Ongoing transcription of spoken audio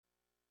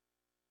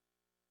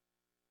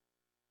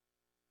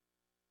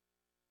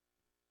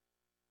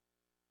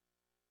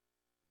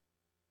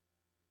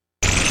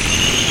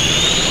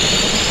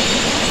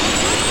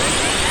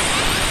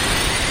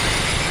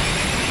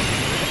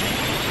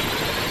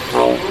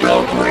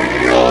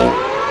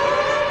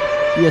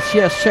Yes,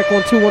 yes, check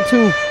 1 2 1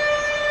 2.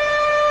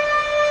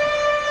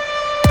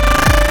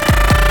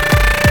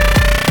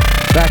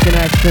 Back in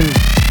action.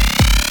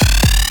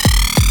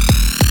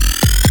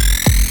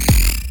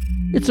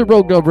 It's a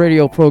Rogue Dub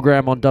radio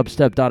program on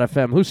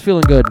dubstep.fm. Who's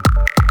feeling good?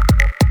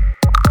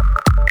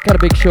 Got a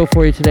big show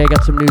for you today.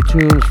 Got some new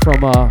tunes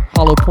from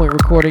Hollow Point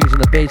Recordings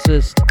and the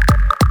bassist.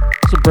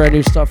 Some brand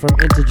new stuff from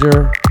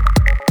Integer.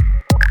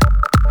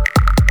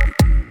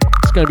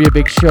 It's gonna be a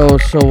big show,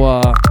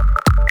 so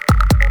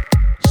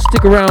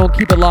stick around,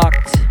 keep it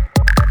locked.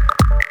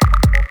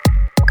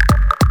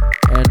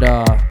 And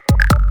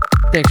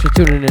thanks for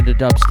tuning in to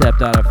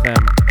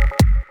dubstep.fm.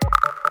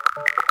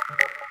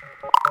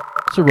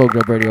 It's a Rogue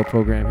Dub radio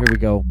program. Here we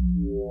go.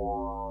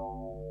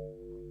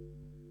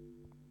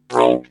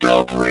 Rogue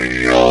Dub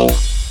Radio.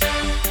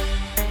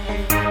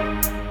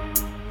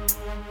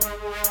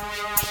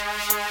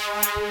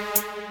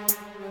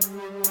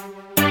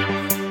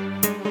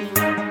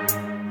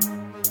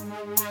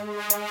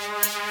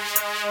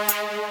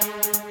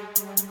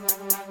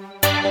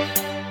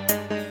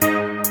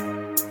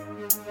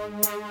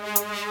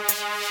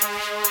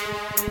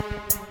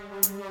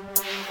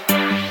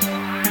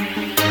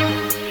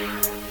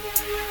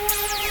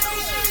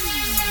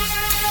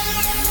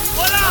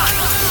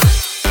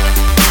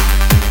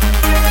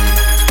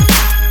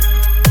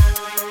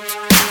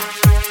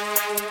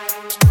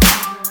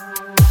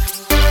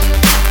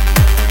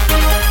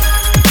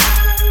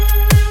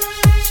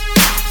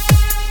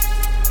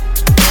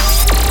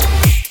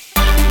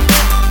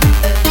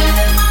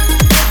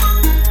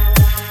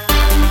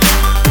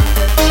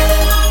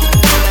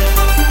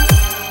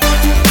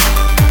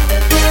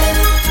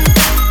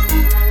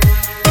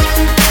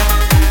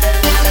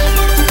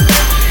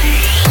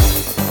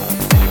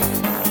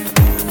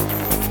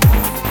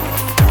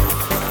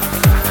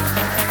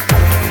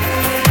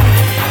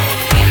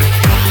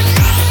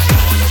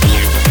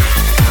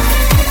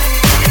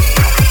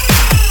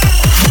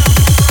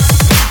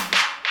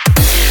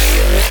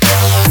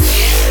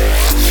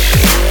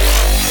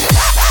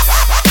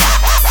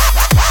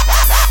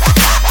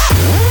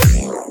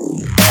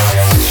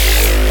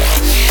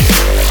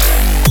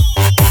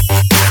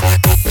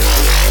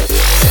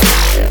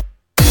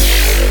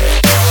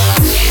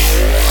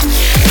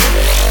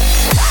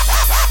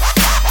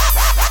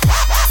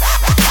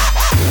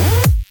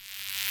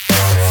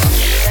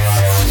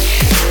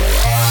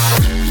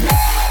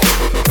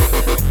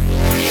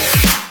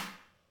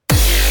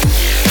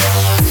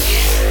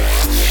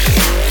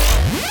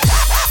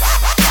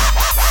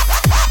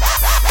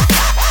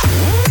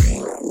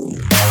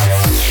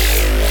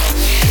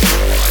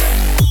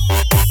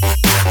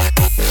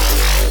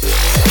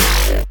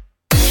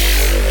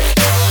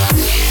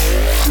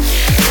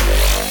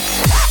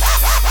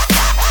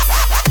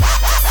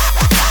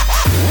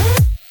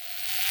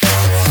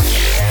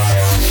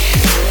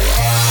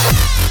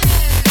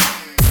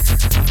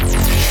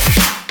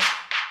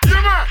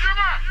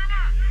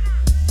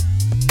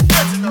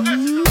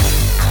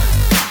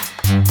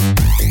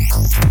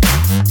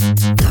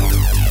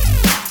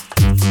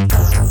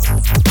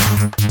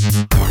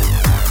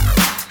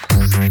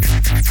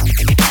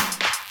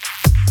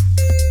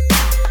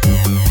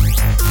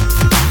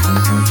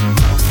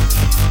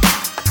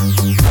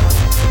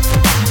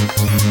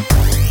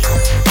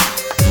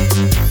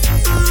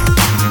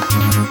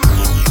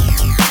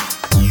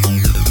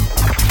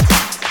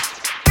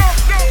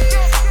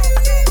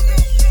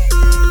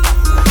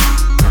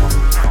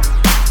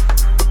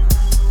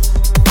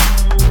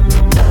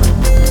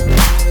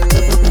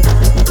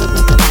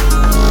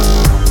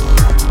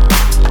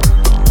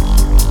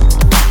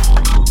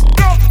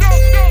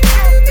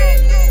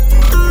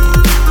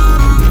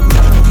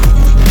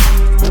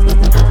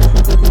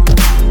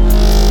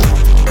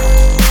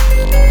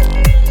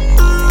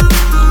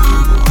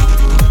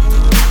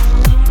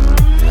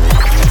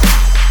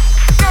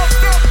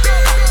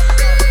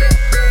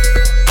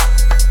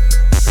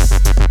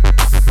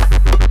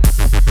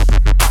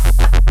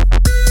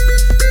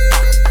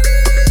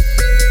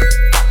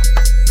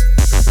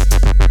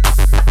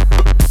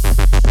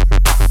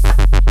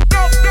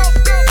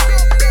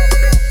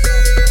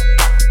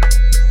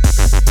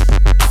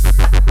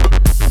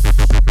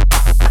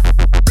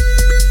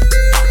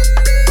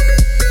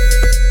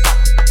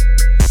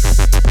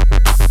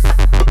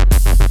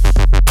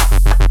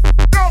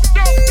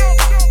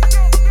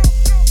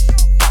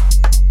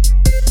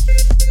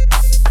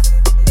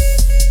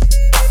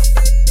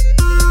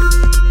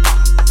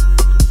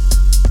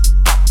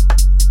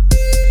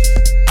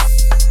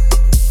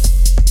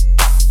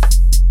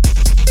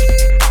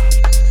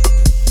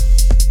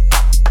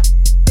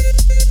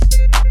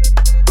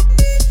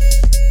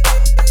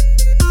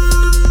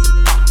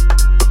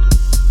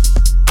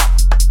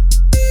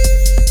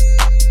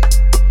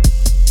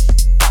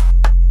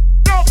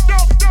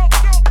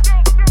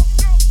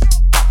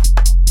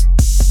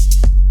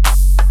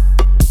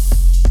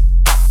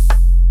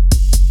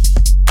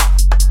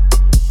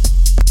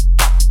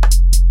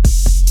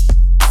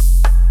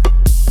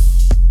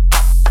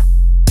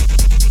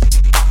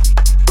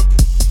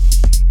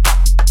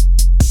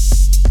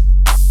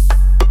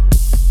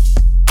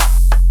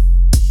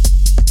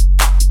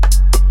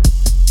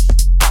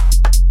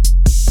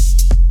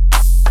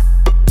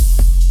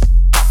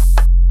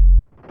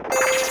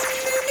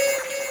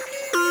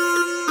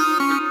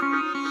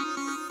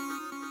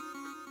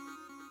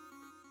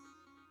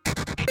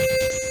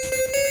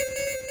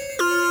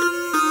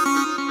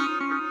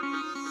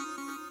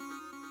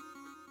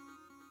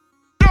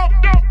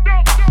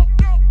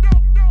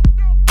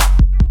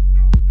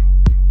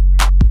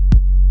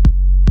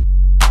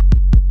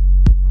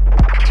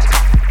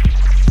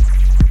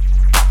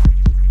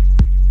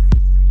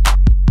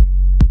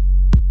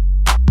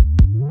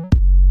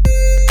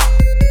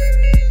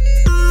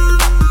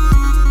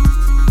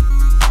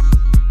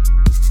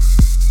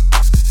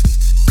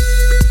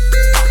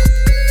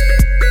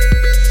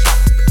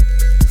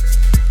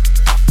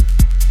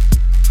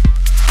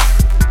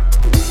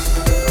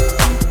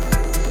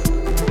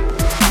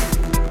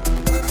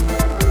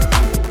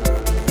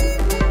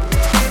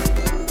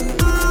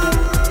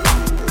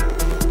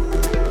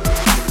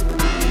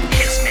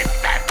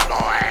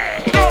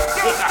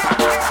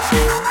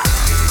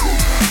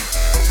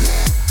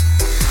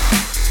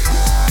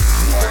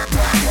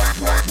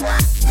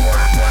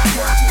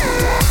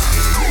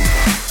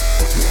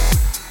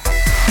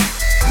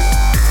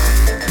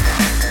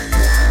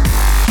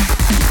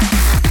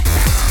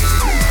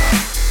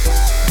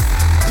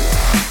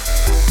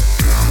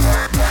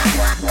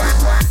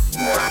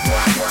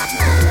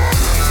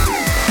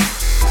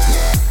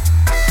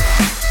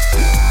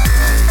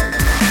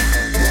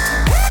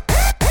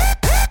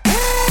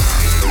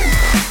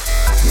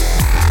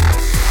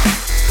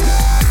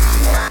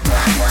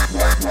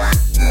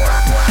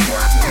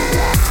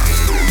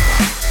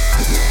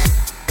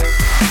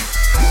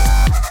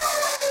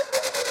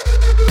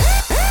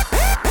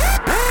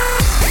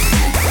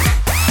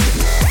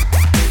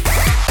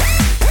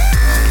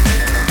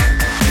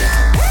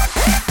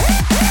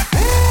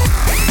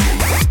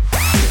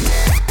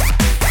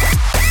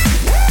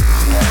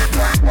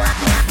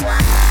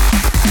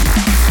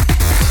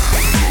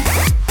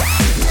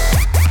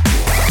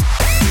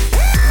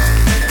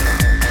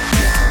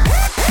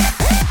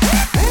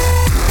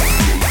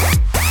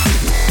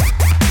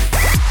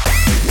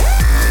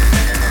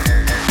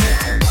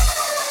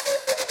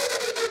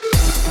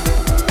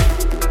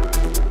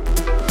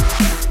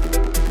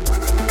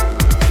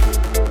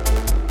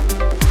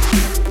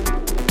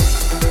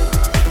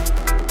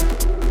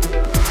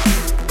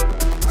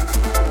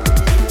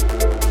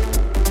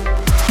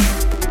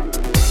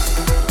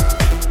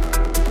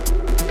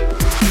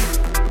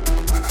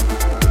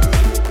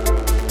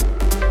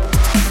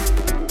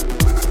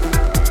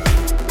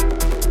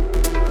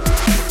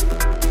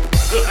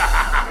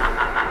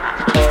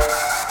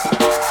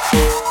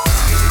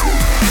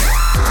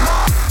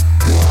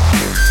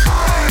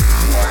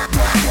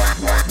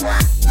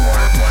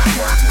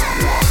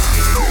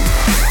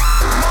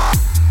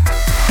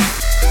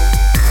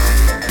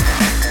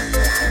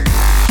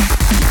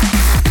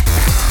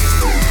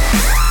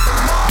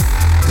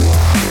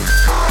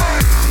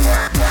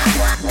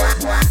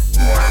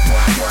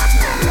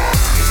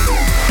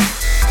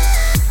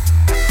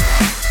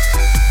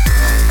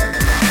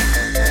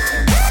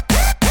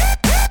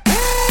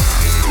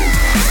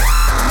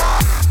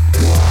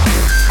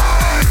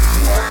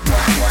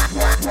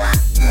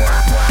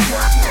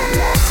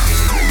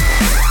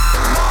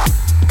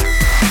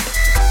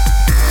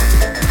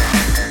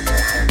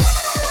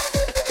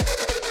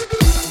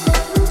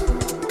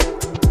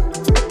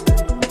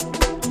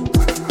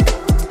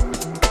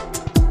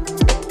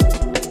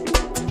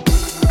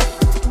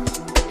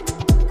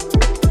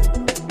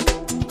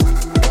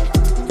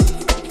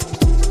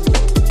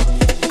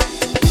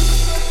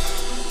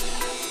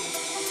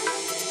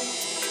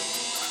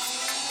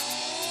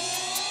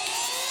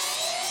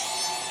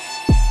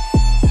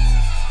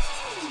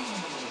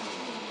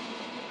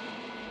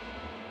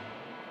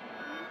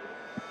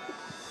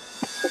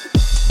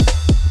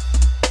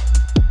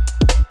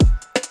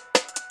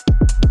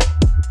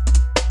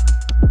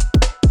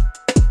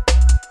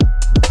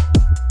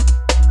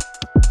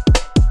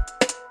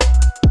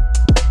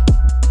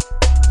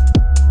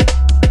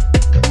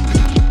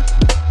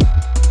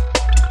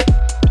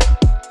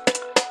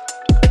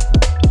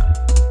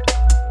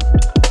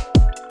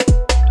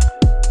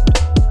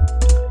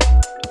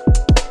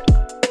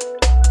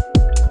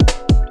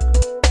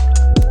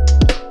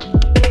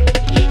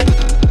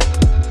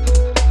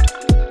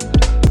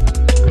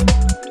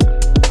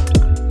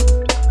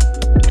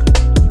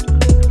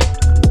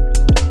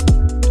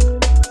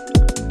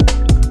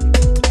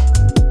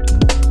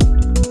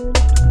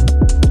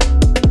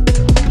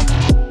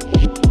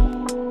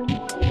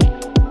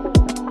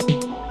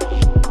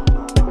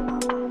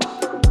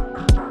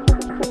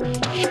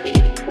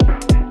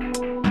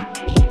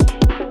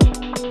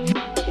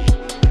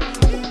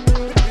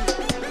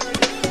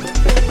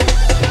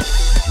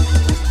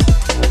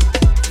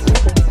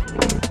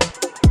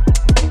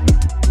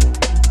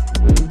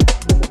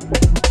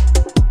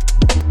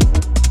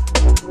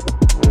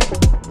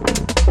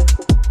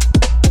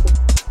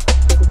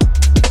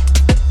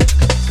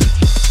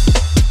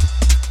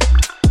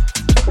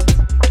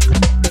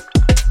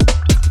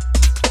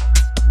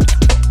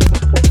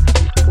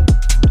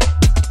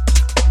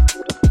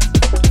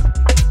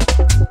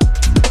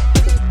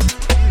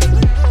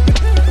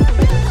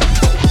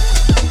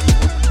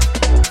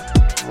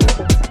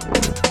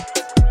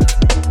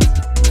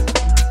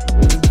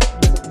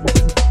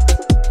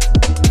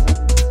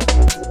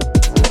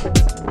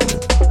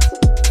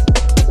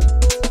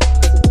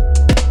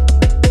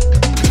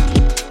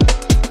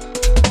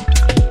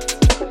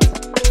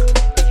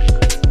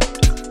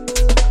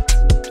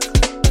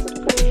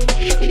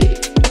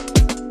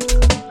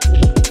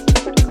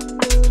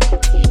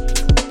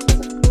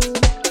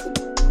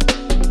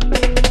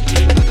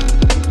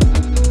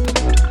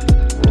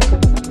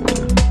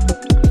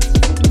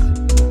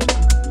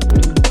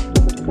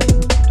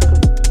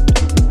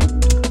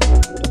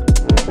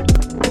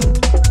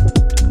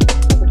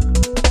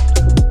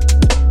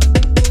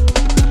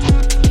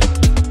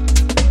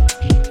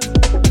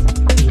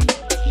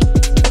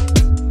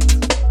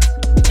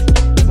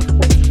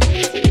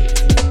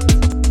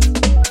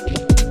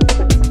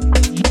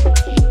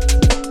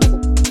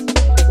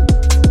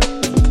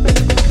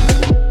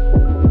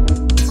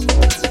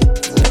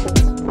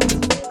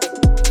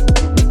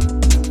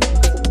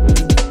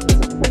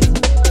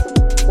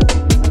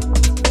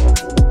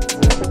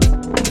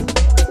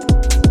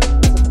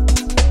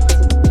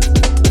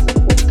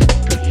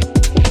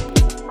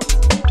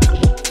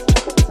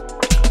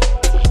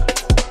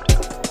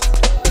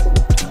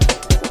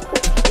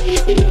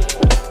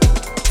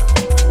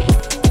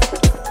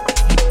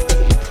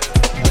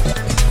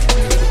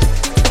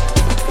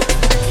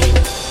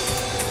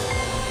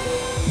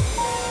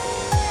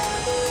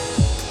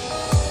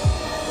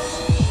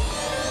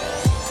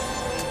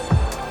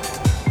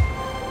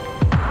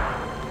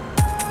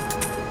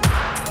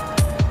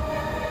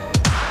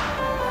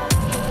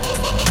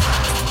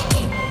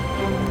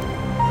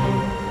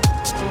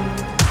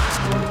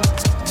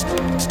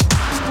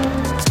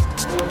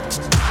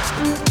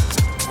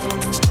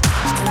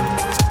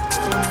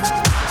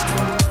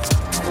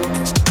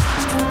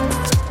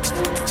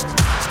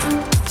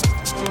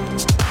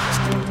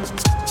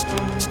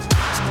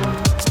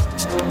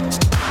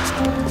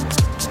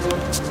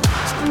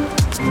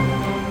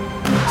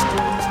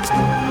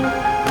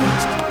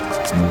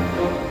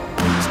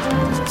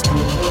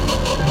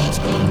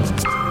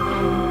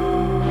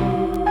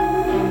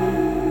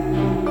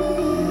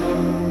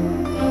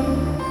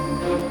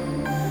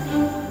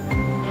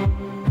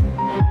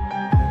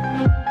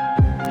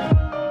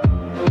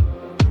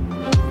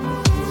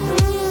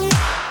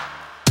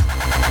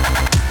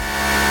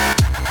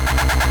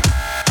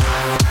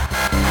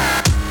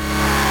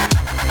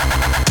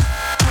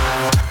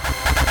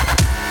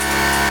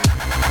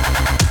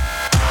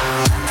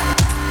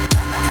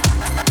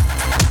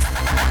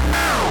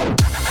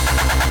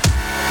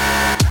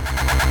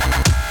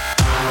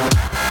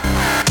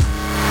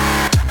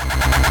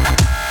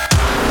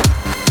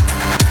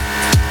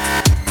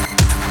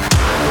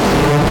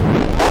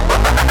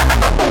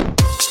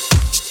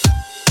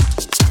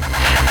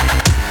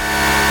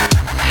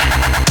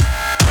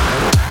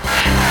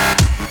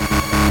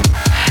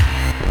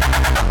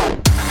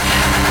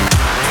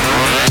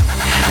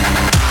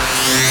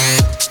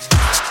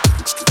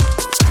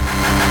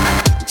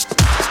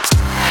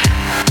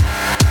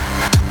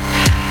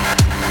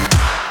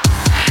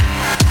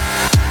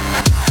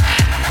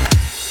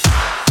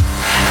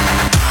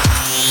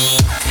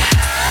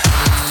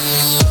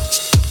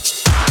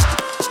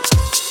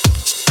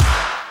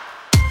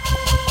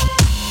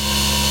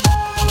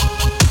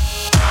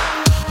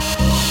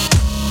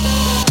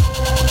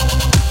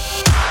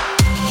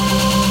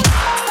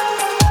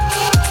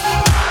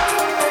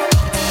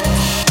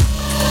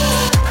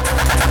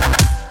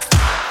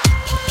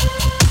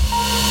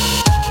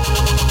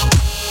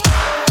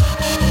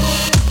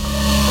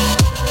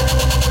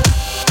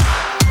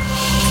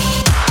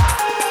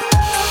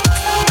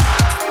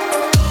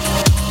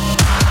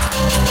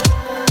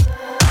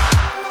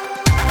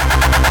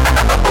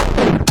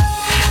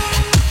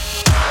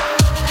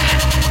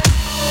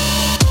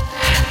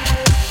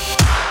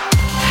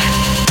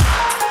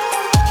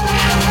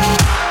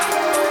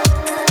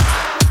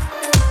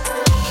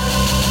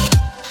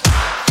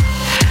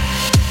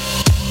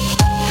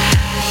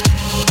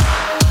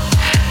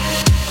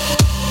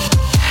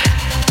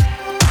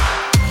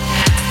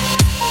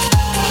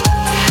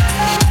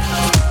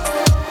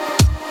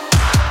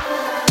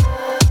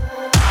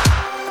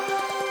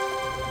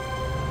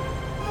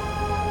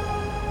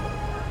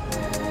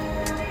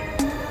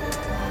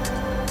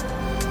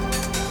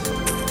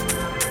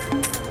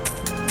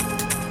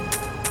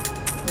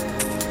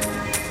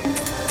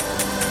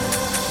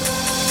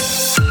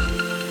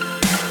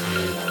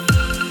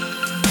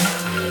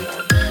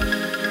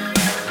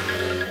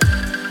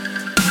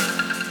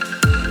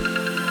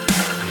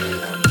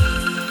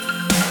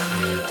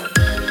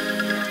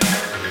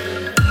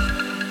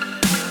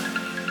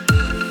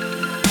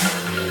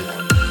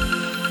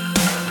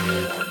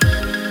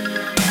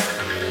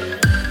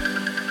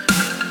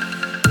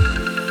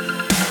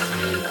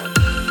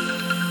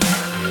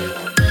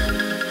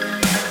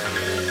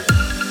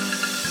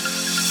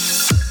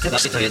 Chyba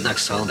to jednak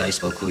są, daj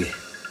spokój.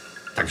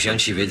 Tak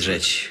wziąć i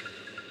wydrzeć.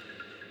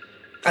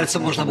 Ale co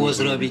można było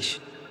zrobić?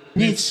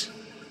 Nic.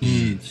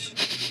 Nic.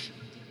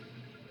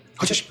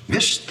 Chociaż,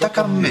 wiesz,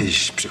 taka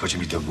myśl przychodzi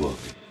mi do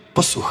głowy.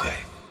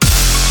 Posłuchaj.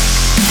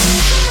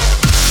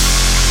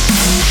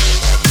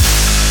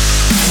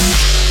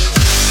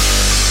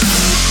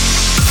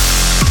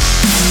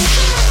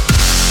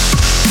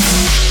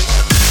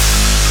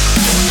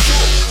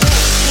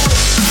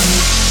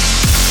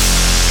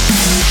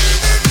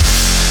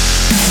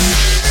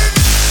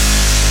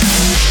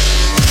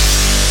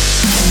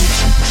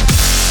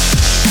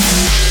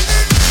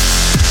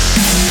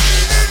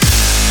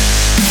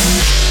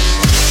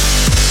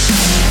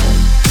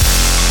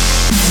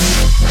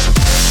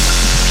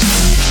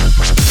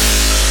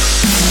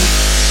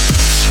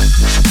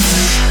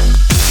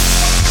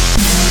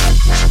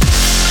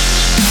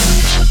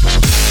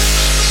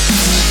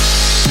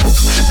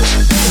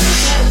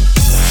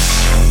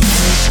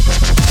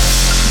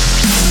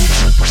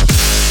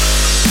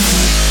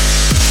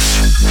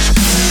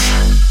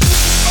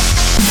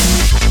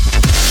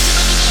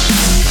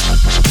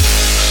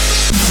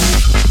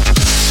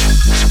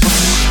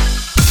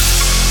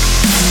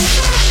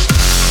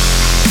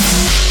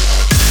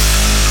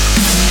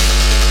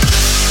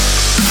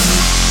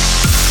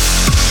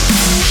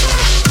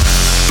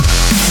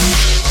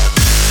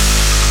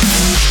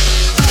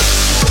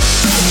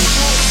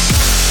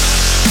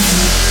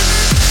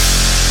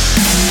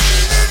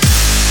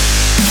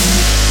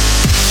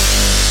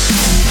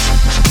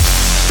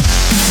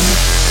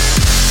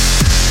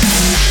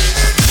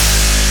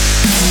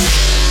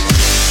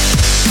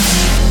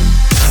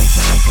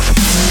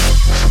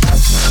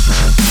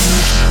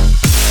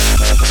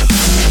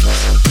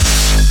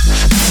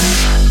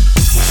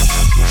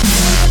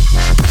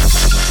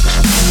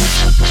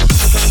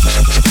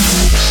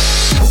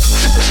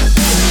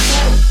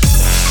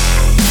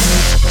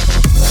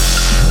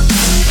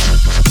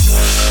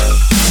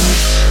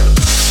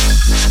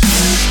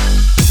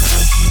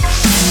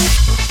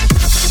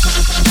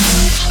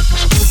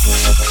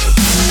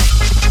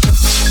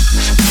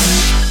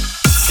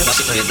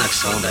 To jednak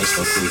są, daj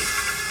spokój.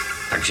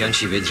 Tak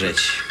wziąć i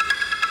wydrzeć.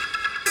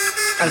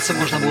 Ale co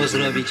można było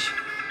zrobić?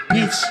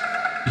 Nic.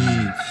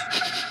 Nic.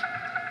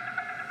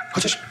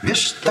 Chociaż,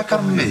 wiesz, taka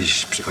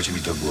myśl przychodzi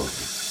mi do głowy.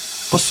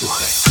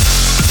 Posłuchaj.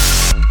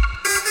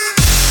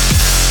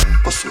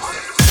 Posłuchaj.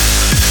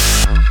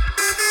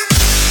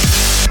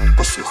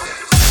 Posłuchaj.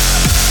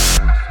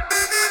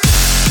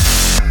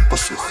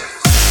 Posłuchaj.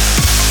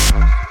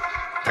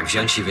 Tak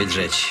wziąć i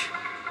wydrzeć.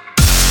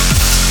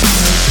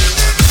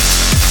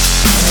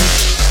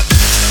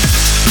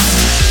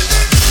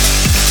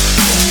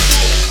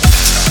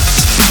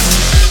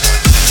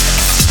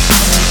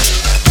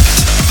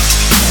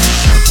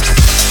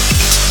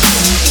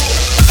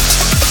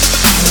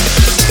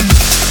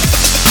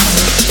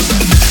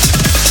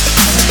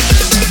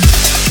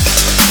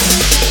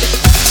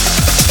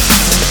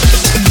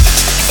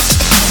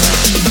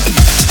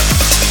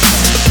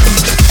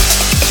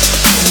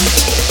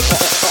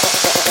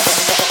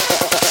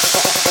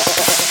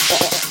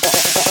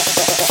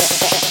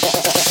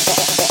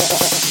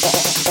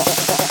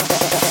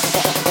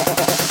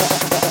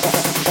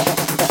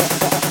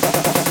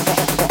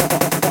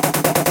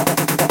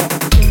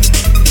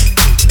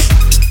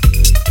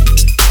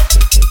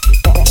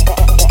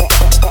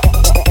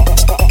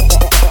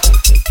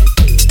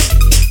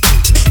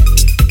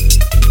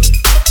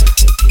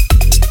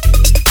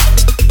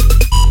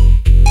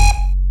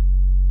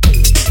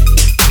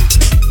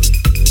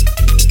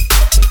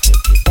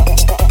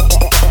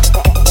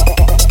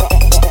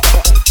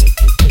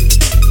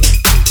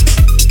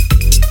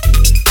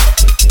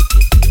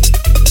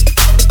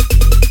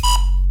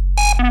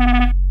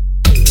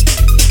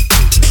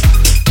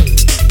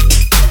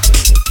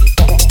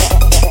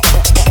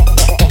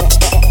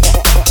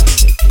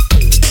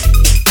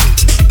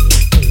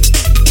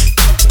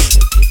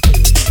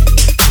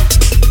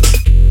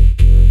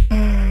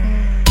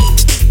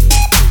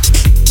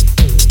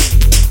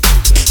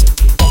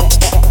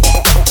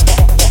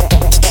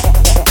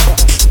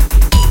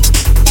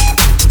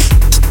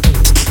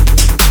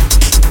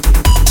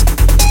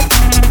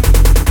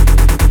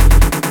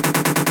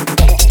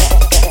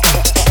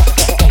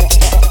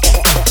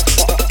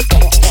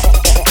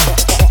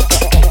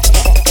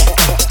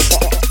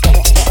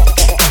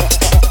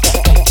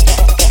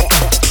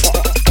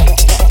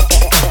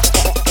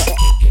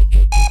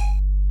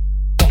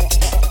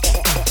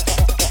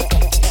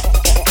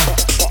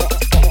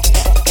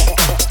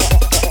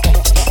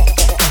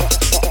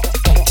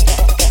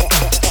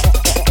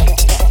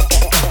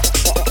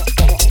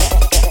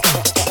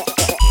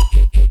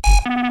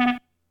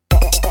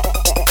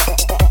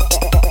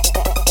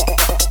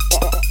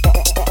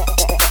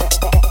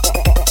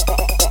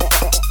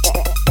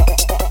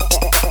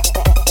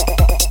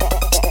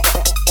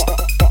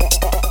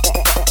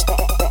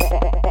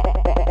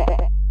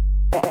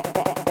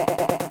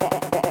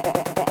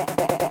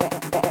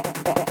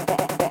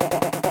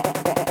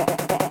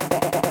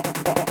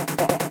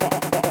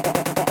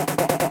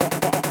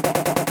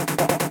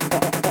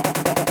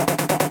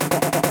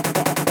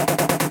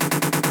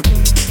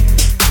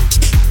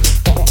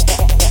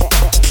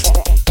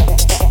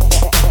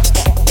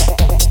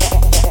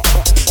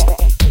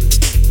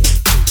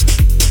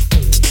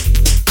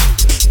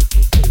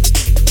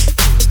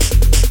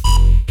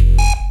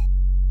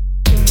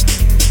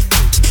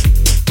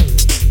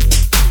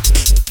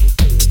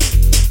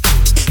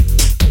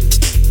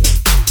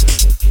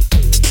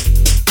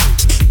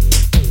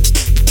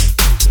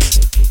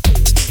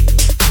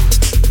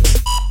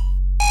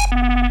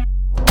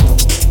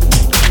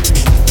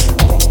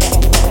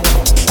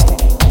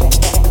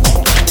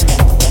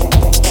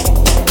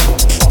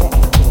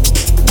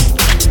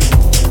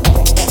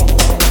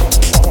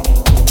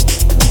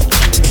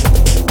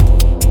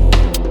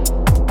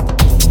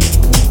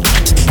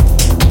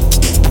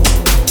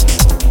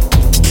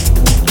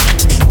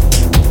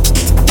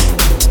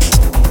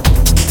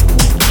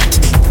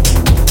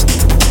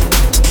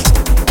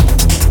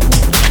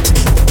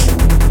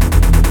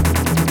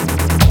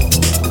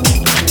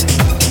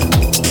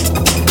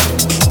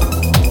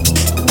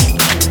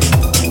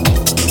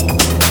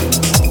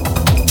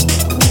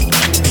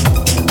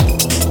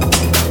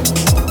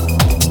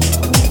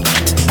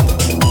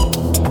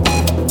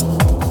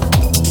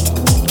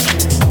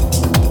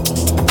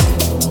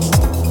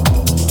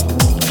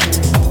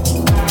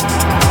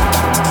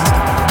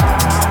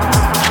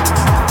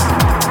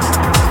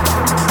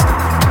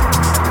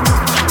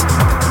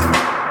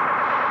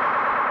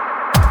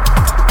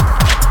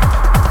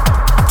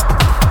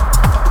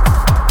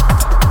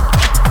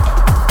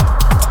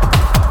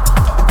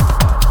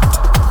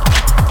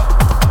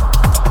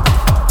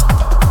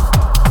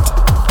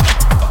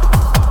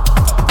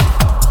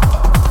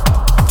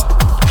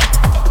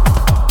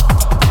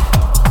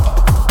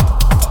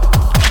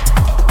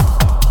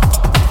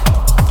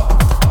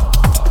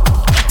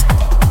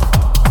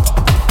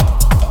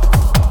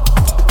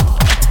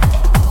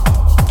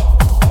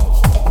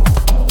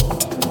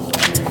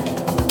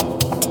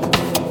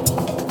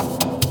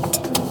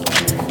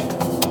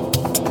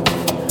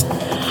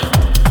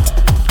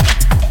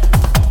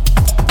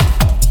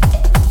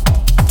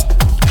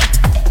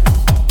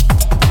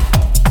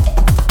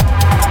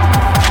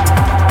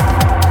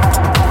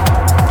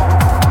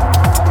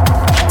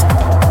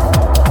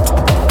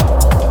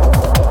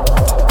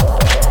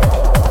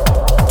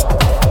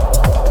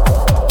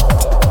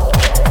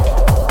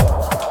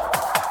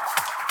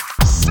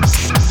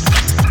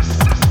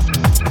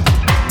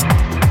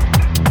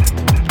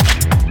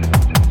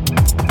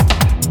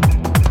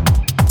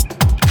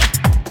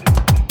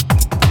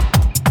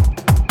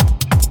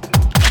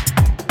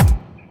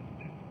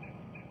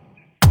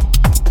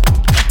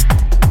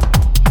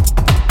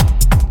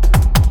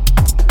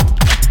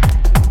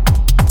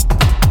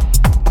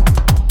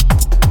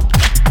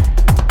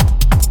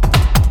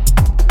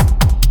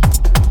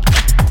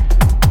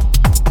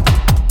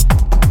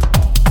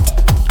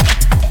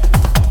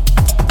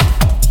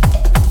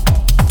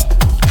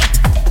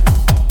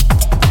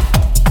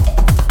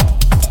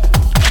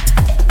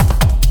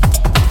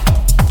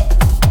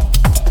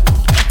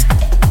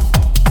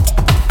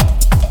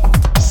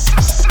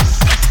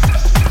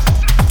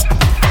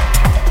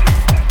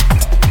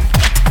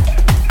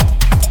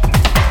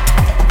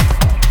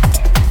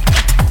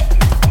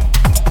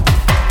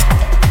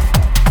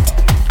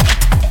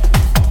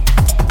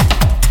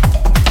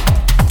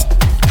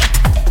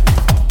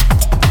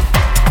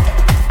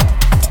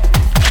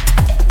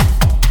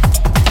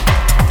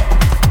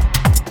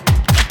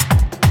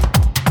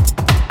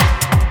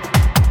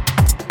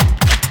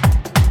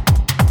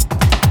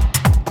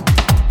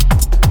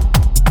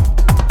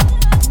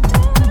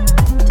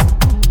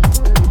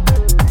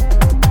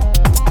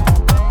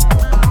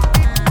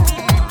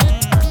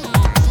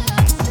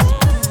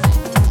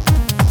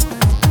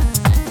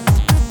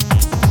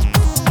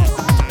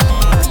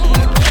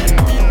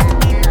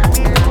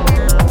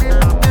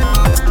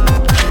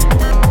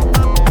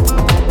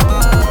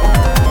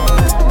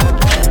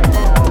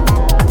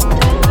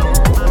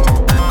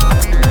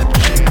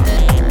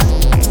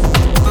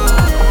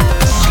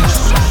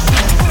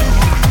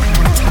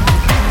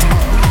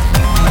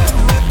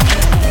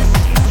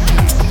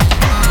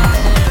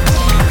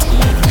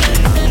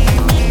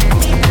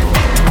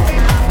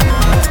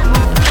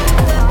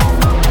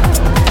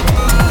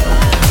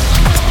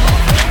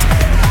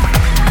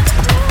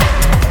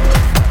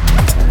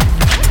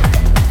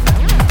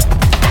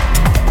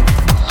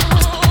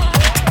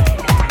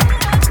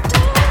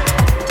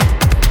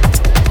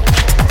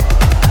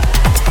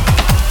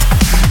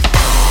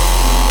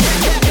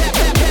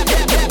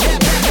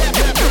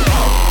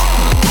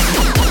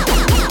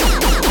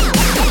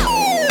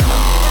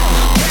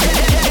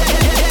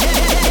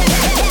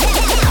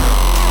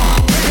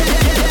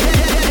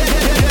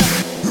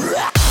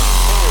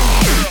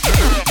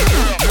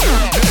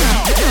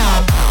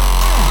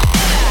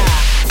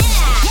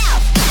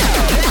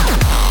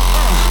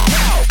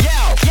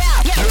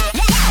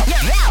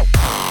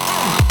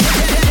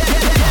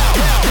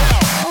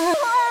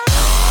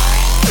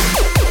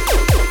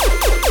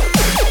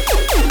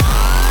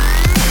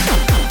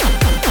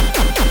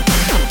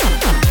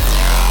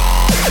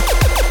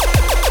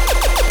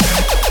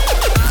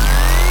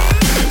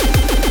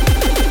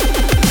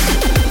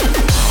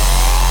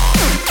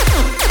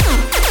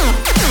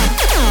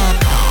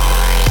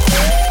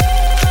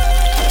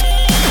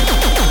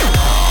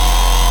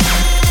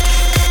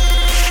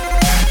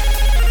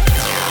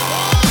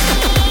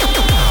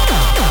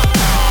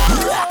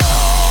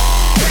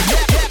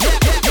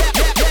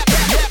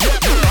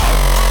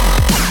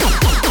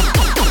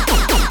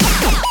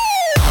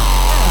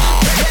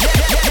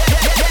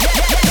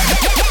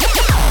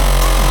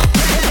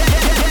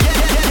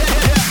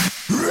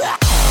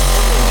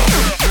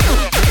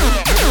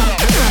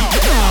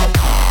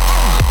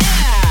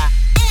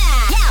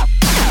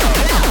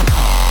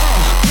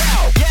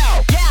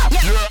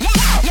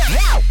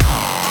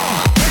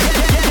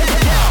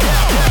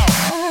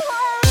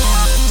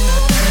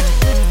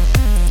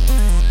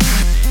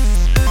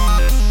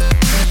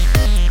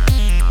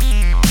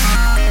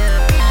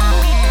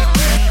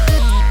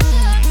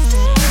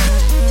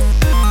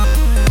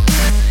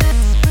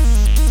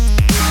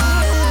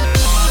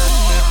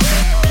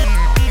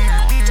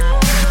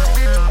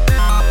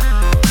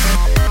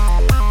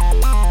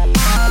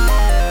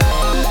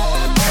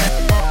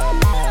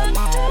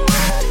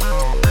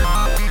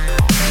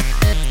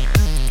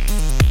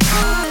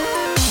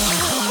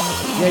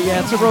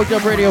 It's a Rogue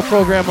Dub radio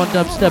program on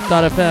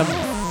dubstep.fm.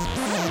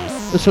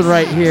 This one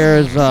right here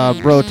is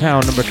Bro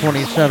Town number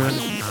 27.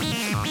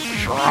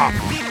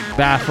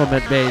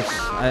 Baphomet bass.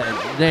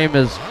 Name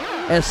is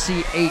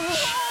SCHROFF.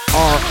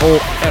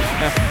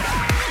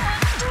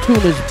 Tune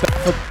is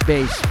Baphomet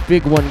bass.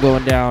 Big one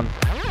going down.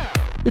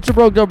 It's a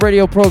Rogue Dub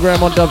radio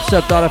program on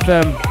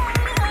dubstep.fm.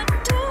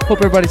 Hope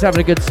everybody's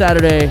having a good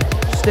Saturday.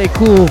 Stay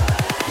cool.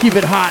 Keep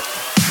it hot.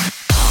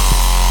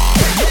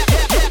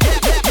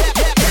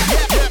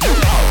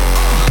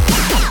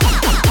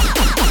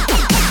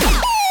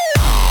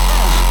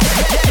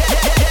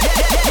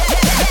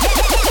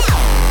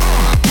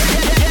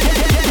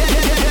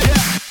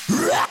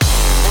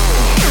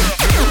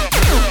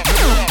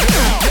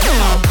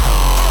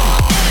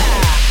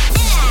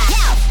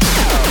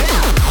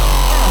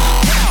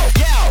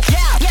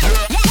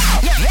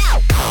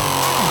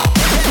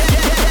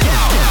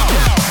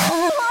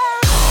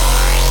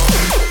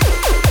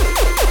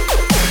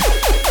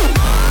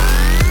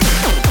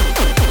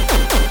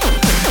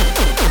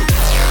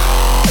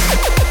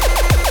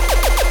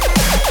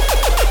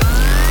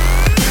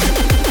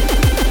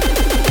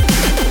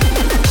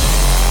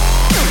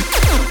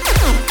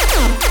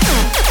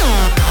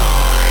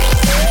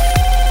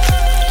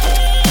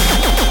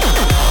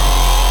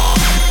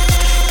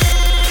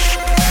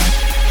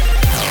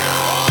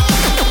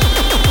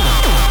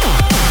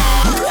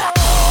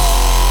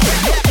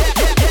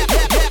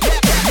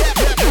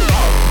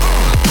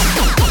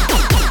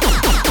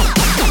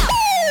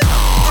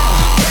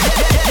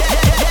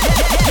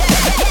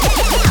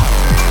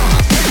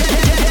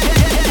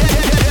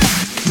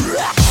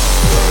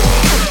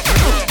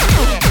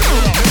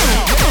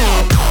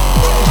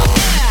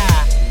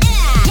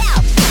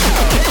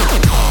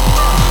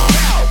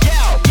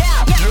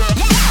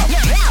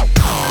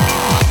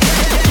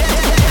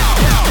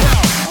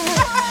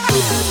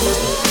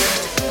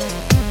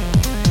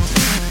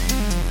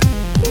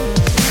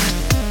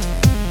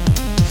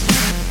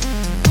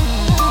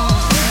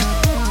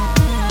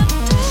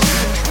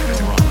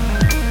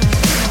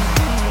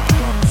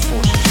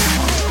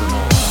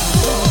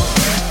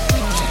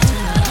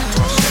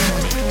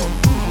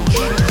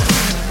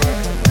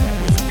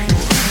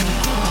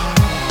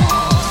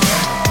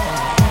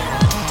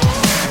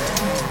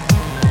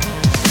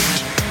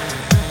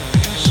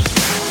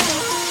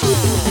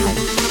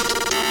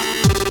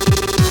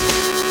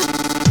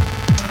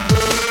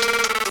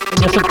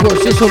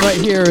 This one right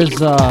here is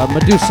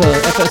Medusa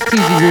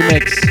FSTZ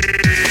remix.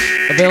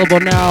 Available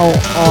now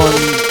on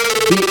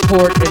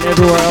Beatport and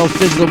everywhere else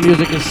digital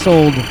music is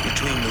sold.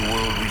 Between the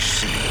world we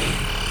see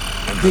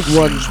and Big the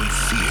one. things we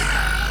fear,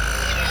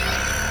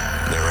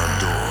 there are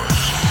doors.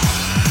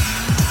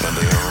 When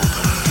they are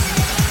open,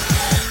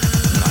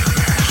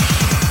 nightmares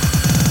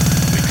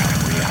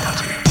become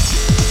reality.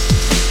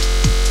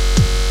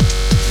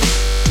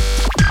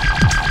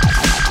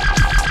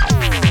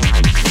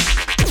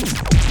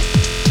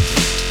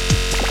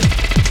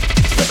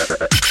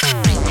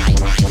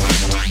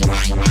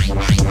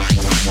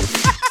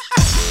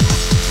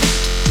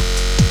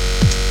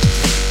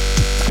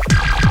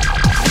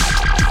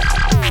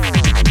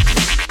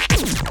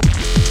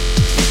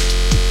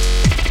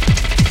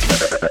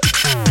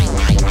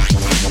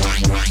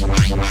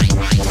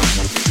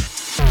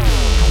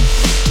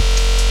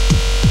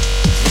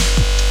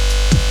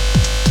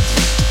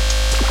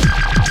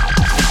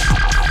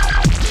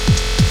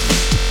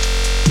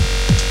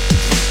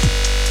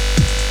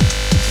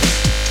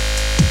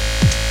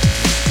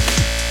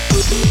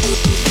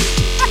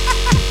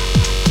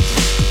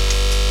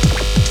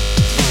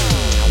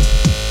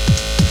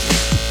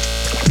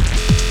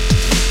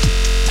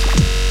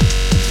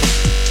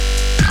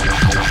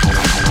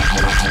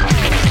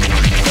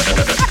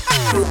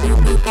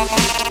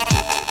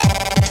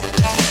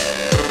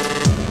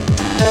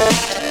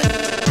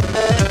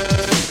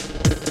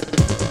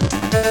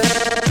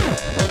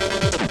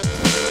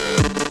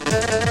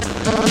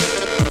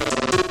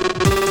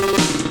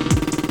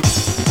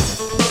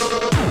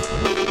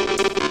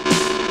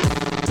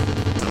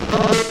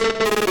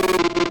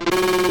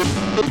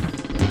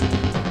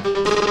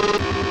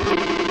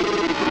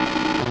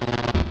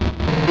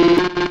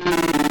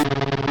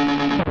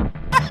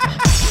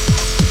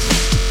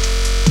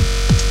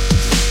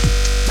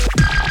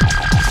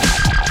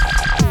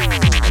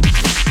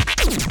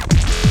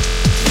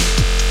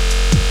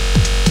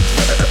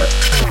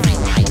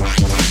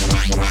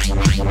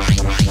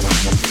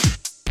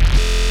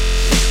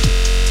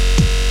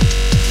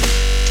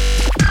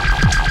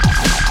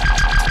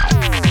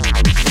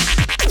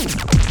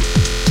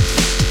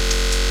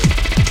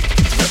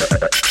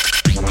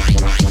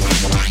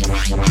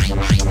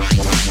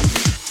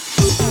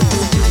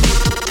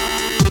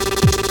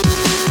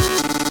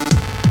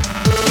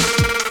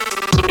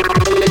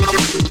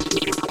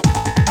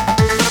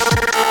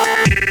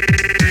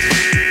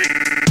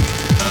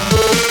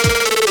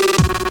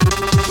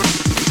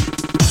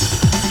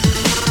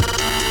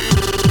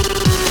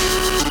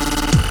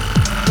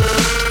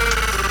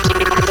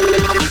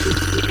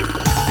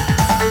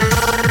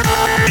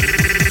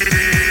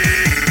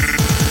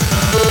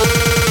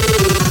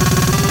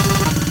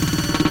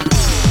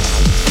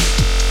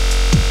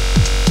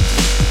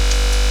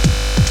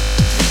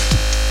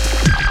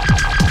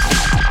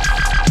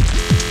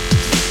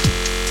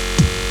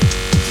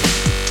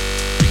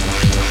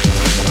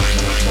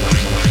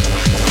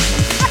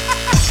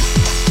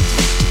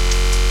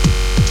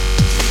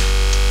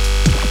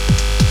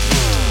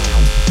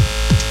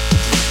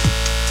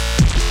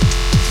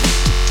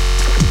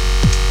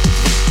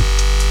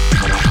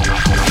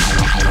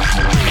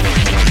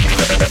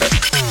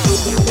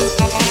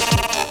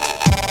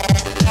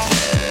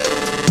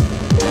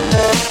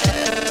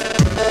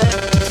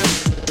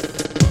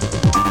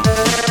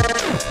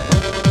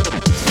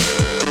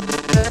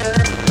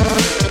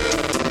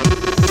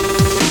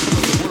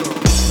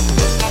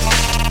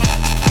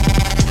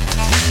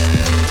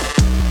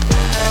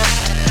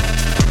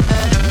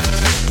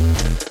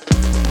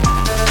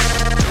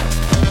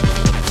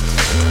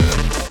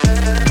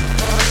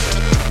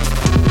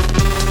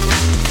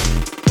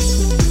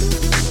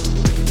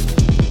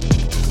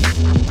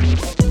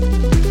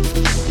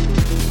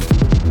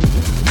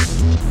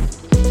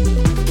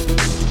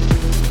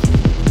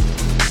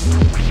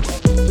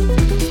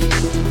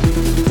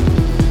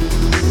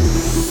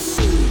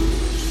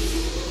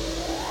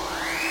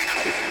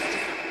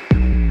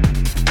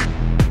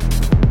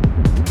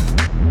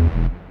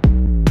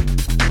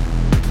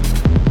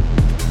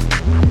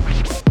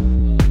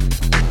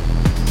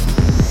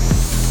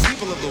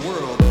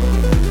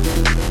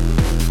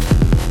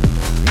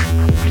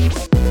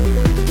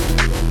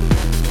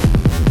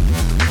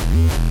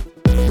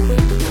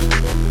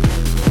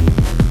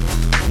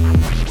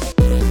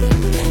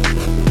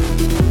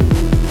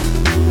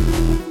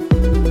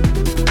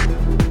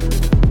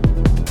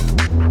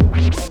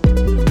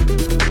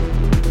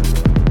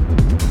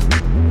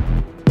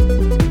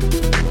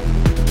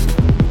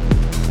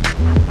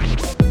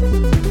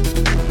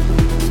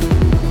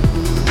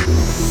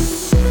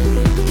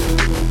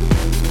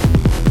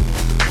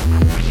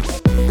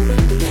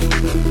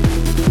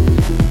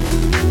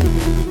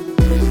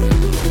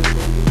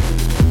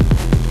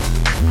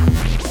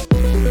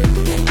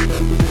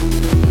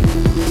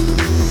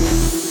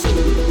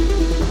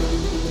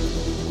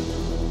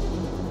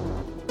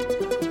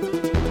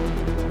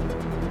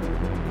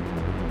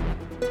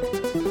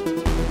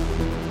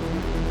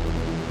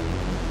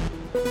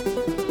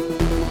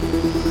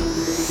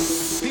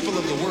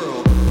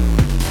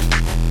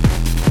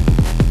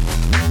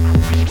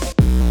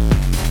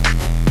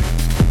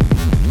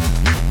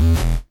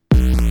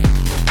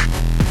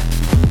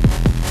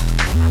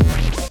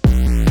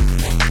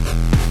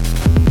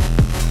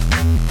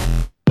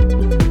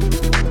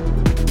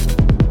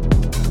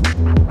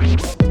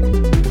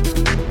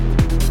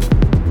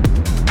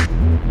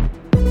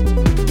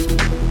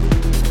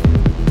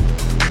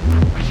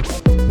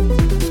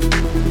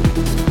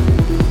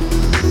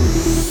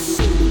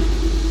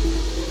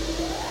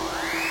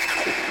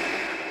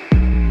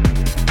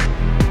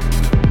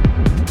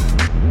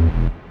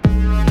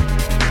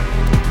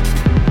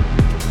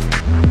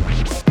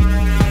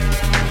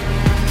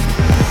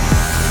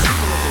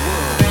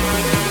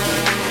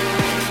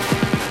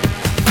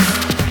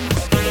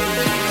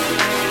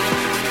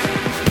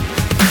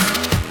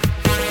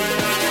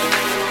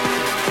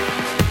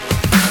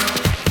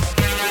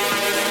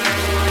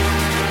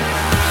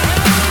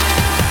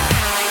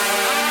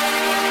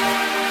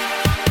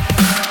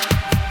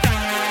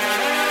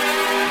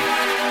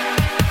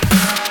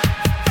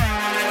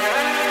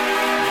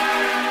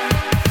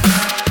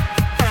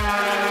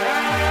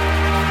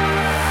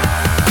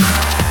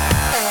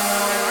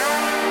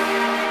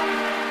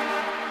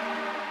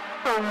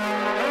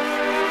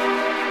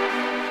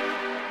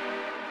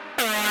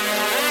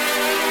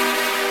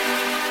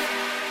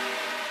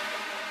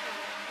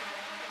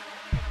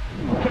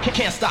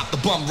 can't stop the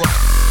bum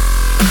rock.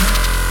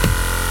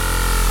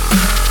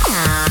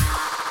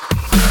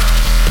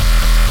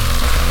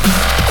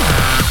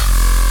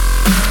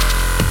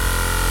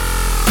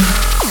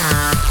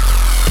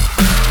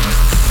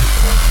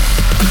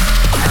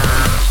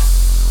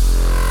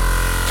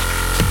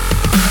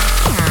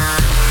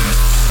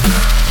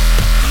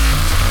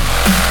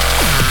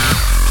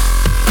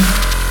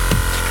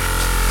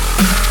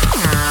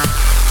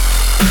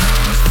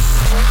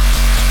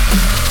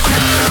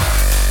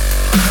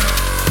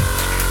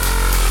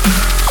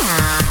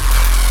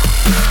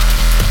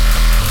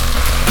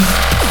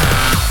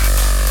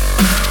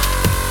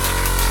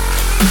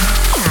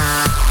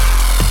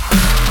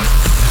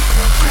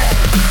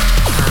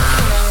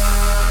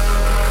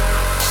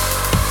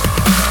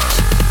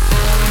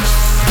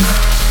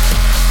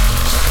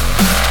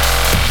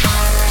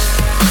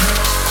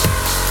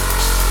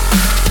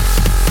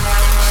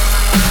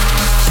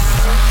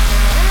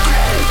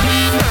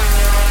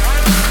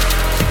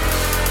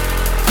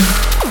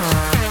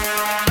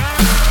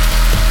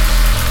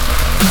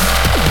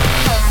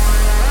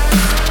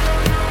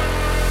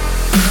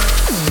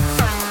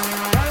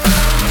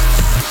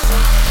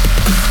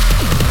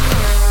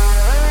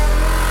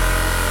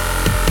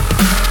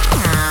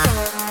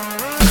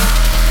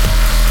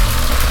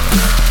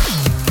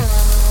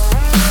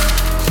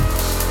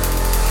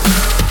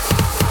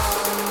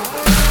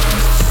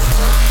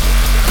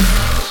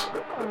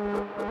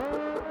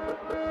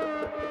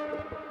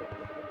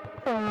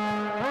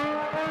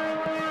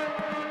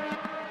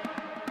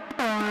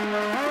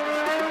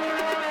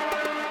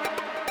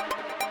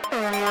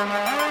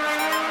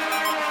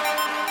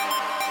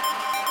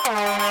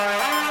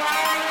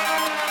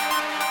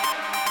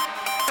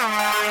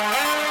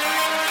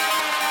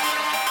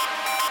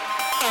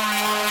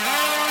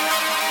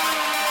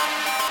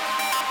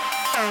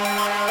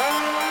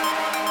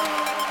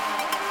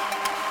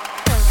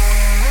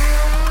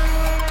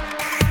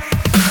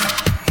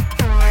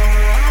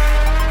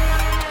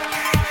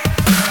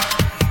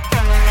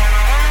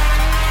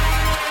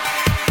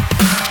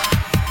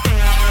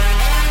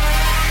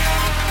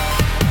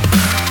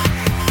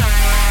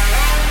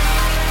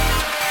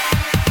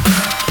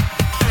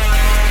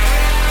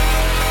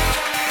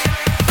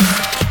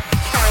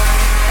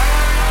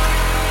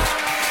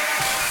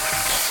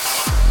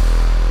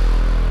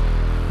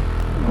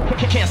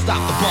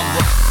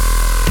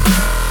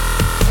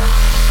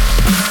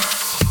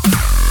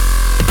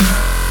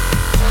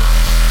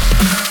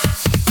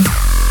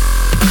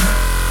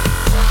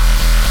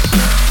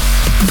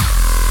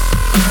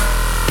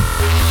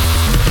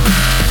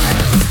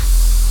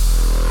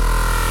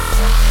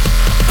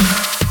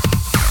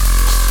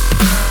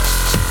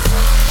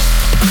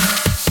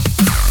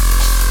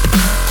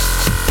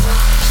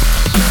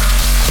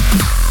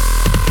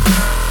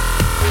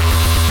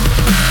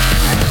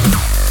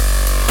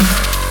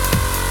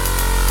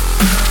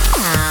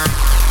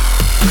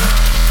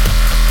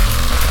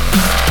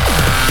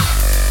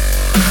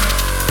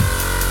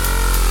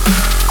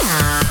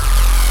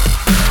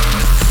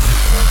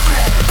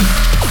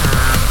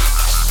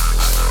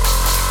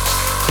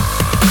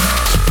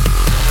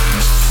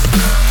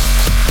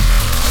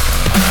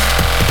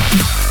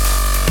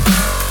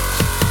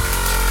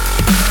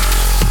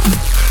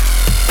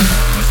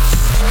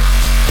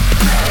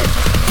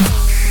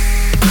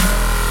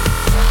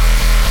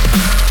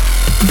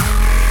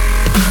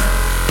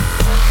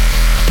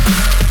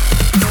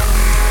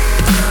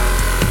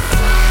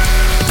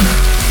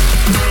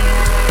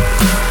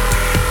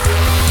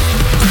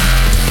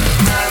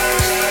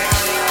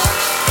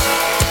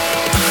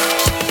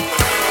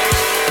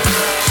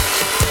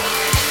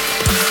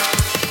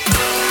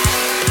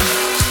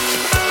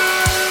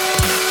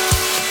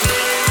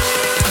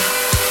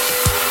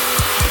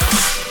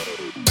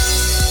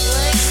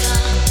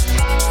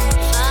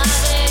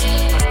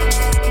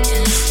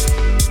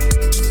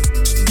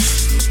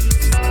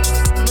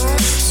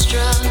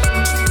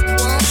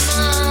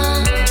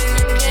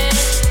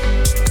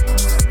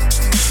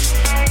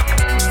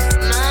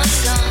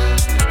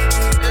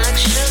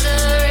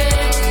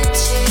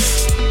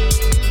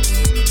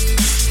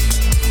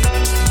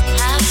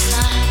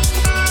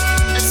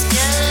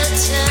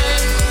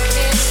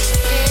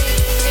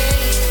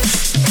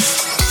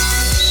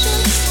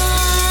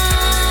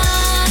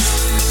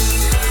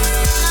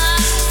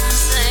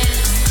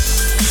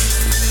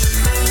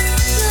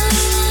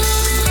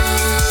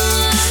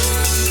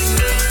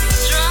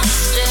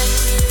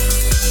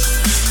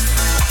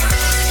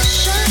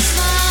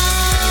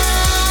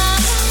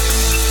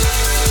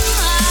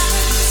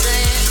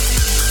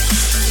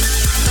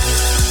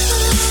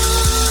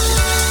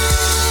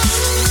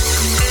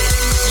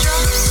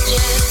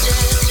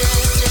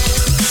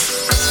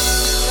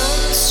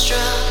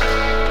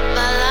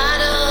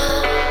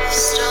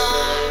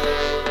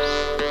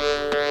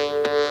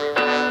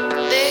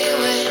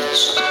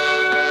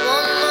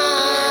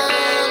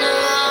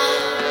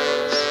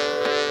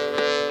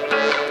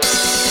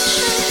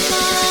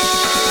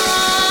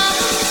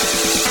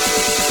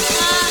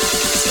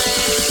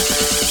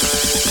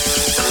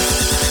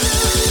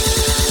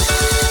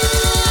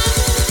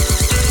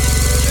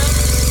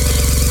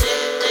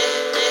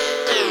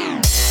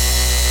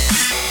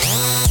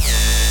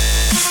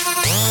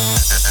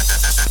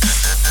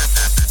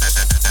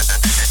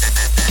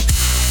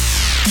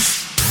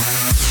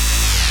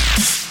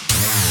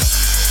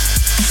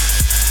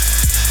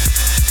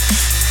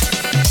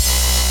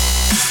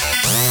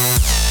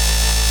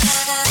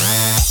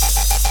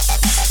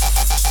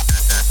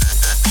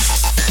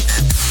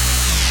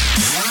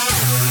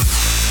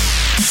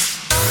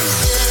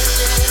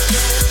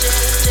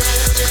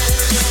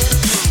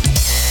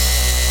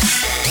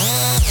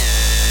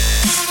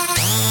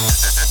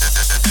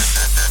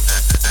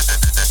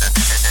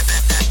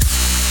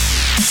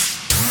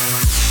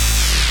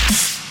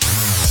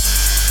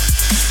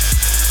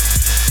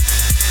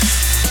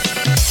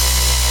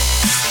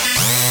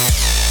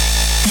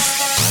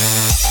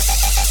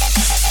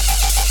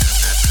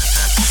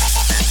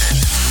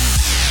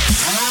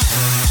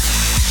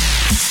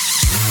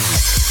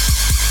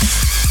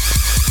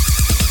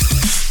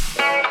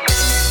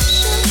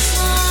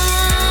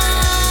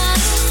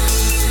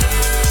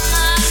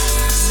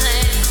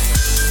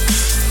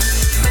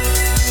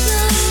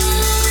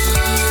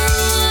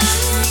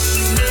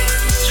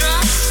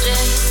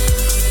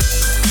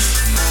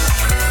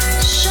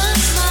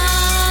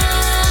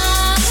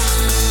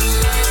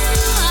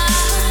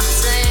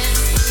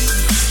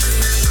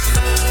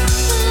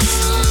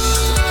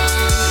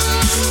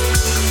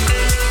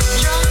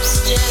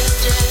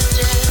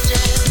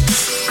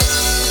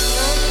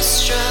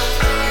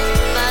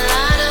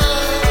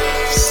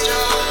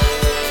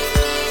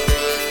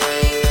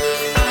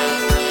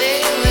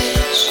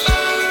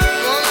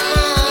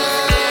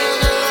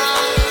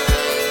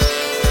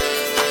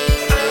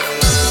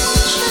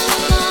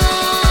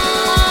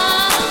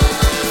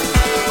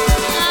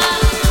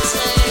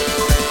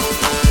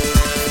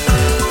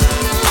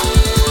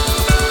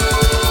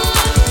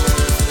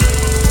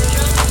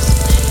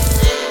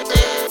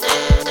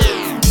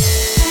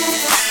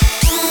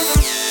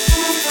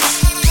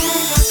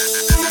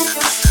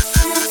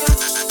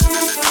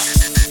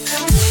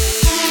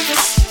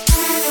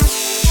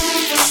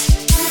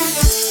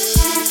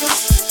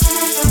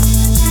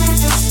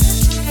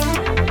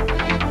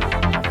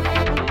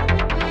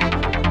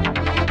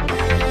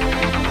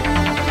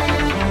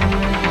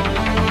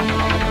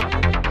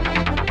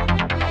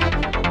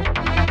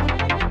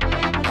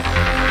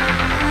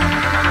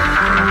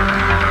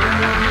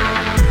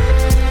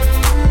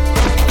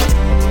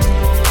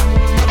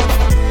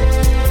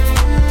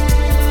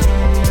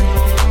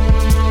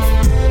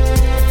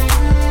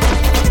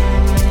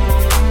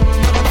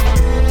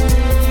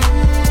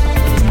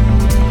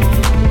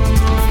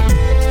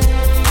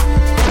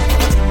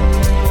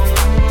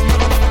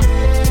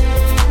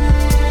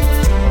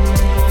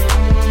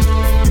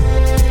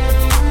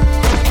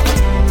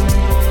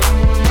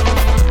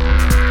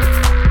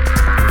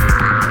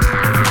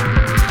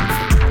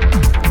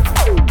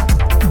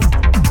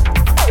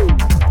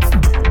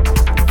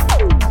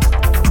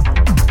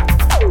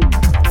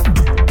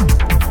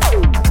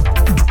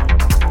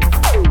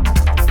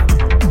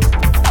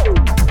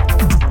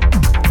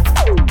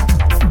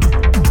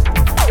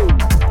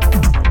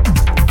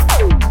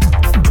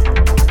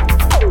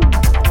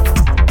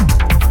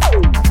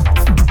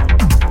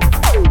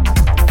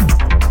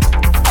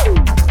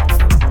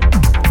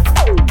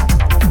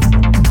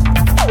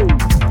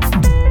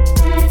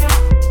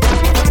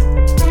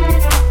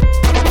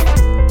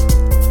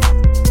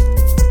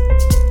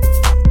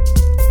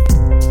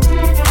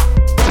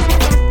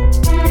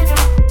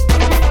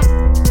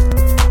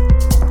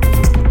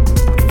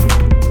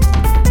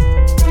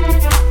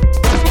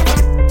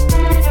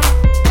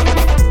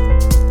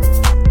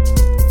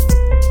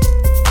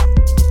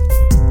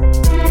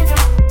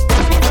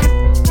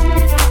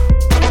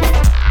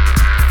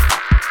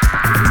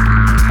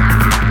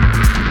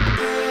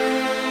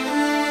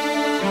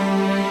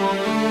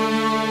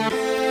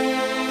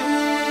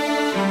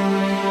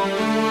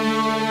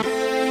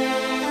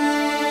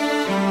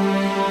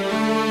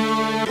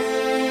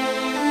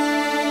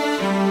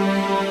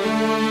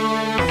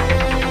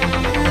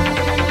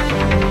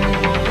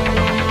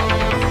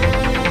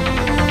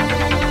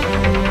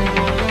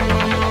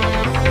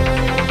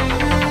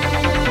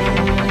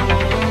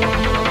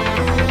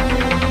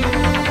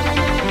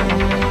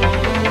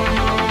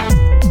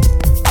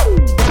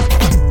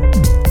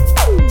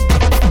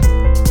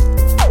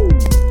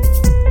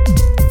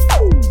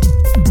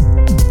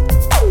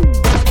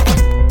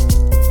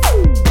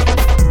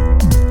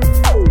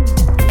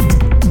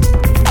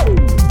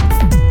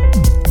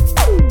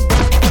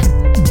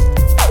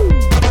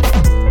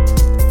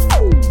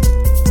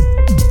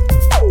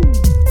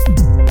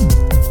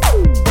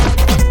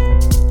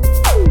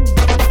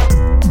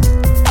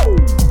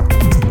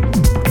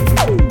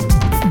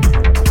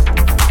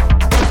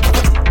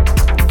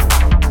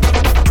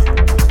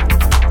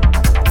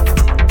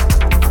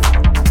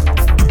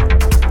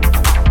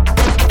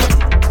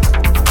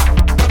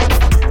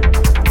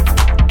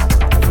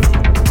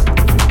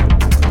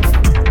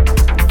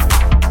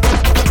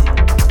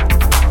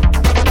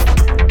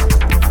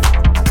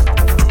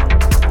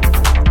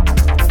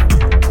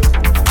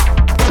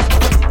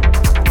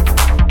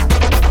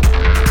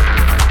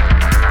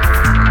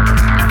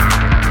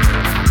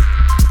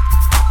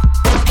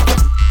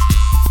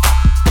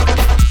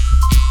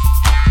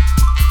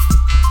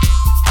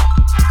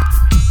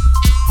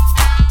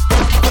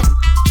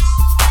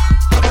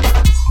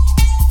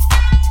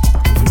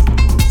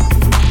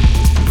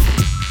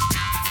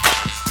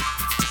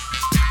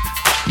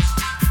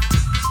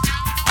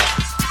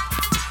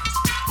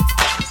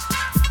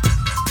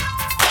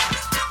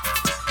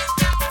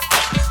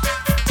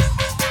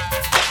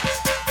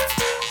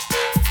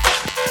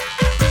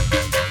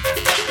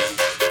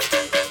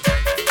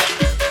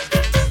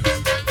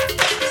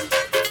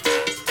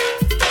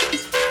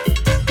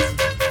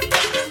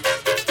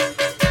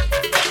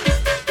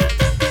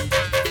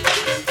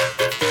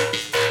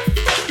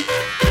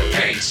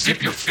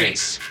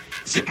 face.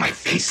 Zip my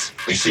face?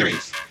 Are you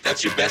serious?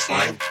 That's your best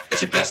line?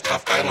 That's your best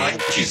tough guy line?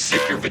 You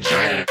zip your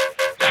vagina.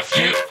 F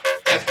you.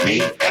 F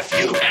me. F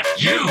you.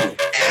 F you.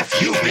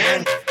 F you,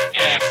 man.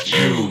 F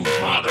you,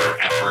 mother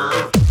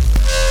effer.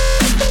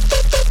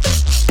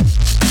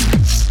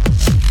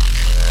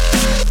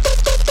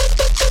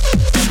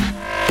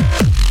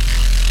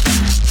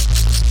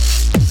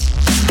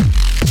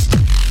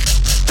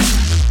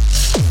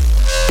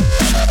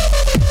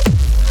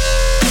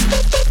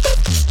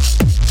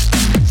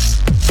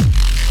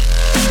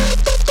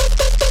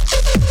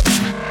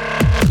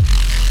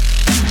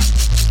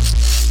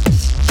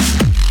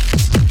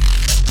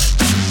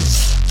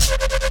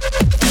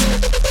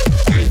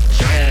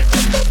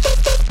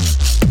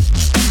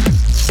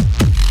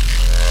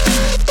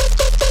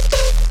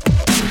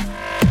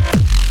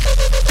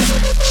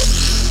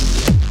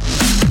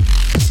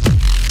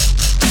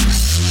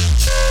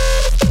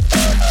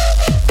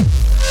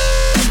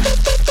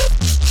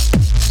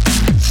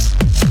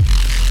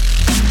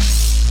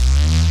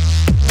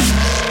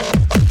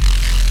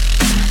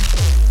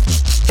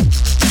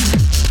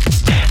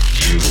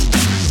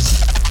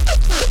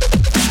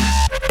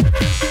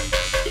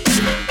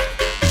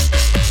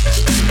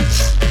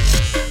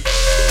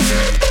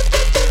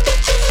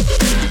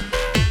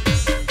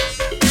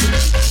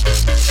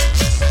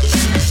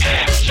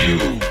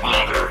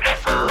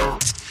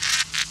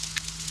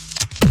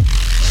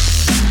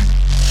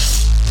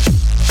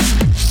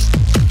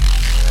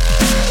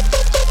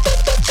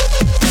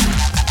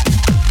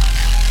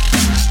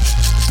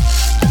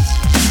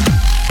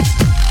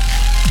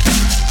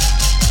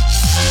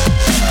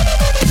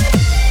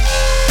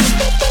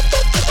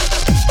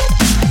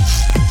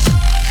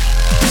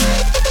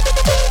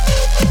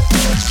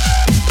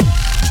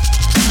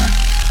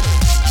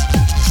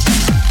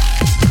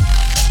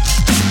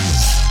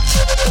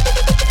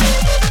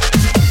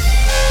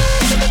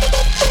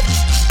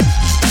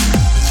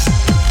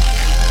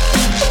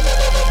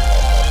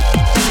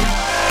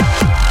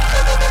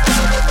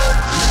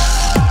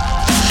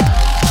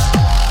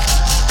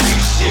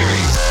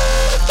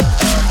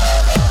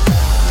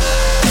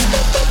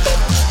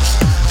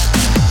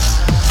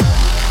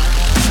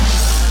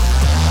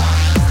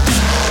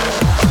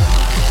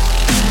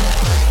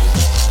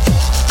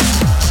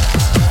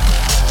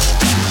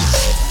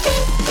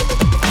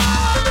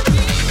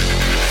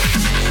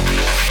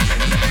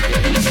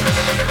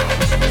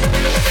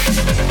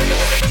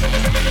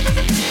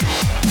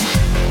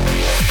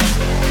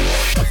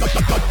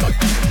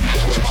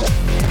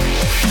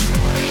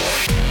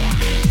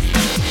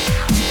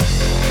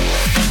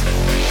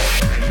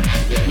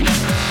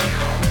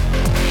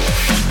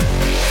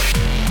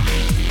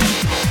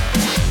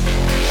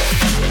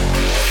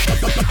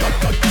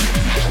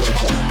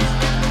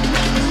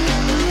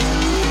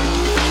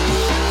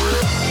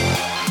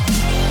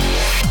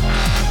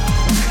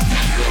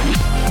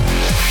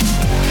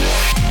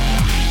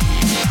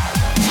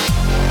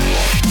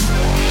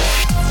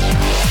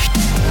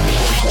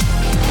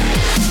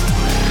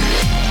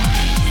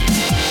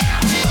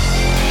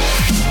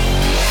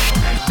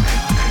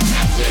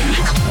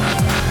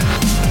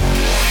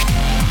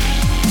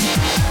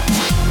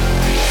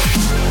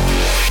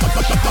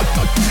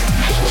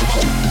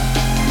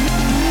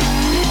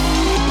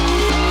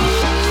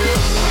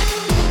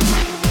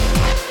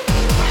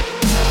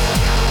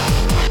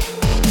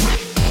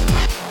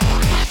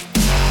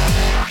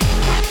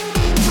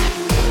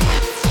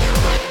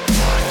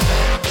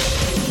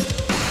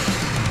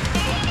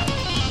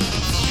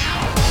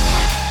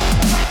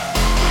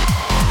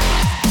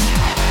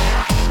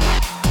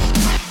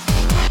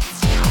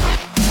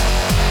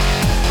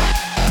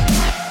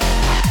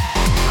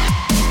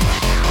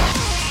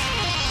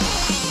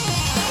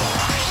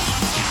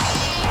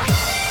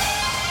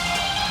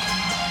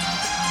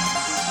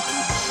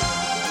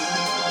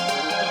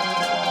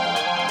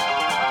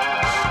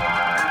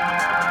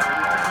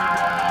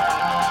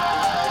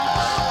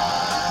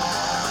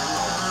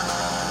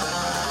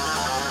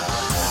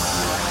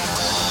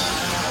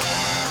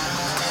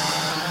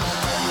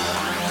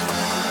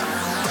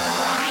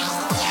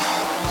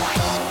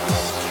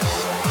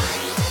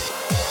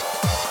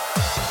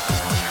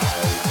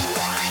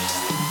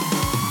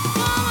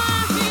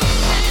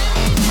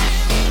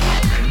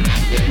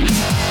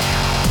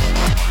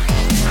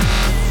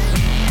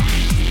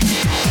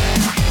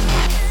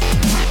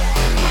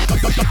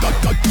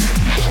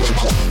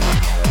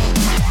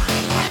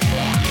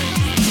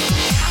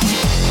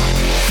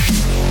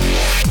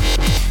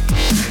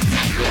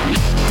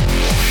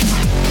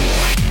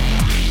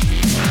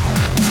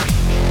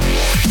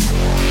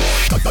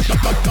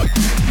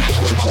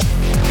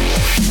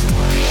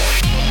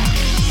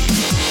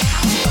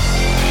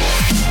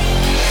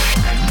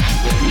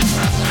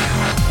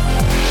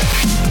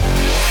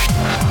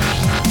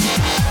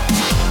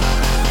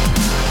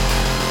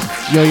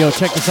 Yo,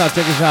 check this out.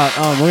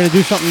 We're going to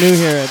do something new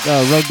here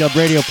at Rogue Dub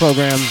Radio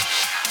program.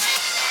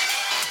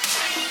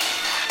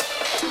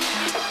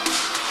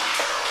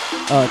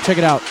 Check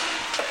it out.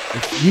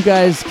 If you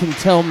guys can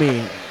tell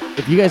me,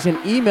 if you guys can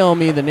email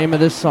me the name of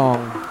this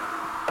song,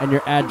 and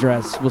your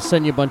address. We'll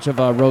send you a bunch of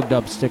Rogue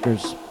Dub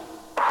stickers.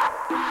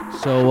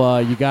 So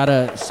you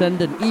gotta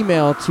send an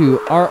email to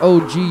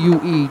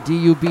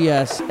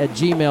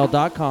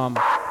roguedubs@gmail.com,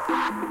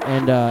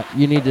 and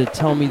you need to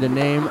tell me the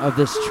name of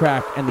this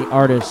track and the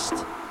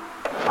artist.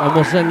 And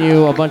we'll send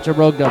you a bunch of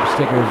Rogue Dub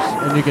stickers,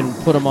 and you can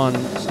put them on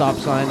stop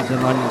signs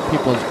and on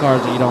people's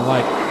cars that you don't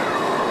like.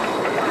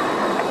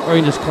 Or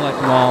you can just collect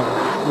them all.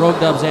 Rogue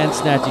Dubs and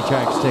Snatchy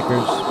Track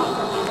stickers.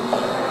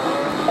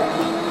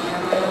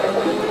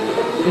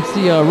 It's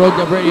the Rogue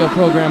Dub radio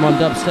program on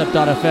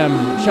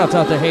dubstep.fm. Shouts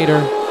out to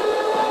Hater,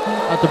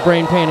 out to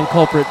Brain Pain and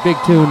Culprit, big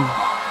tune.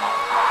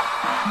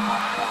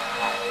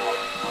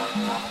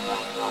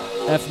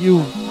 F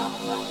you.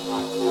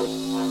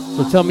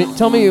 So tell me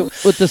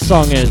what this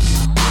song is,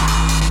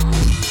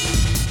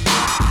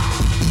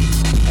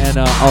 and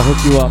I'll hook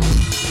you up.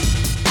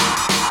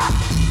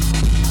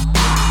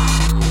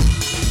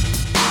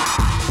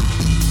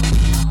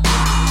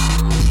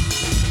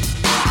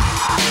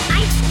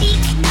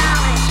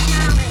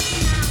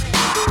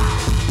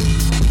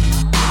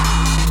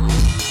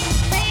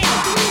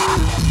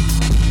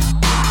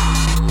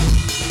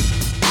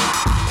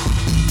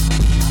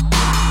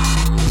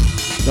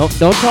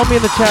 Don't tell me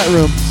in the chat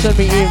room. Send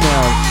me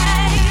emails.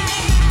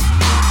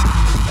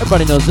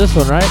 Everybody knows this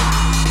one, right?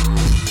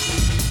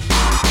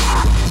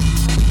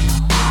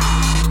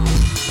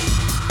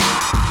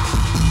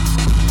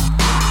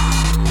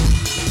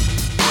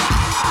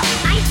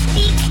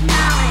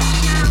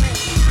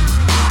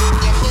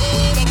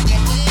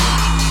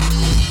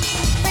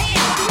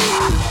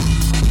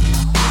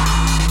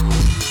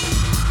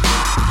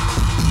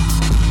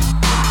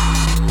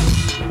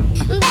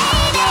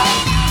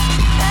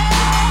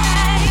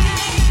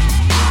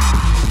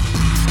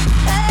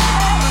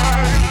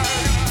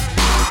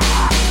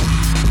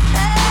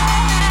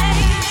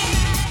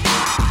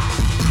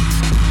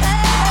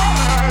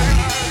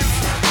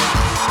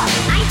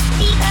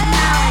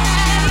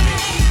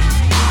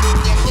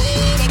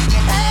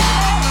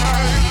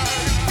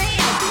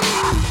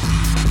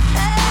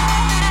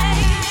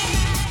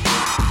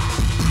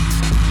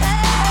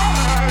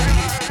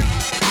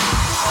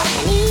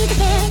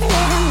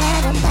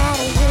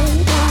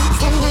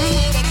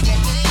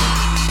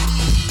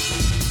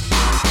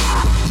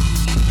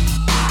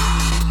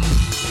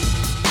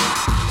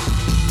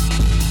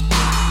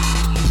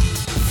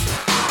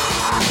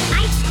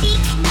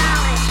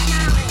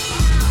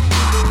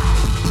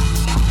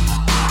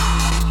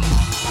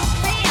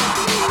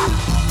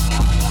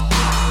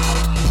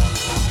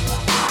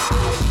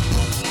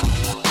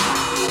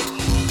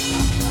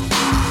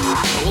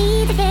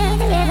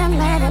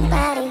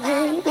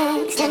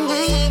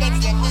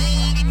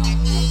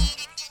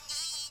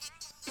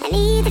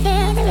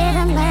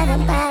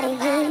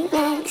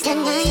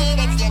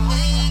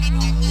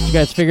 You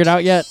guys figured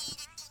out yet?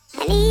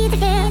 I need to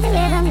feel the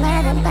rhythm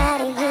of the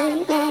body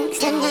remix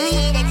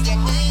tonight.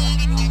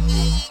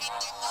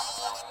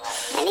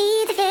 I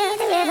need to feel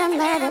the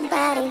rhythm of the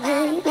body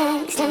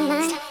remix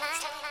tonight.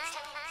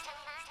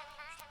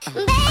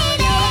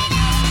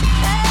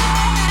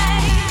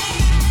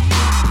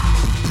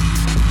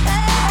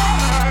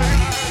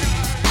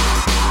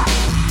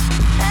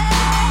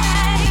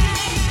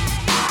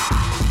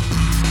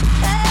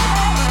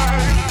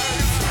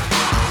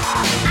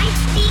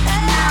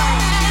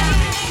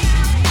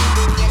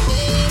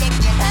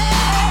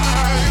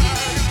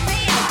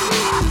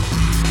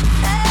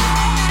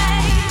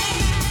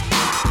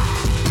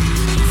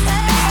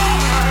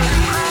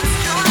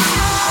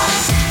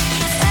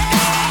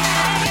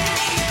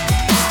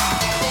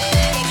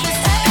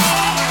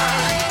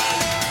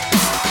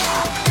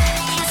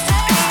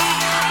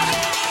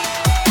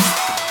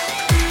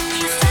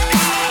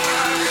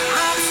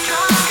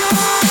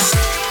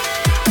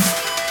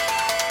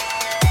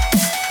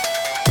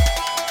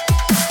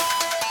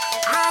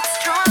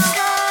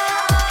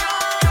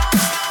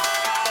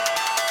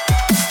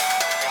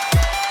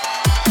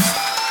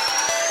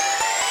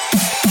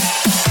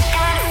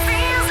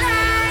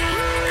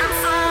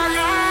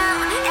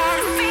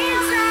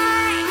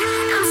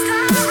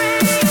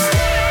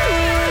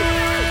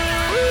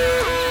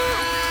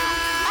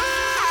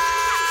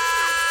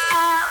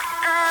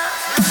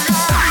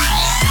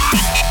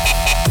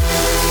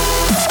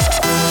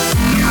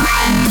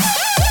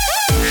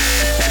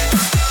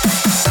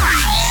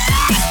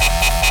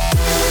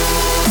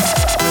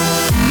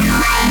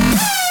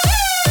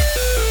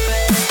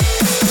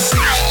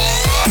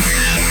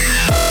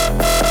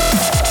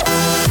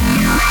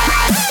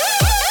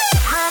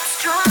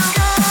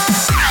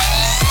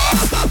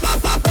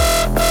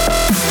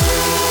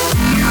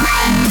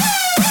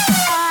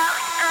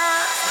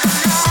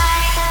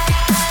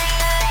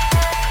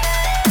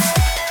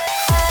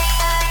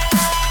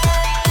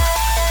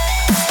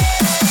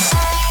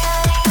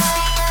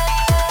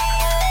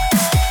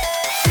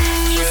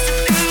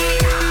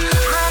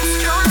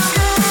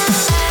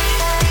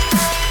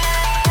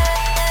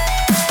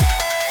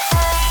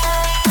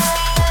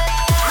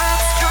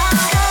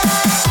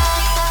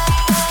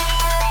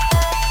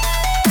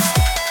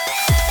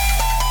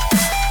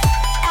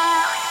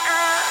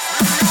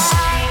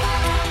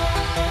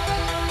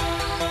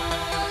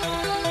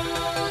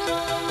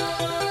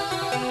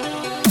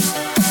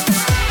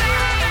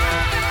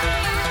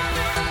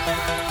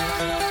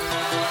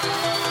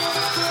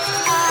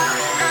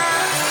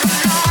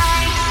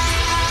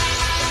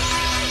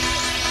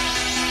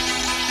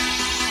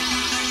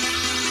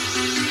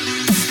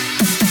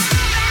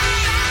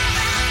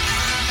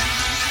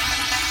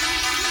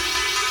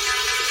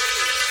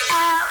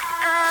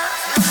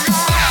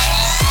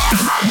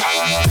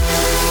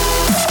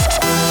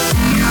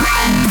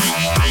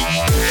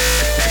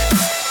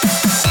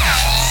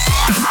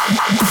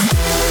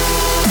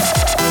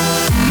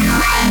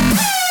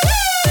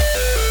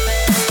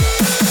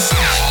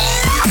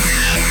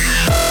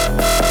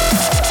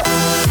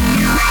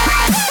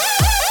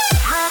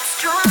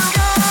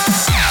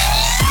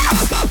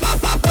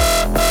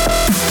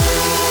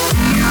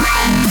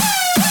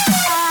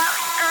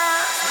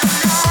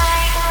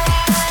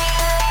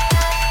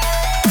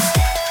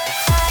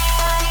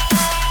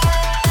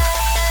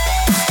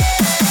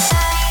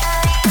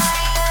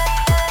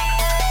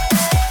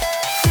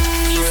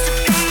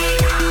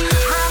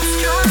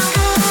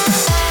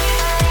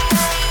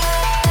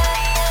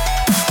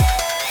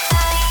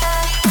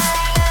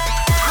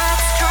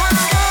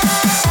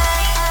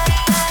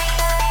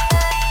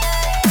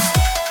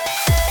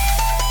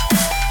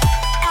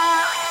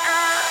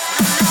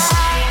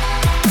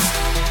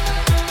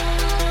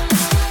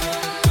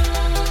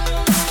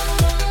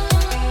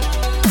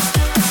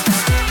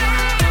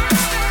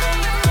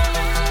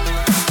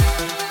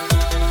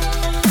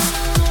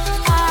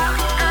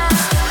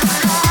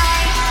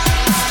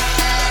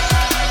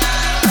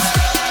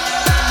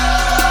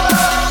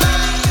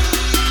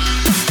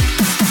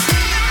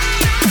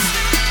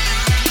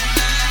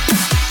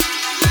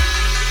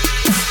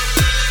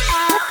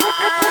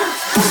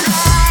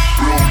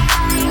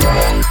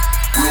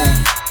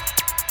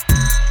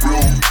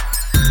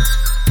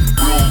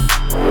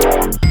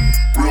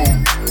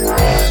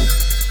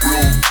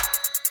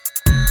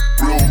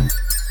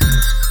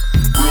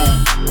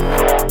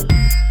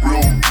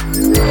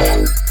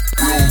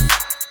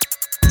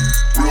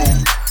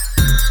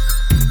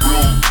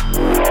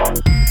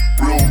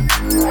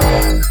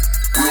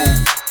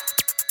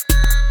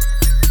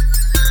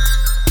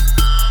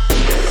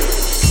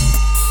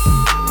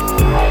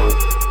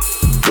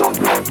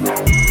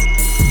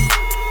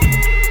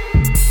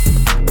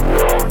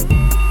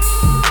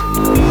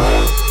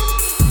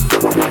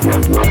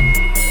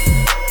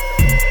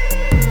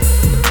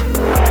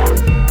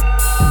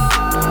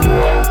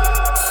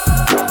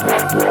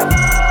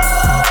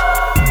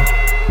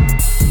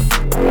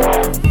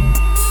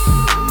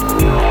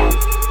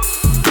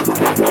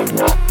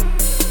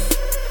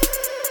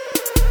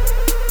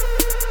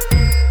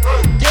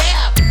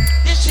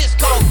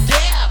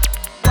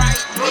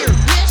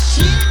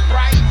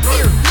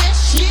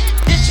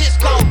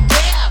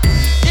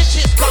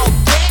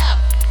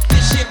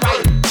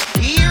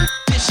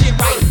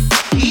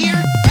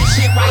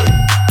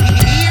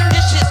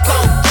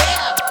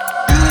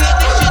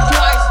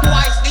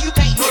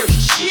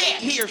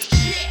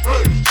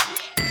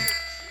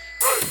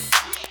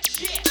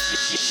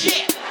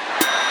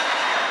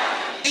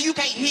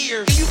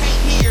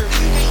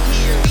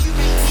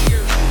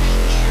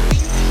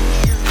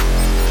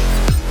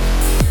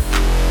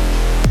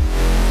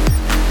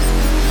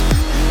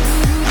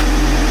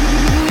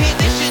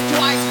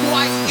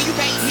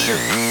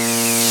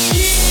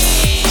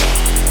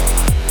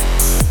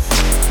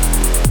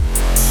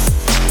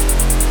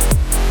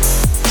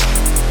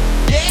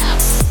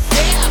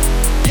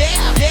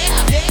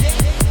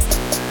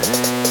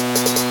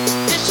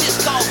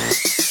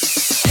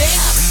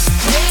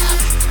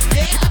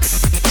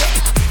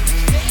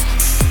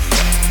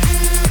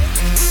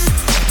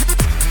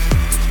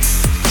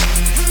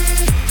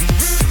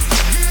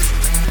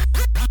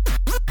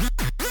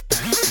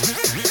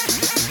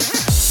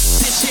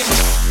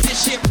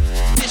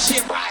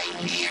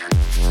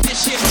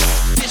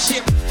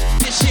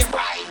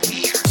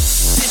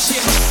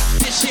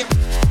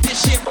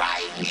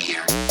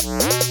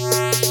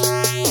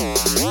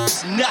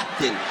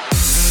 nothing.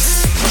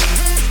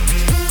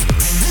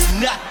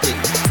 Nothing.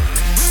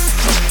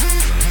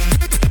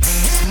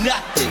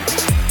 Nothing.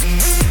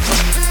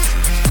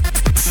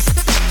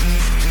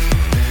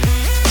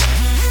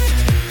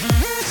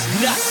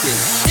 Nothing.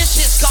 This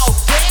shit's go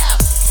down.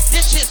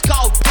 This shit's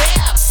go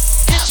down.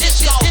 This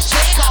shit's go. This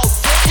shit's go.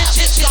 This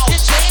shit's go.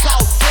 This shit's go.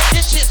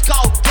 This shit's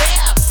go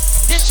down.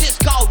 This shit's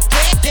go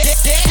down. This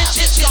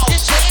shit's go.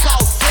 This shit's go.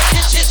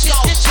 This shit's go.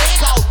 This shit's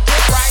go.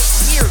 Right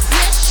here.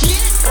 This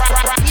shit.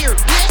 Right here.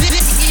 This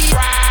here.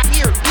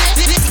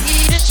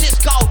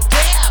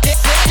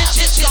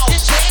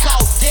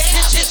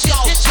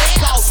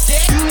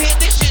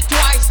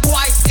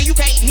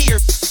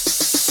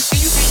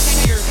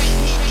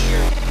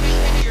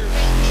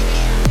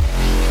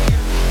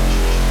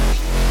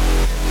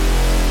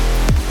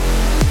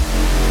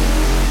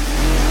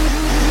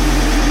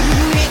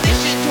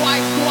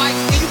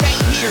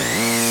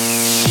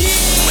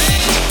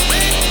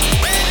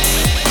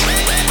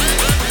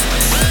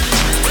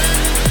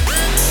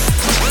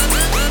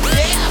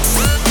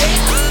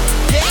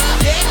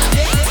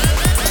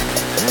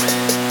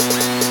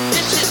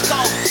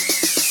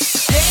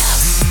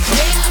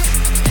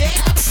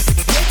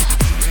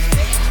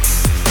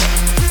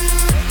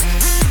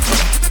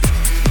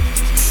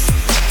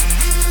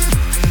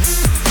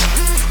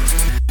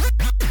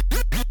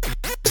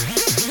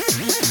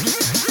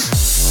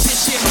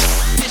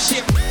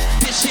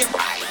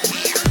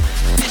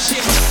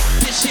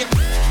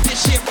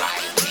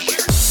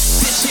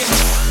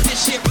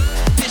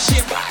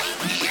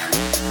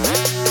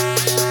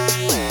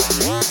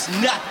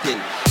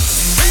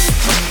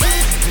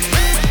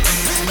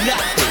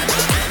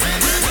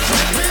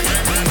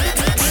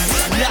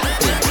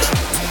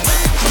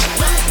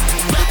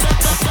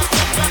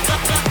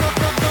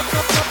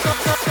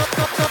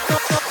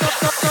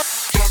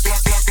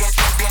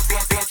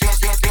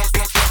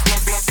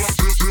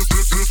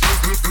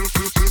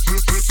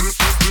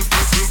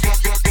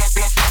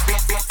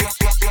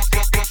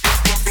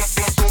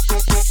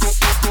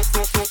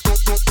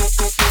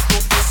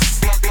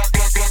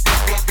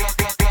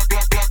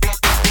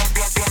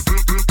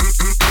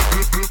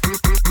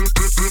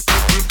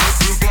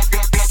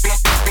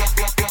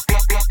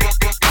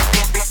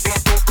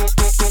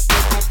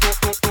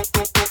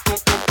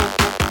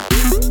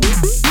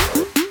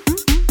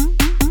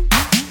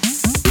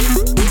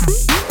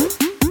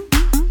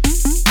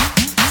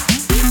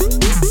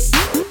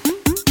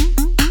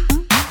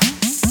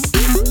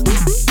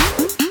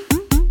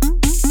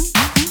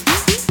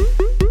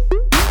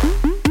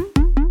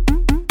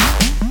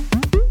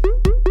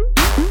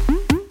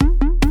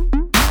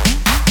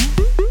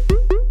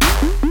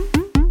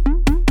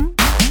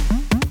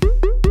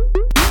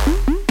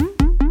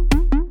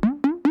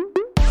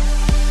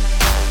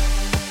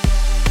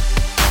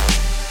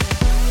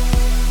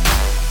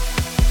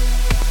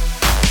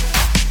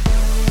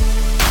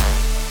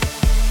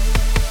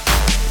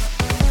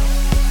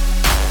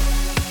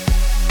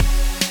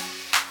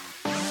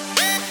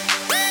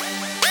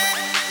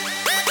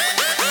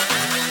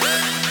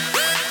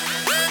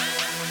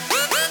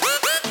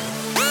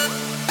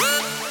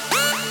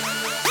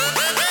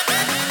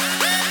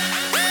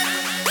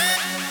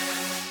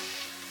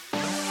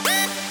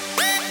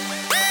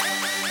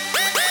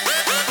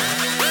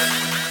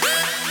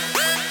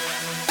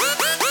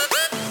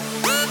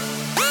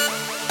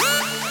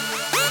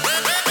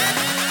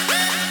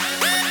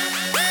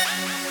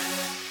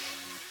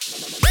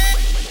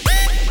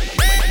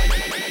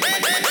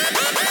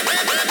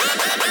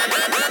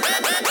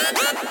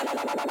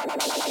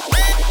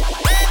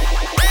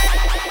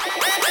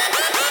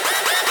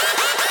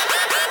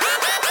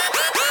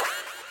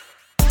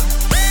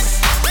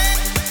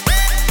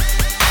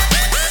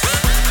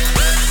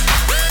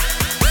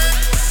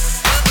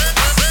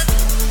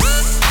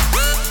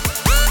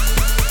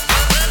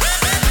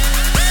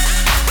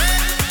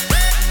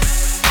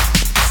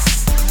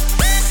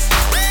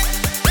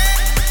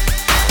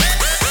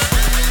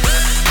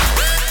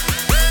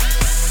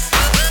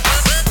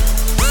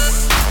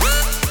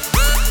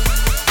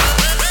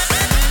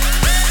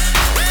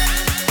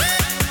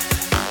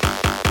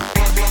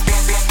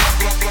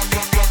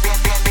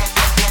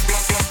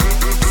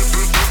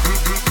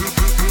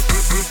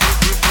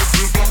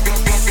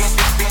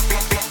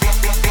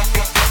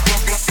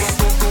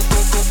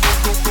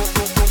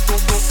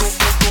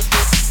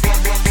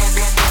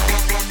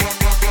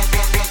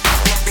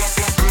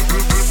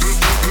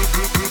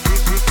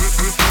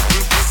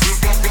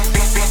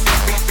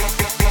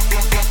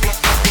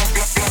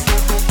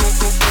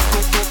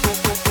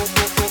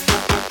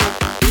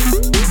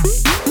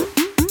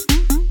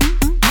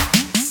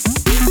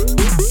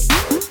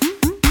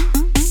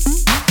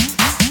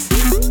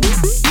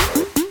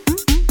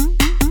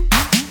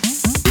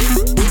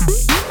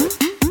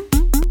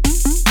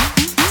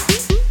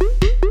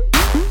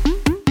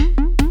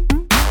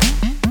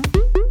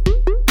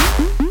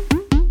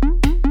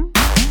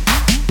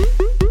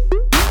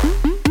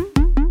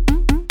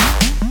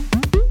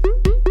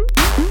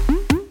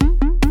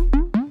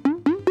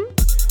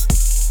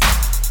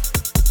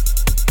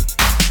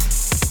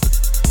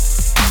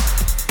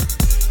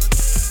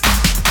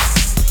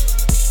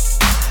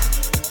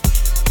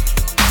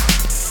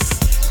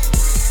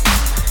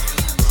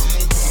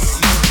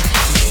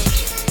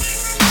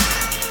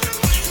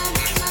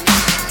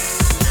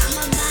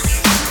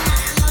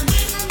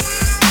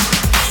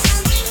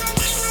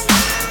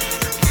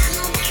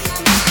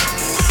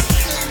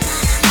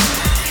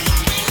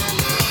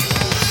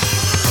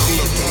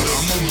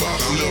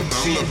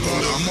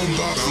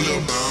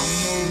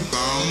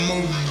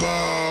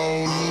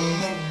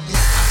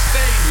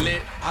 Stay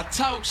lit, I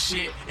talk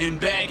shit and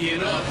bag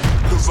it up.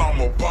 Cause I'm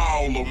a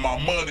baller, my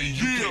money,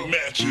 you can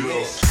match it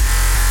up.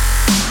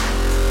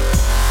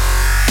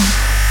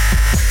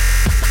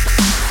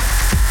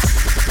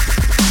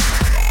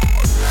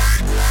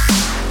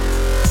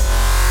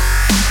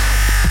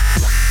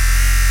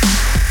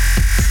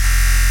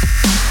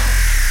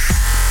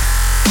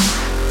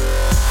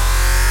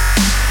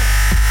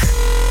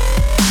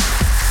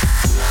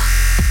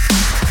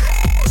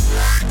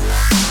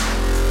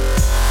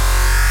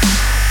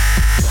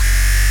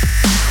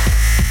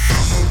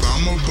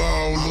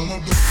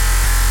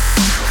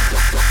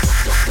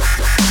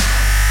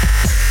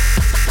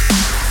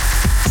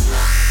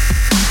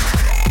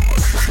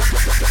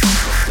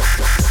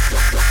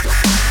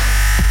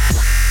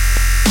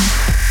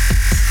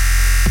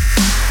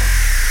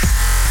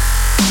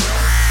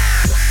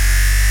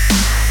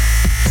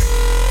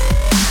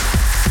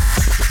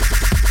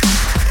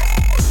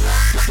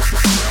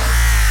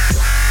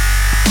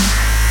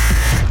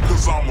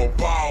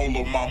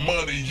 My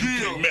money, you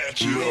can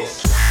match it up.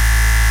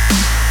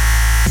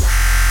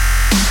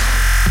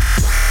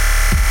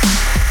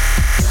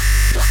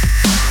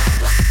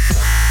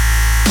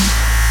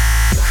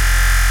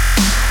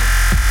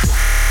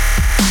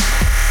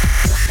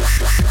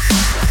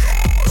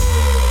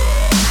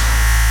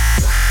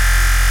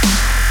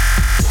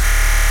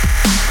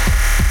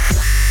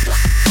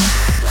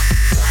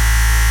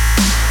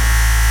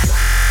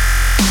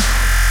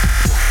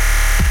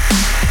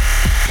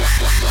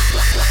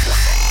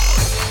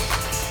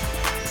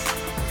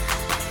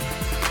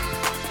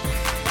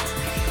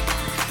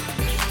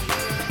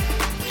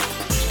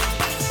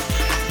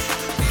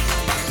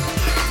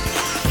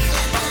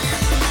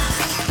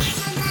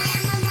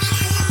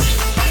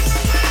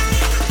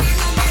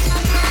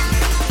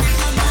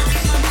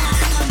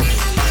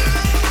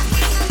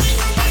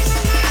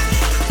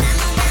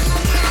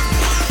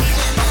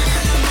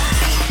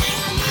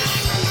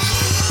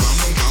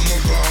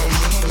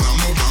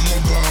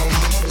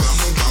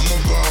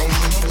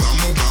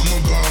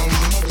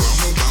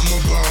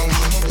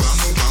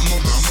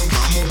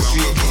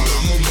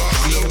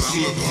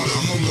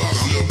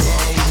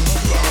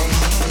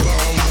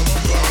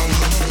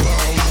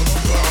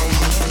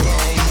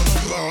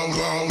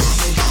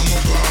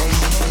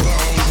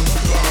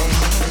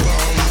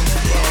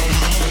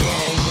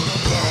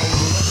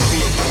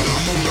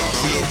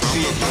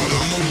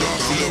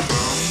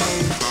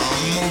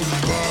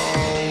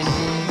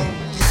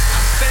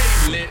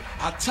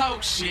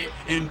 Talk shit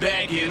and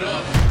bag it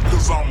up.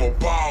 Cause I'm a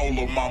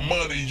baller, my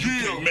money, you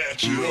can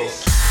match it up.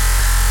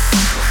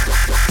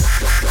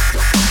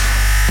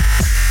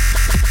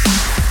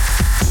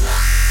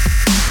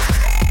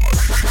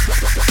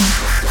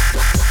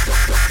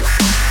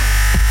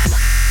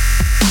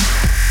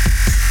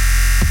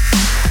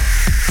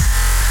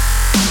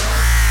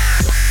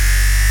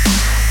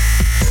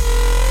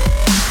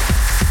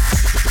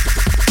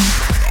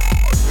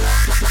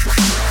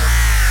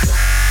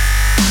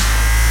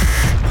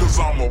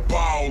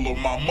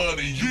 My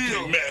money, you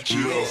can match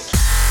it up.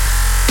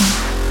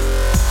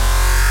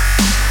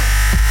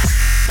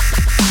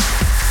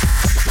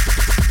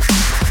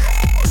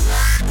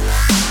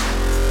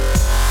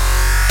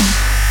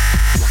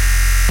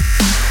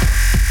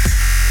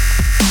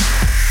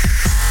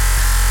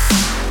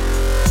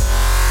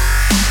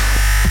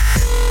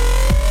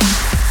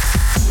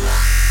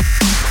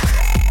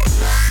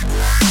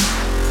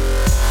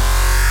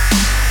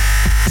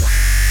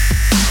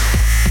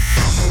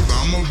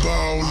 I'm a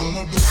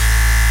baller.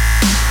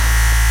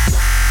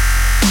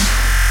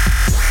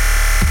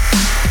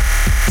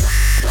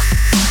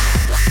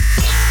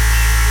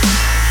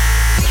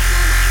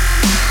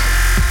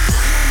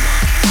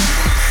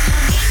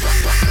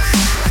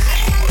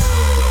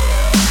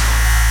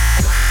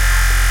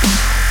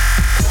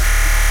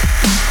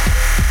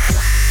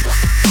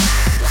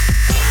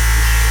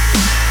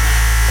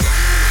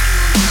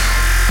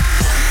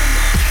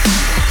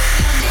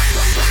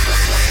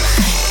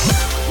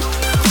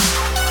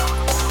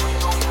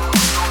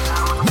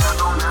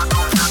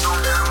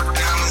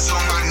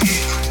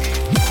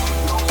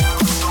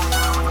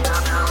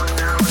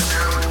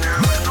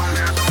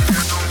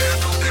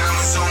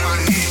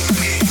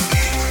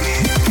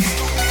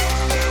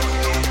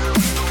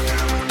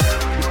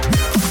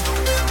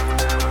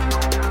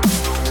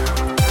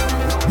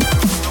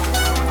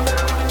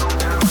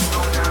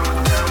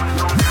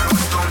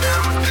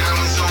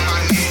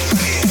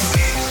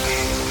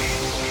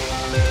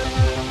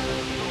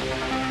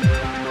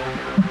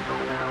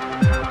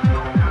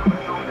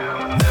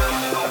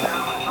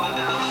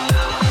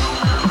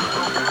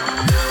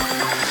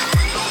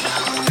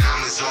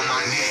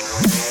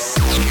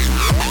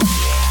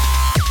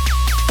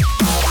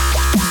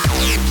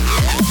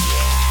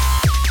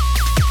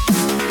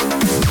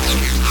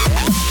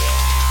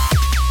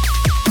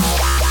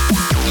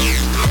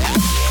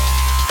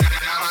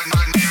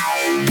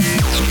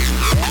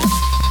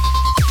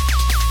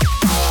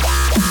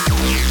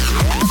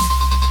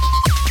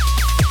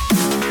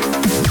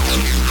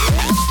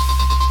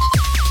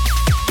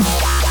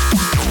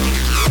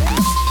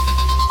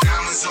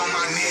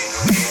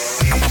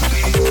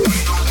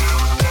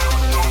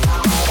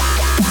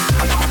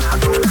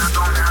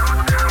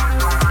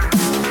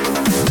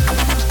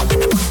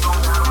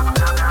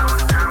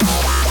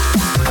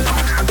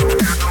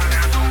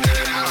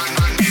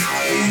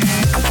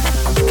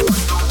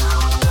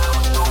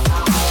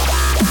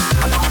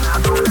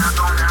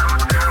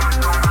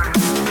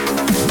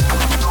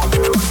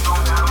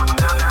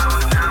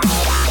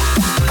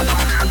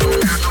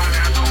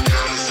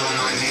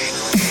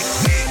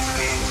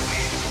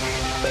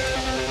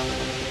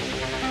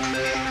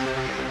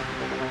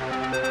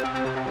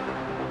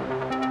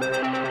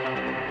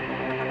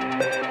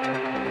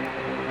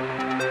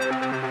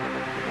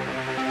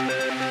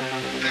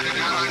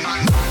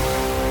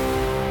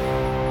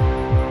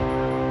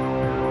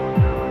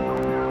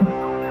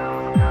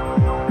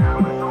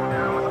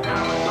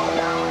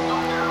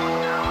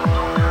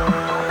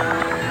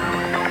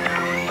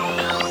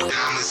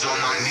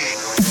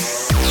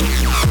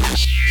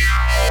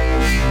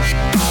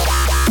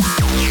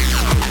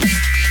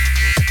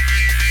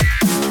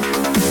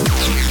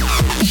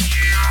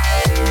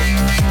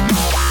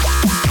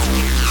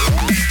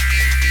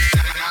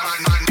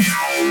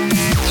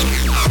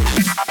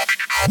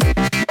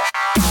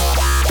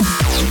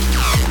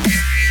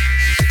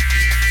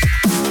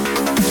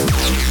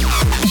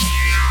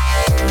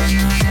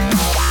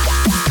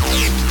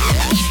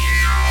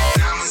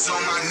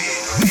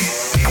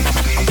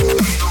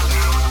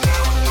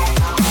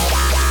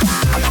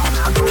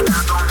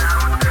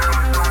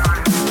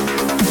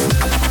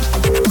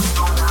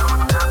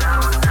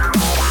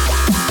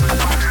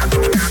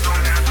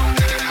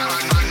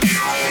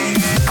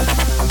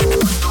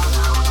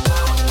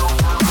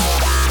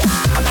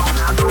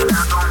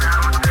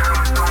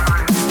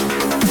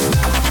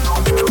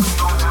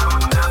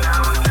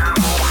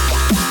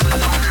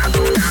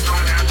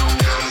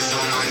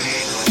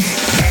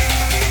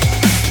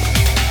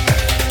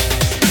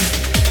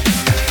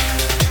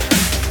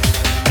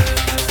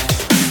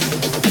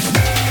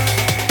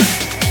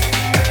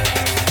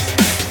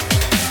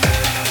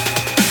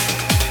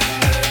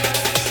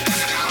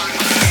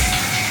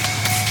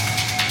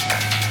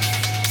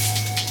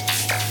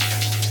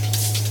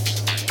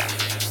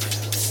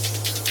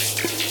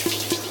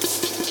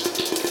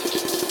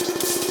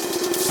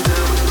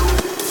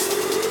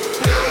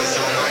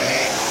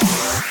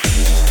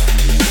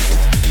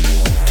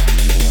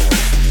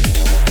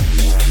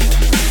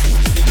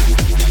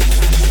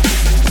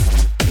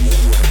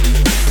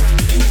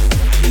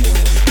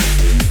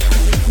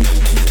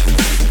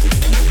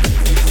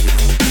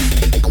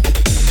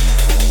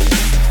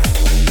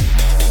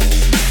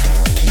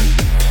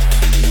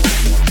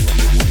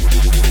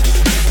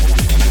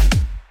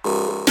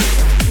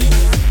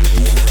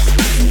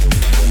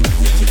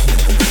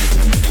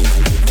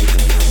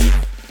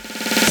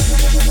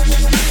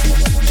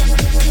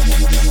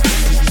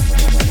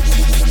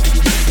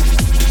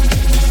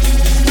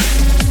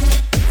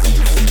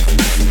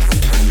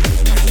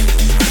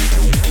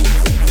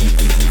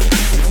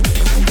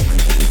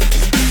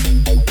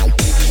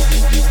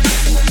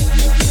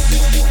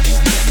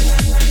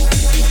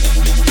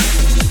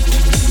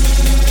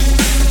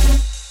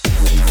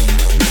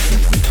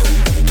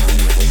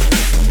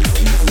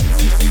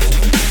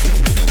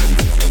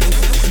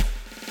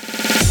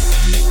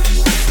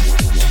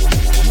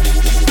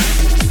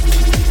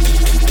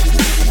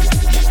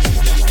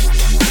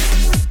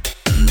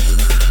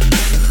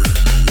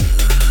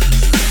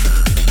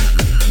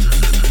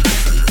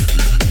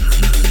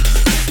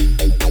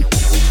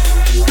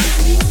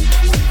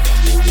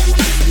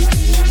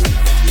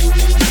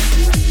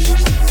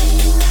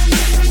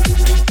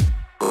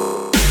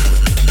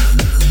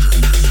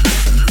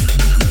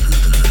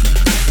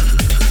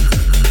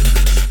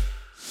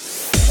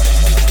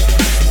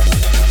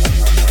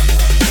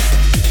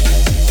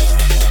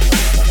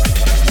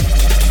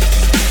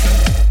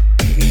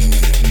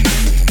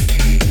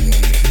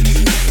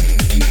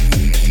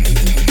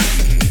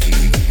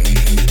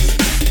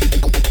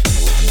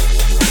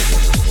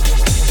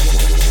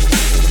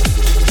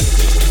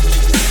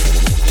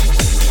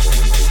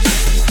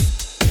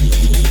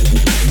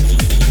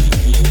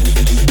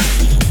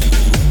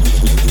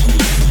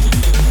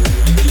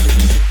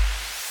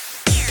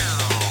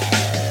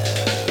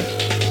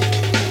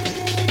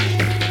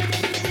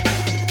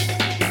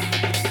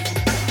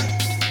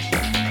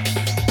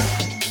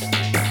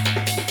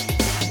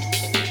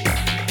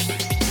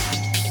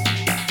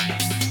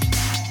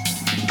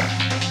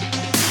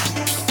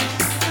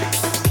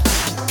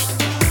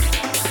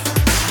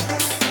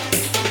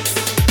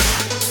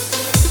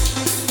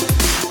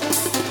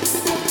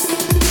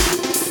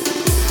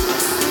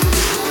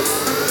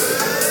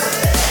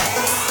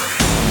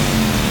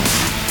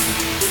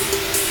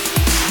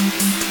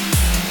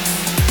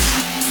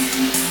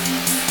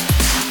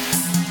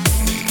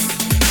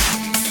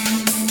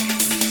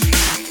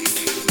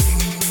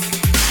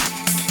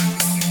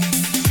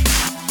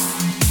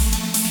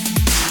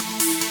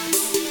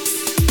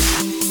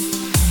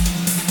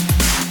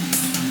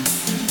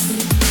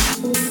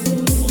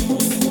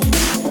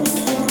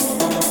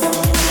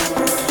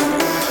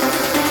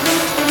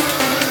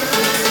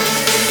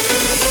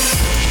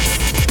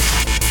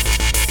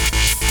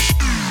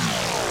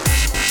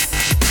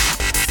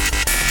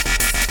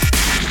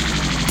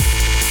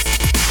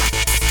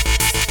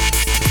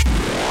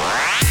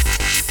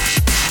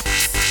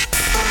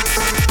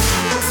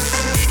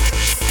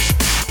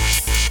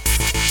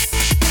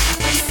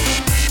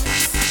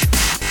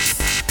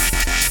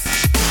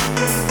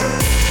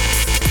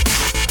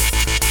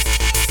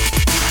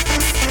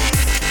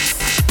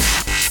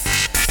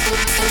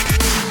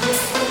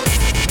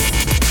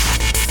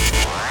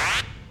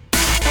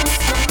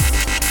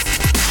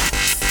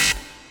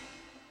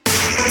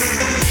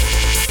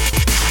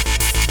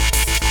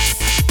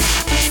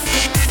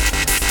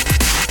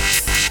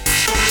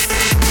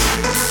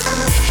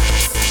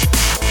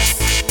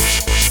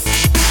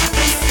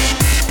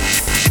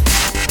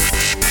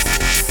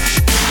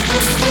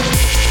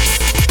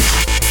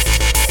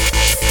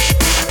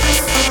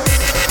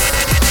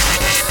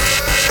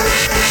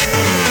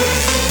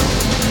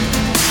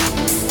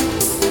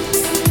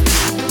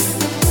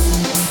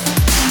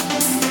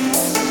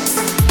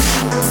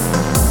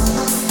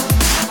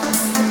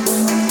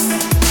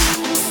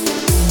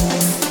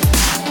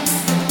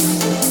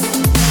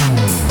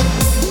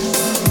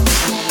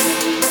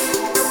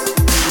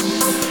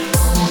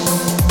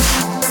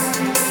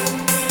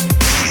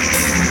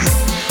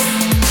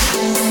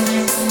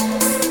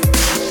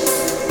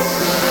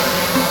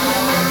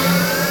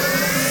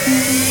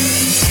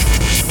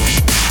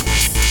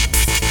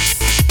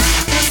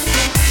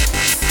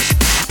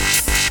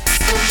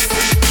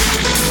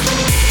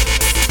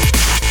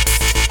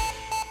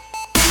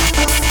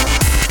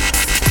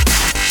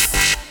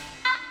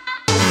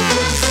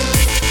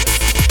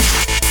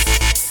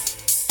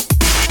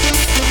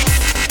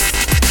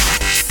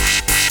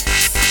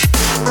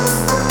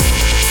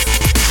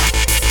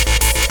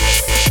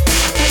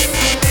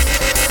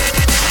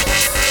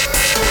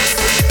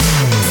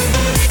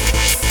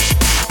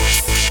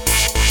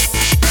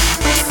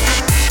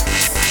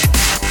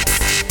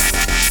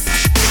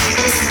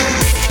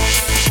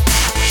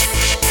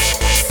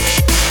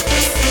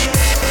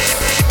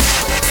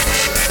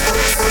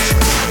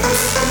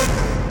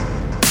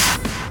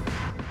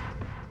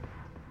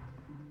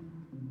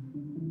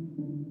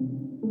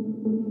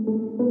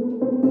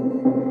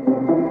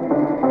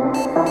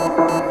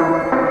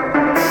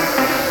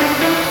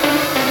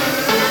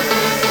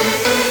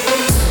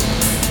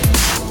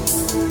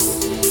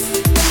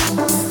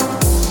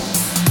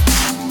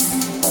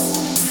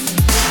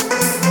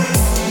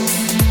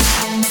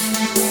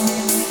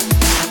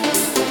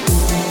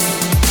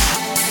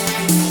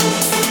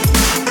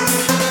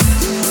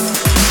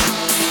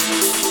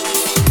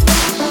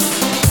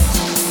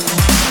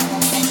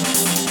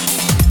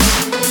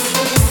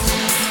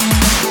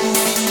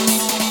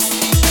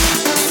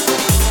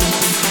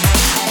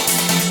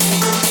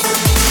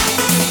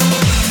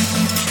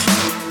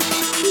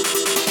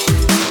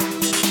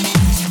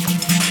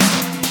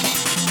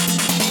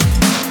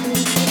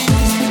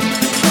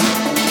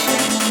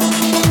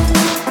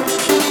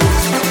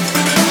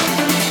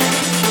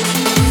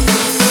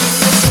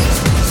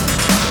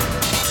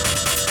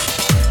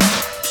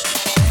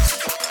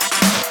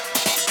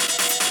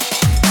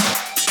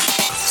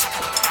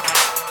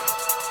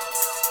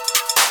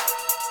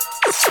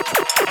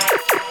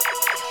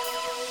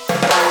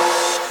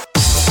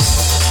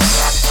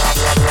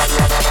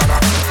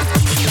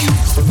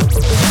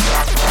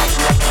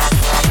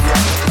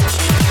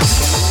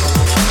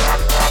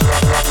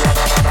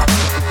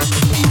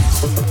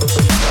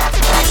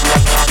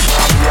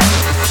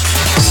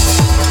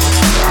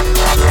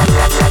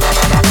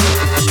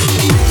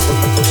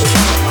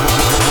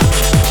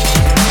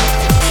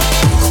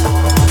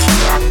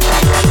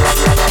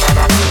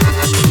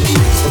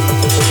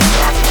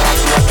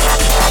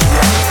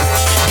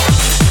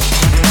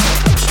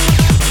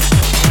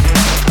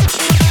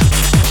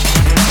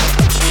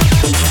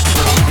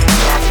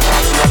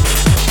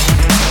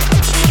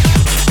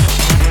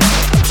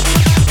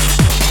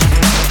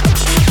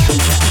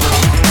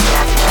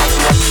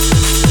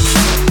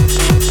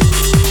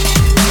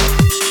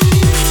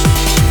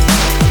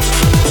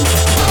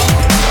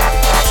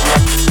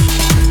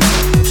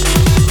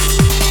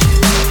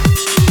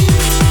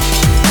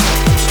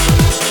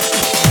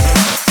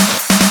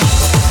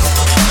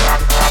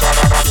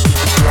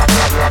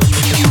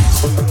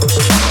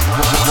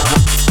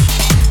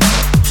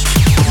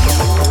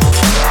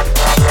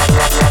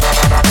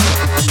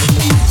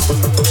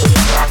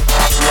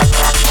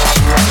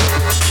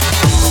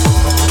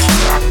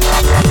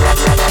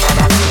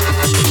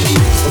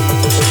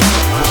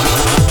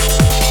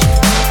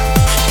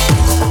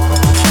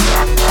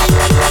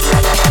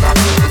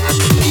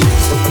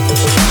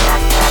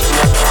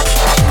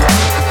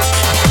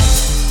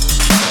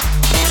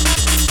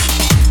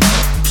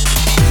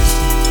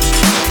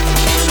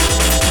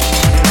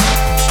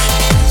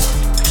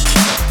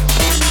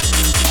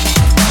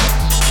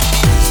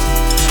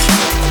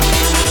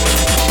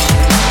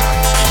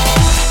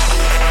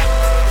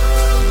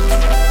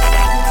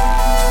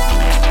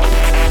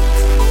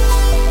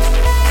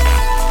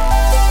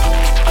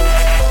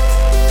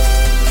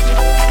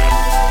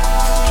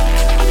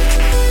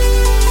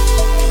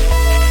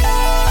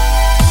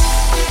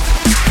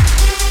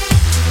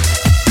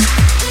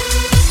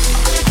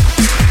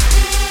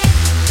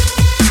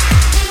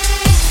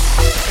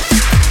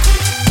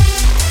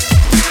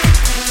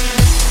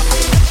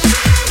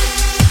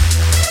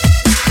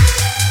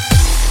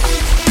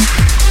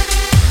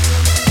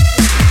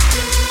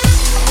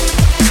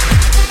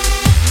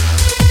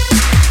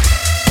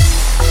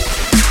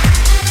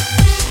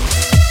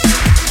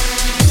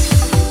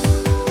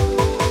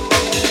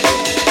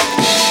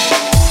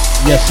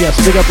 Yes,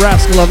 big up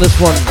Rascal on this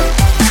one.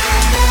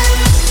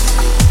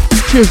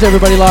 Cheers to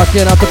everybody locked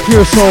in. Out to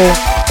Pure Soul.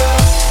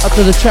 Out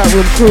to the chat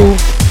room crew.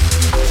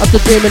 Out to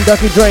Damon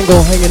Ducky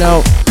Drangle hanging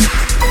out.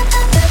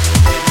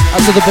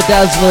 Out to the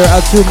Bedazzler.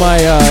 Out to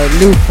my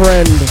new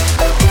friend.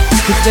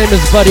 His name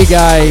is Buddy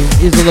Guy.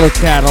 He's a little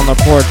cat on the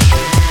porch.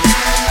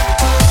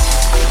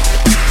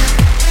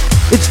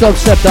 It's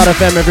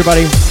dubstep.fm,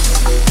 everybody.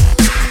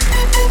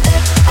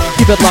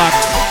 Keep it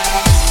locked.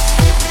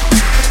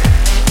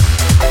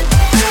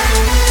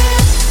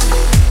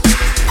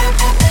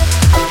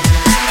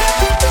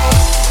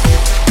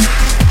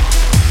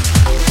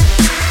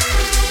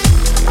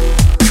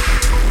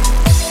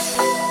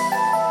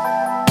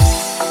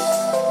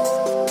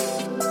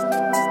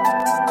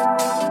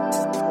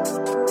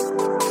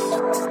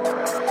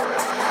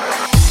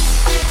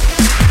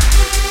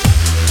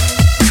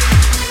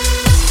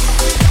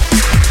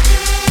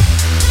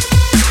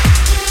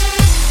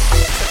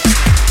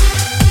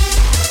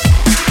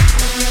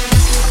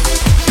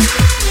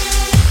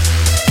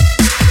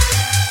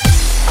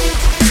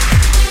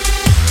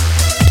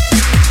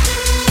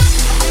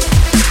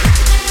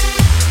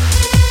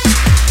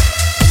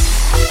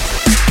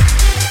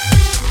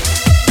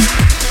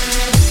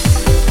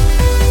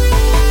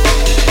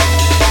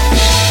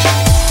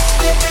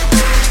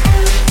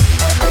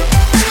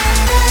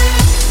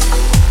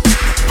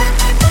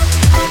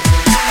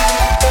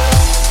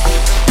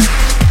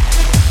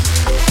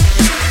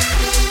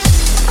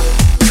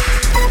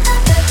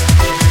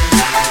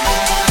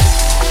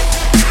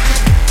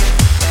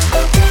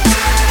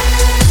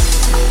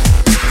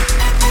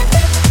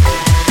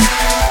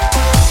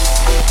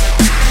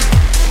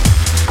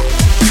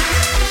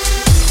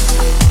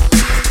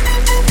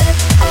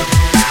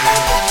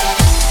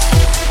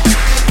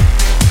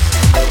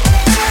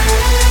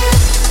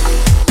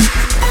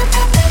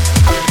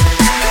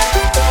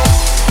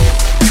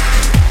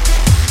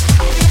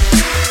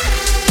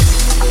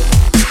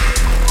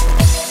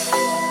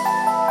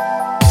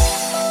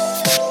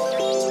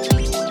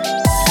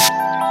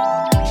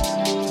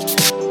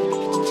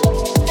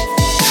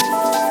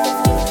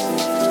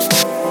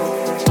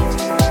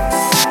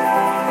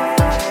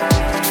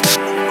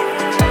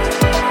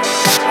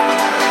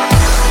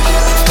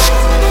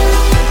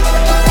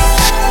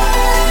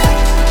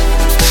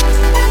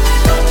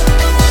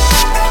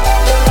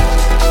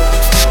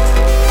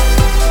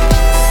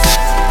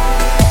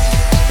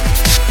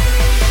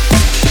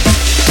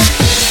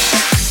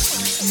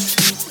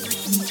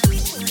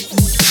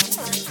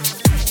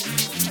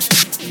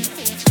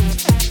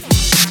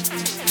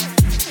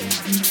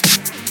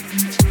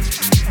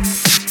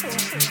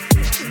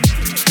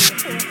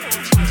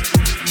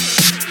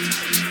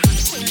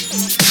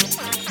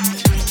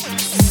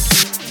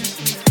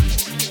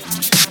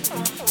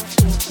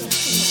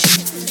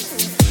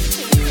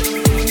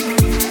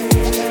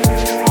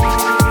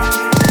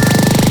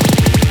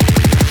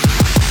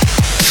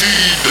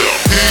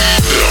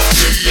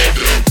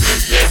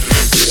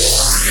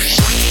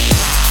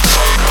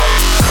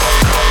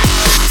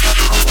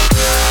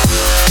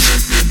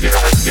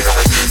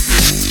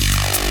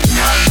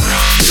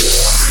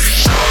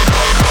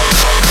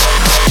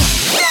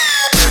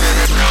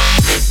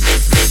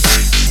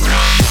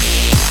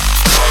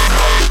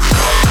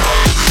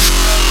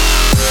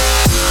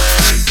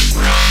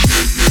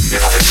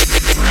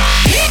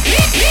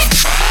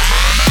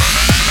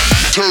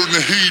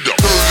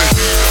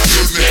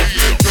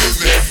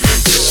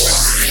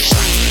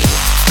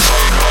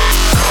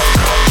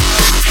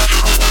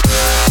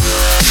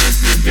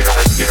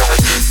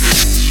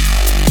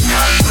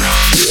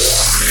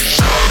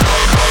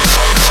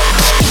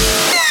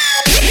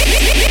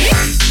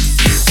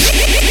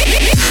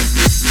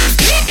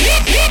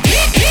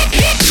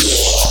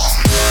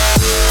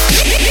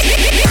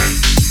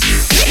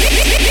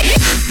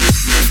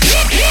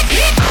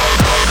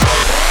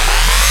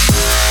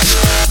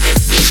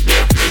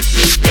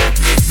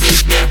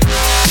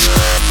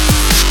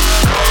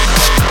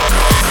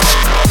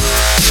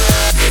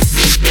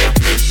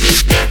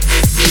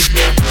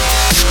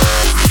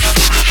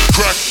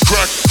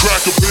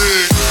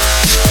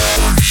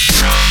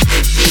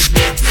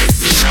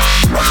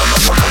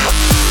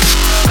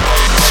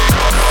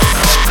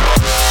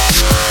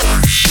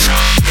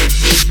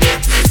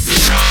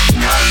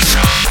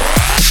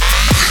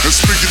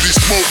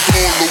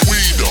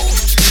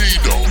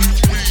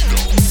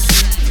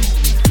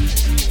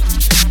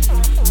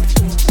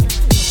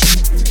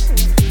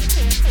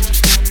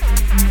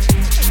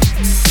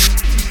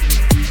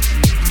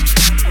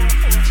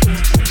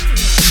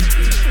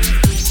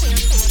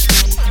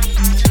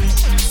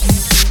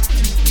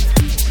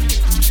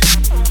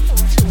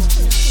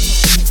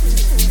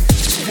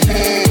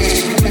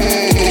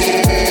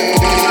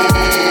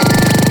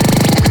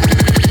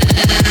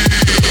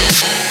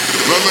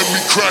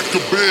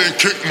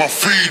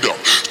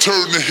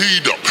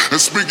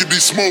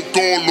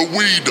 Smoke.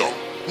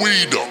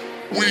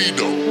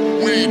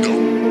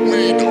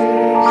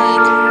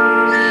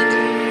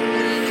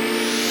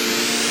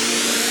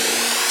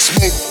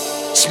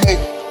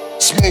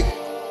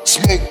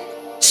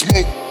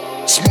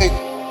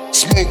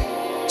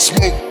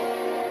 smoke,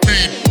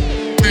 weed,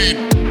 weed,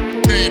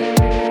 weed, weed.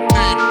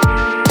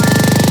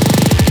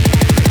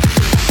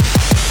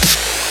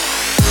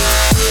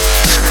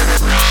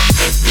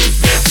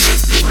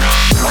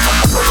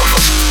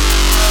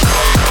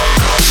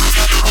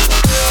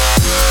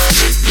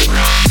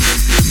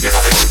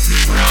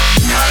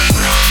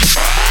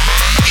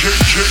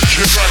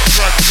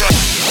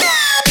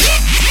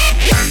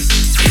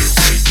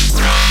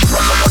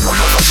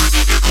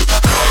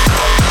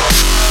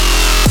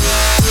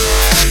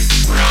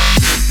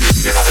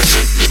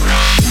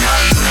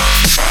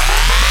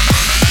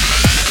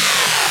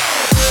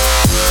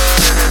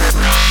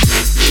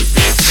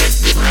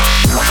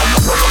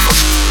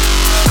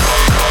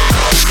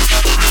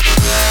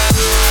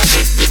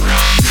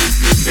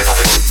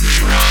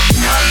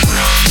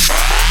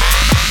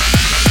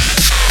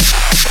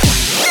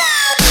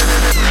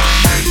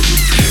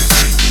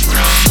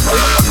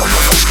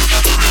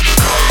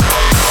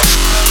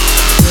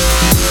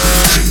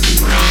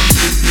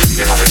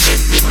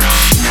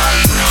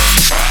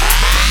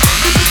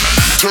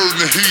 Turn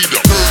the heat up. Turn the heat up. Turn the heat up. Turn the heat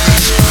up.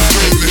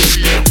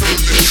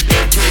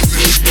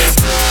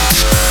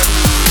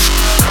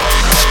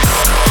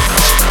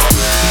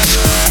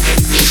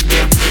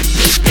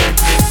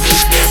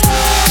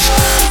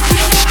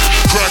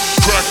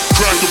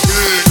 Crack the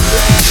pig.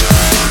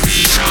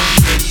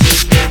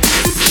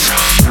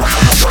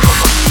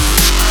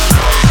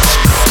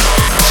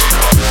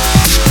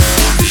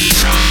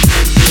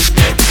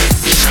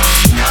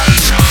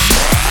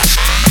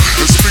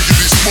 Let's figure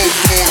these smoke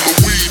on the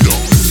weed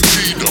up.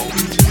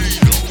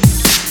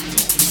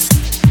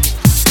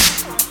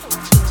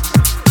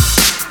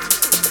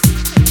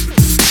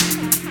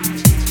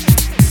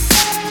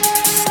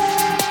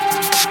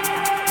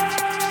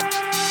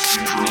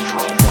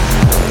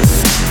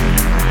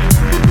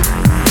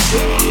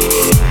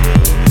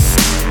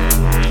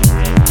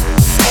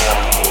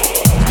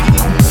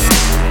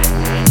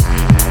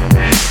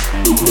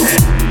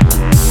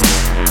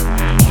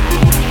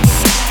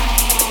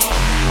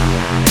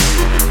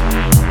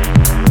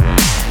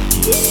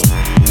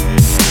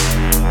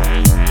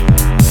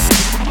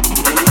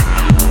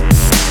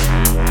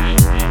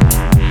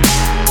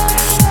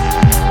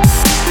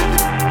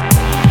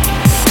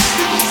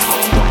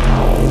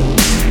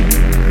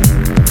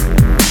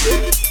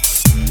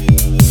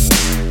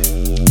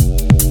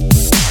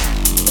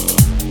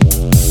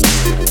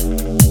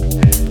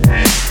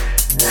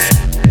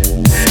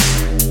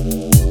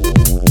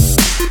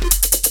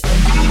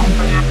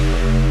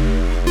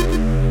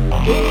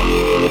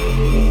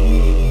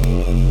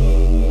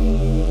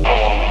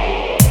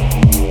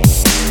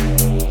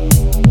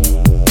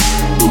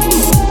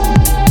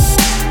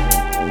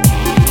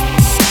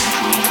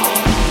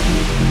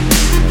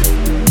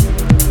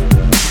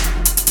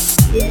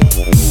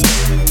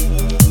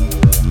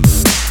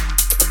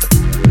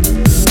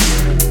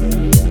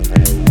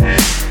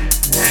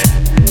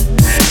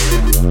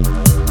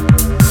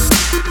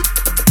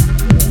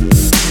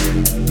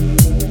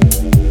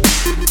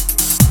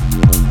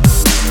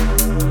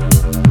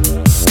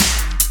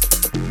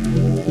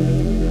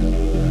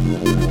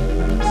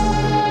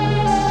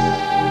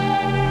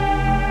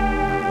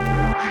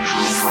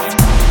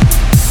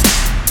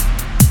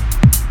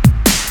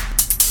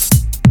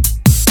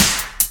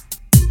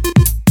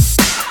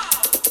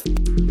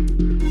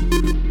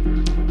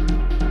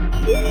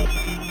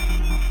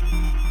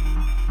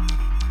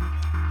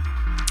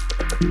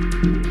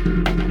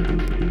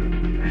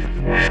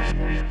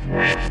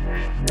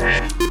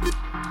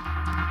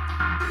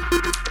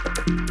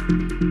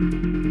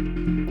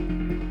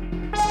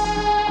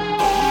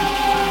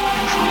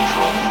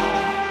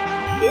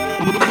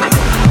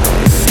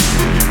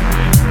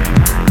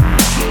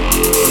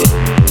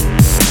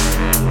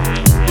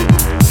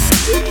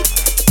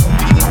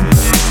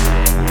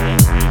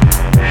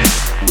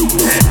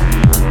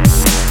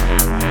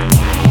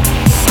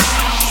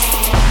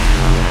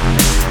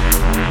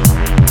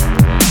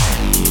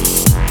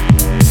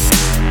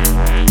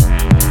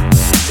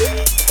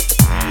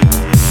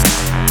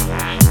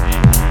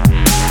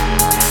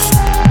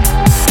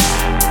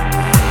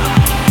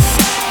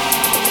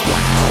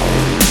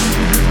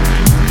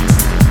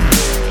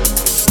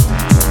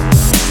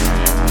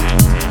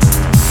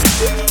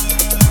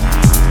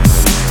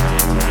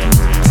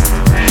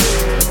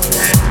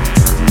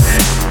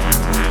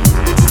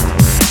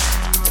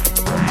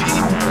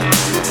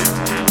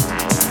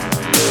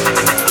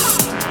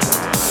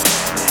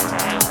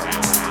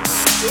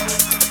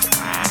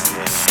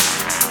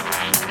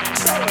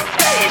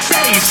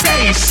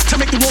 To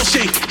make the wall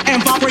shake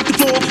and vibrate the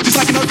floor just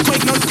like an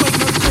earthquake, earthquake,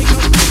 earthquake,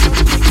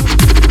 earthquake.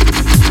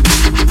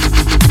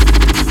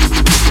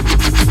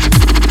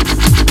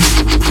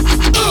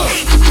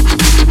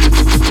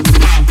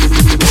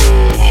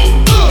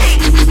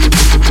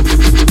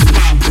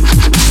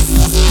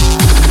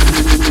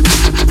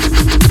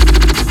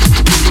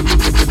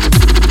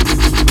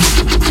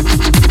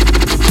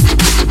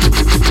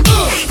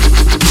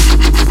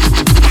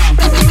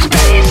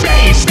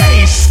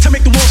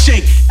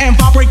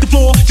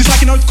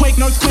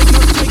 Earthquake,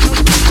 earthquake,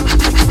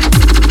 earthquake,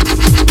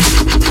 earthquake.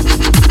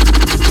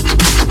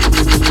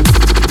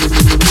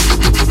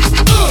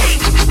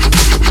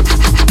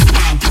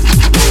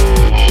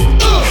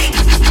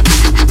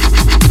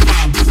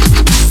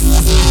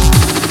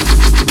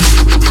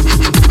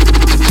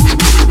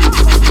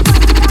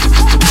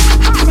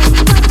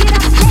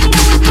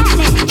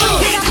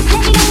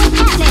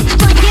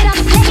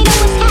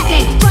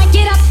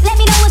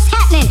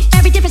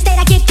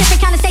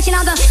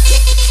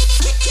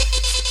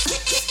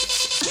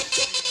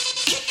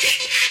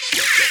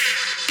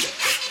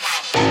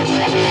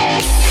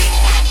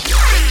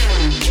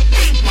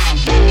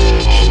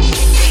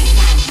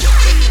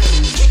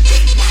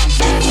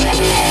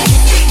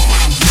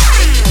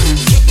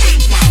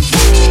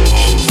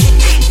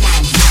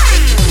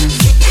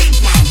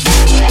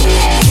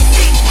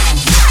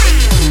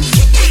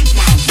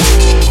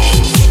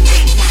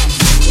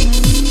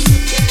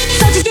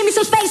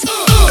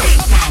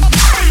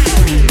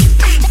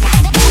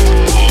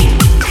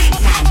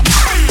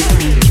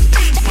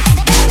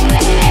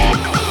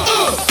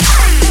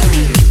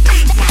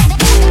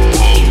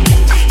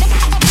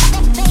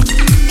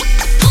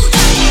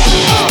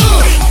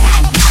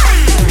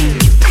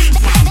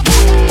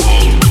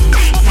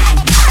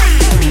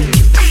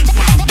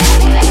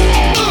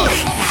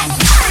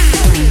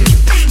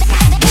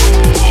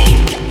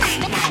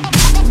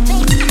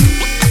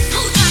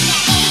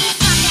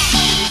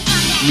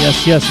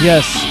 Yes,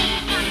 yes,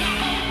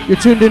 yes. You're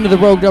tuned into the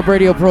Rogue Dub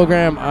Radio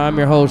program. I'm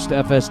your host,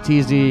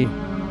 FSTZ.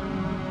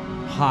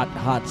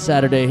 Hot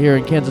Saturday here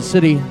in Kansas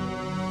City.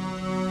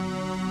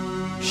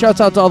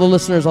 Shouts out to all the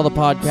listeners, all the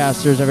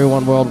podcasters,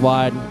 everyone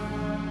worldwide.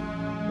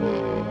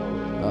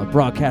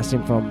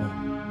 Broadcasting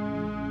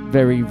from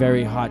very,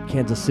 very hot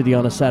Kansas City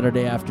on a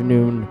Saturday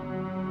afternoon.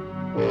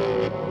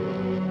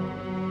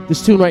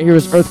 This tune right here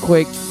is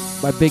Earthquake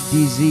by Big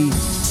DZ.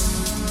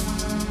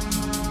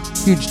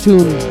 Huge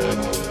tune.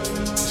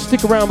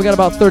 Stick around, we got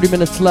about 30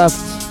 minutes left.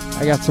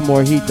 I got some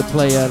more heat to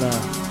play and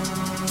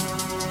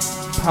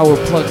power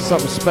plug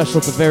something special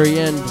at the very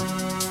end.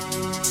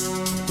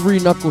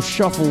 3-knuckle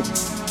shuffle.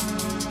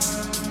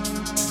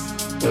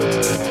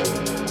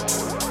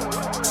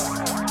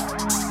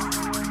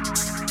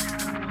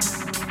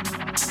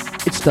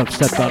 It's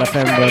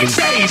dubstep.fm, buddy.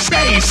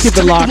 Keep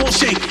it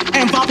locked.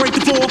 And vibrate the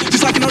floor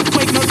just like an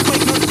earthquake.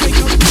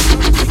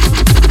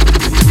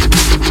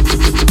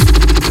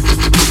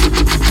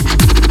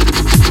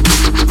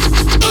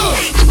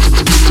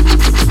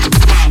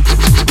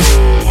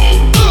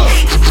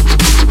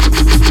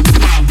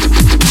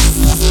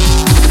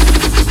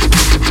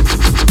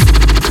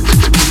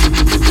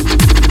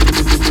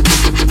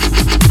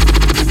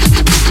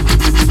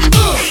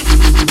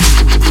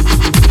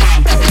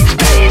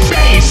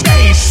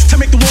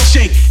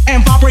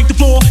 And vibrate the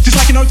floor just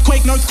like an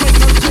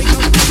earthquake.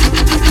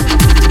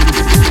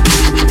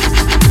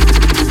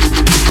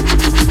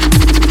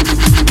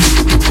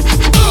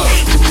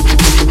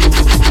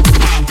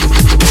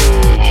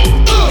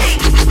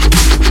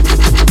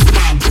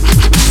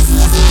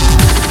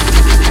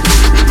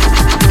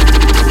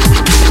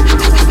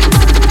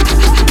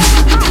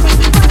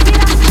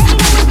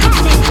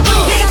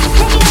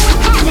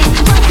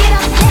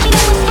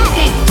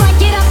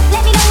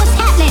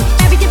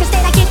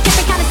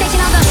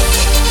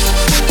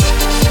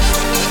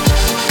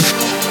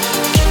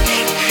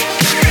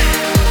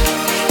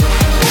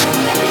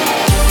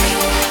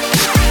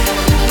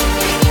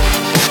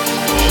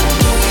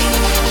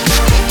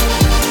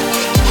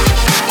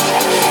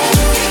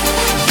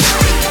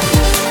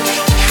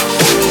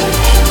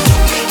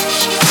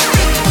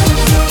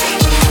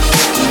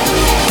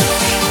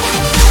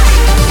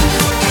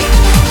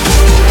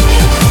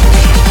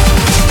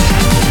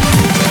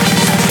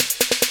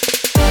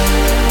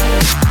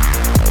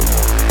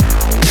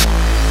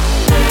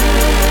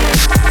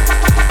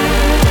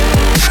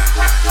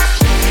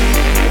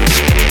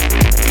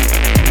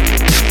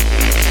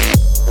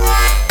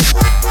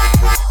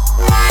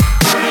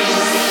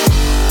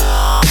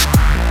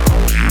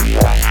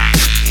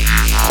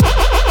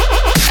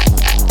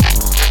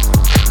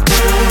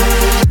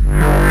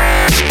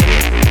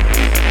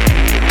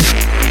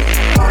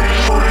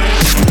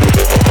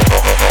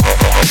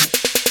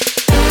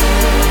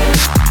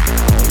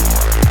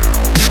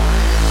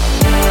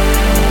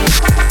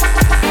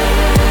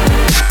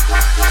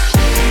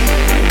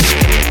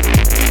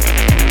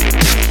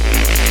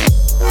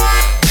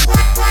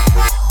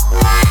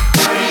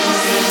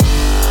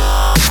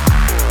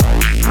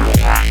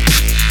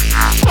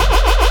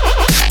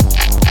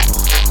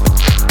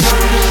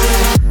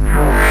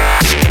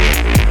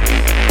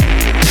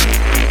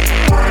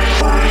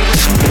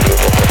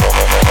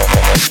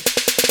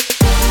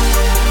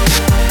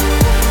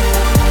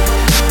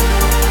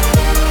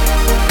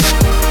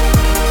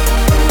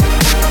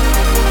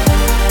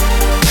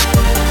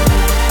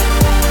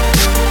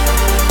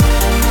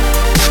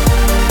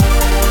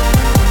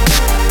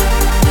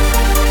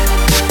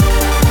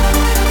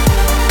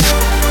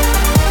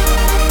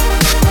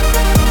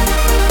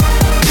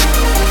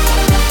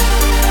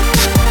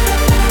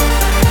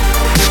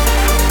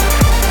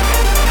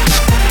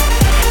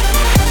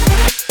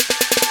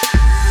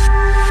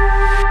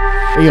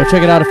 Yo,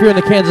 check it out. If you're in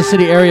the Kansas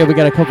City area, we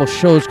got a couple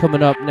shows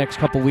coming up next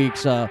couple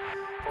weeks. Of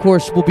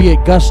course, we'll be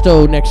at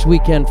Gusto next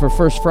weekend for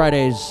First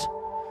Fridays.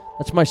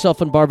 That's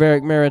myself and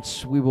Barbaric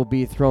Merits. We will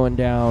be throwing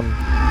down.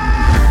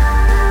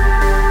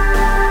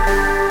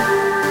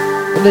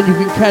 And then you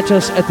can catch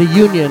us at the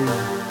Union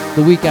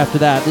the week after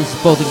that. This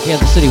is both in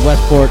Kansas City,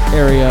 Westport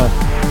area.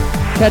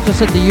 Catch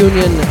us at the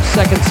Union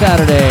second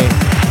Saturday.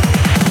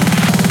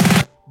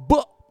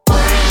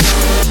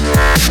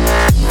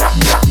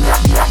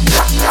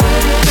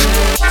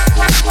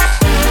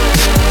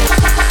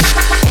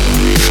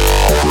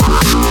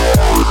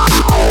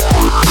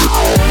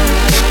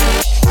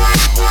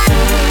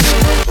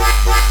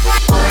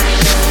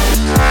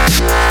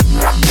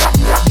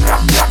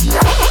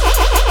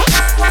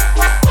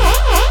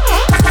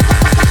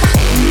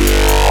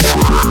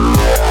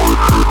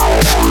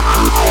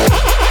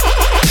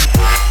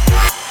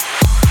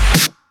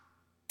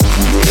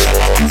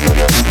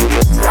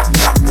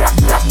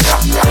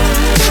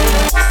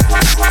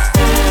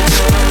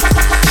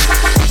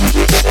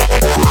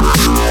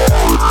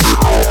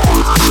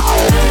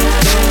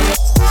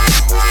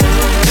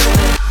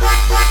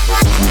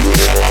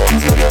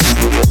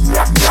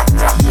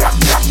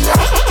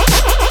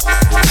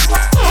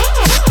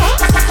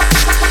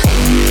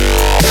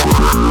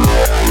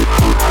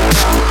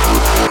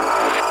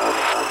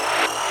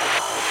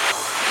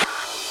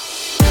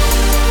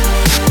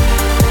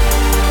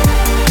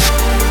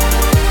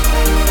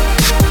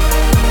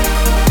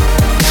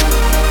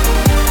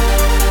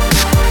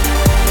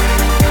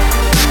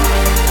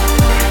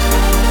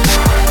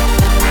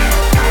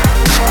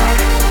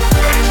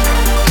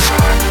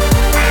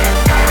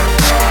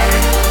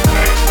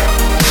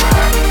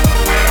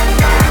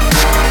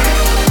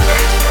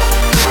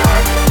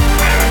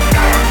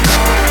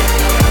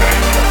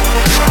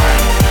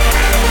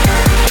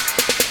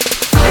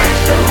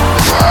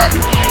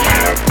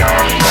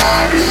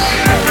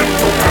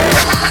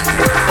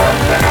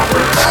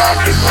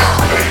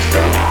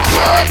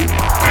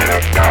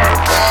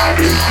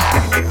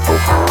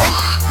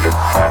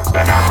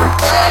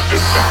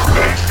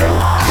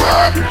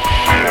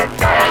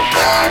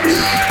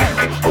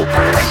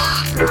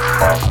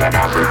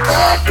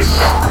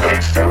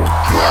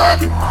 I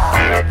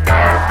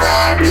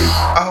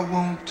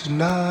won't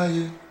deny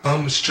it,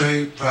 I'm a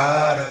straight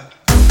rider.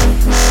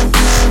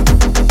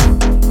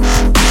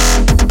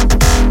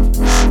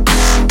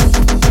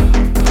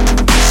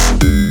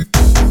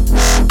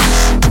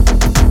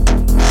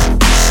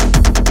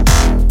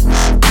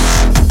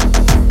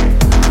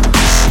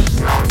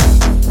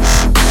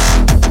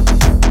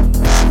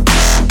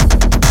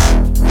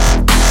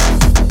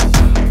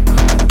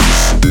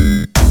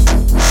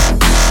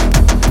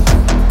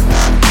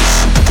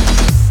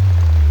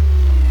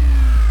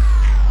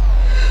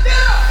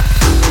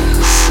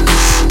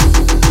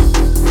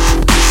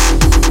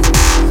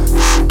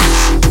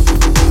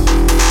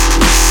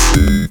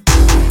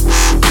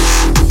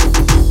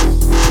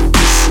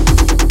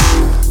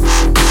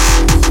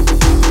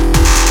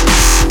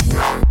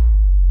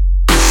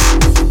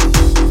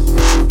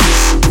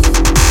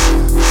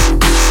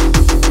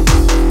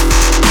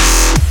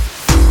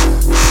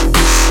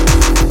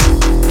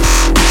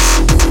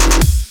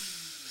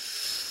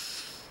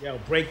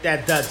 Break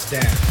that Dutch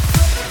down.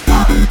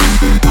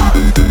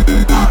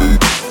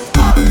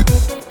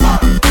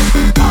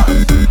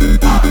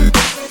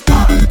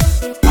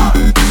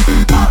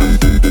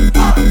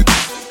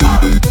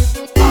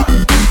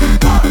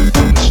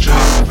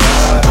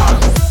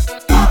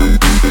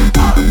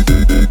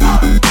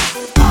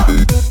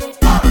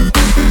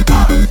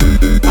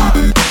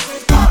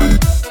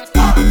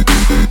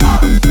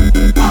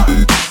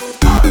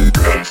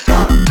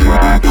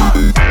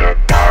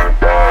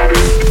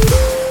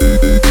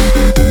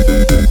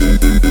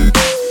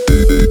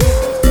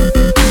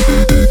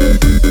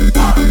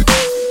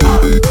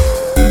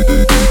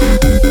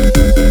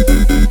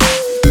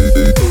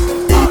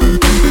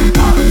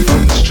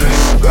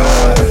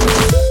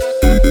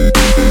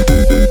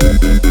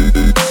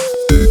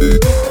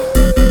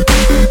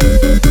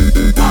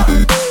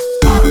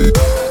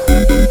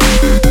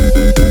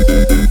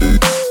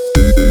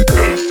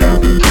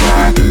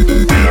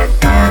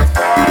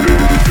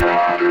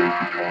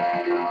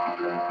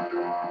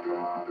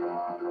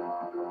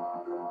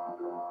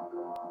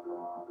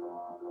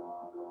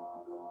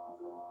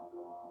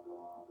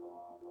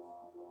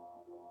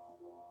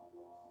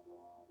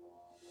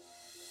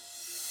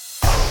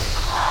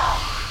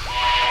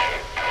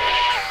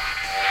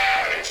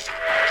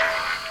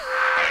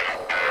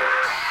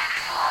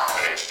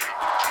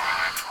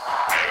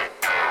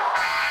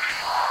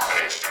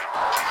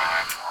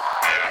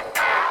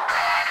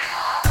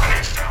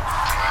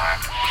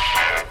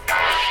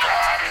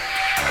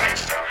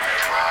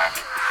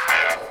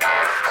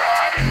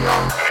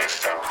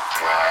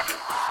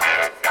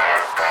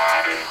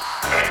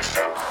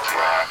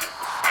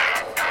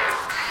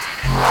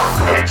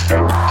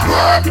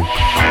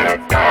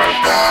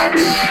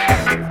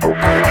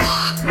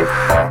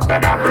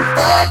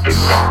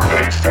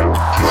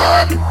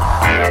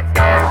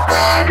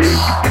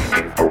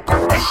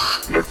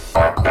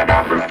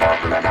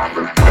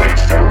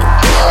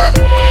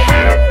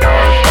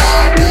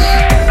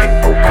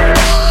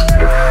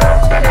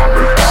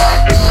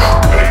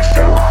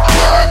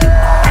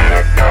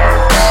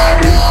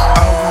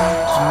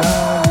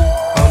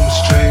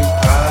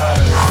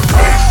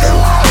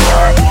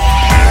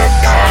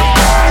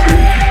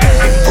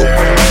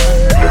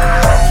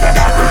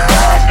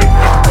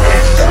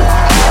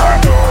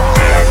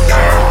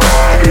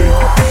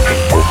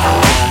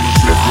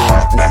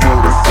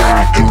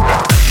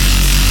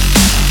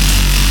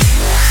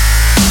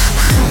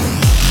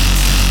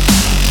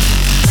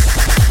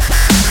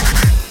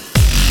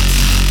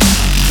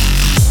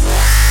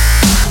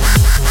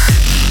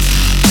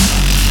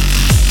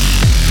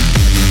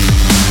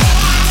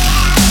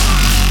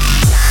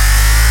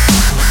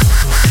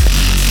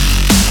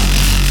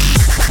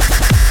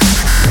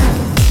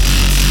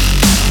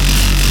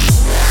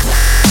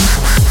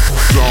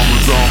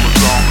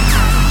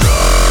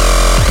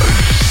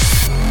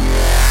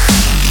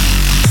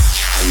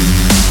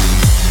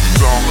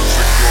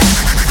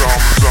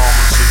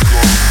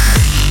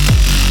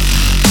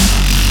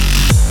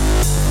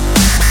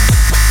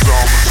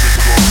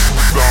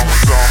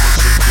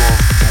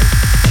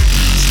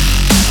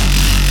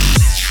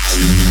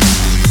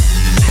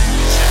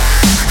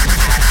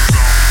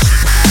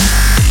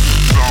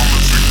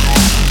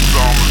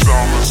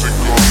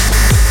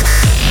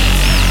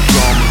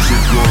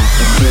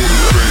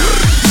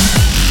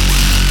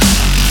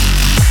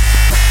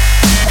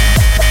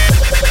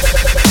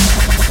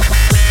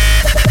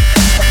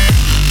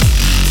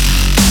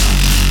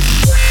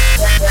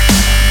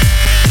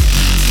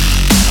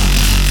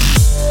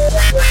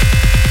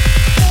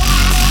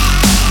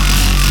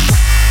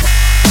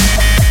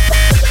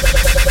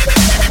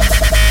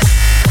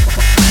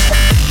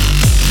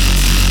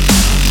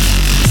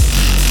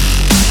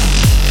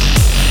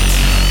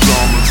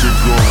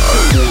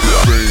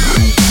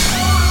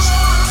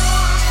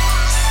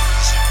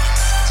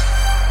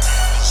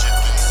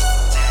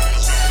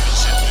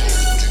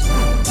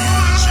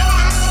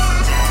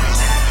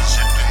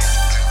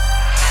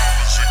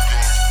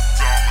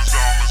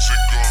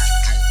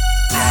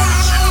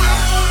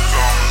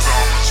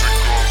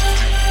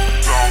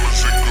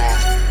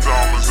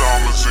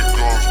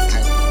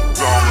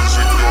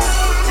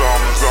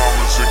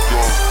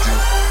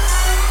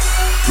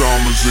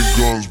 Diamonds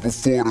and guns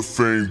before the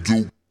fame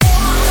do.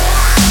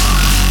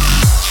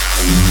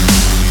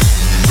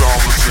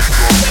 Diamonds and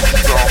guns,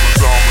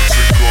 diamonds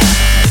and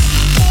guns.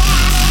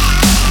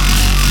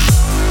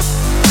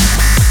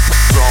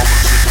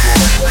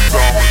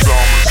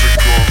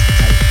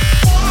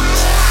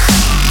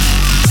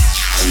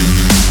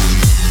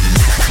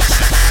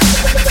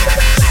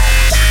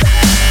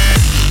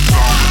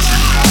 Diamonds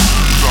and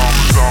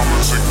guns,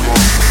 diamonds and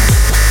guns.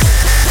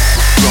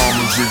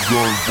 Diamonds and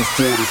guns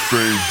before the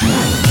fame do.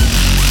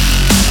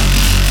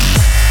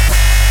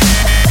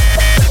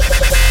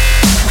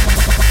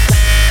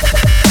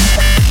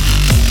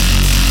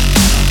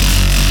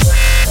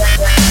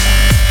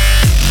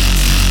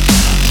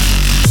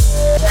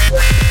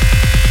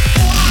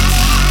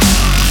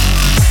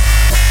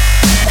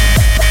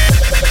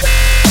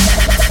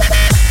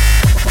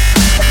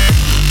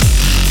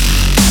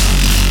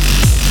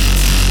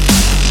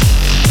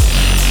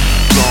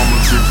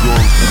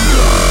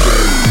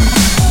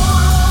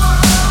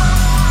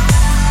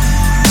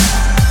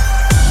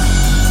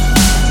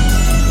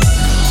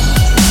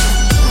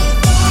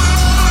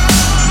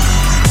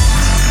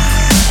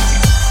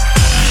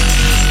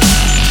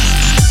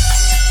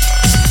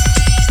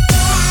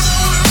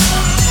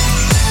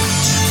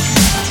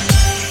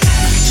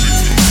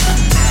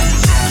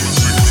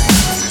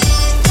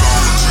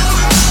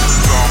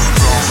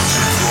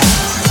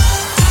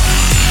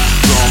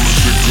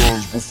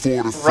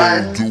 Before the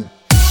fame do.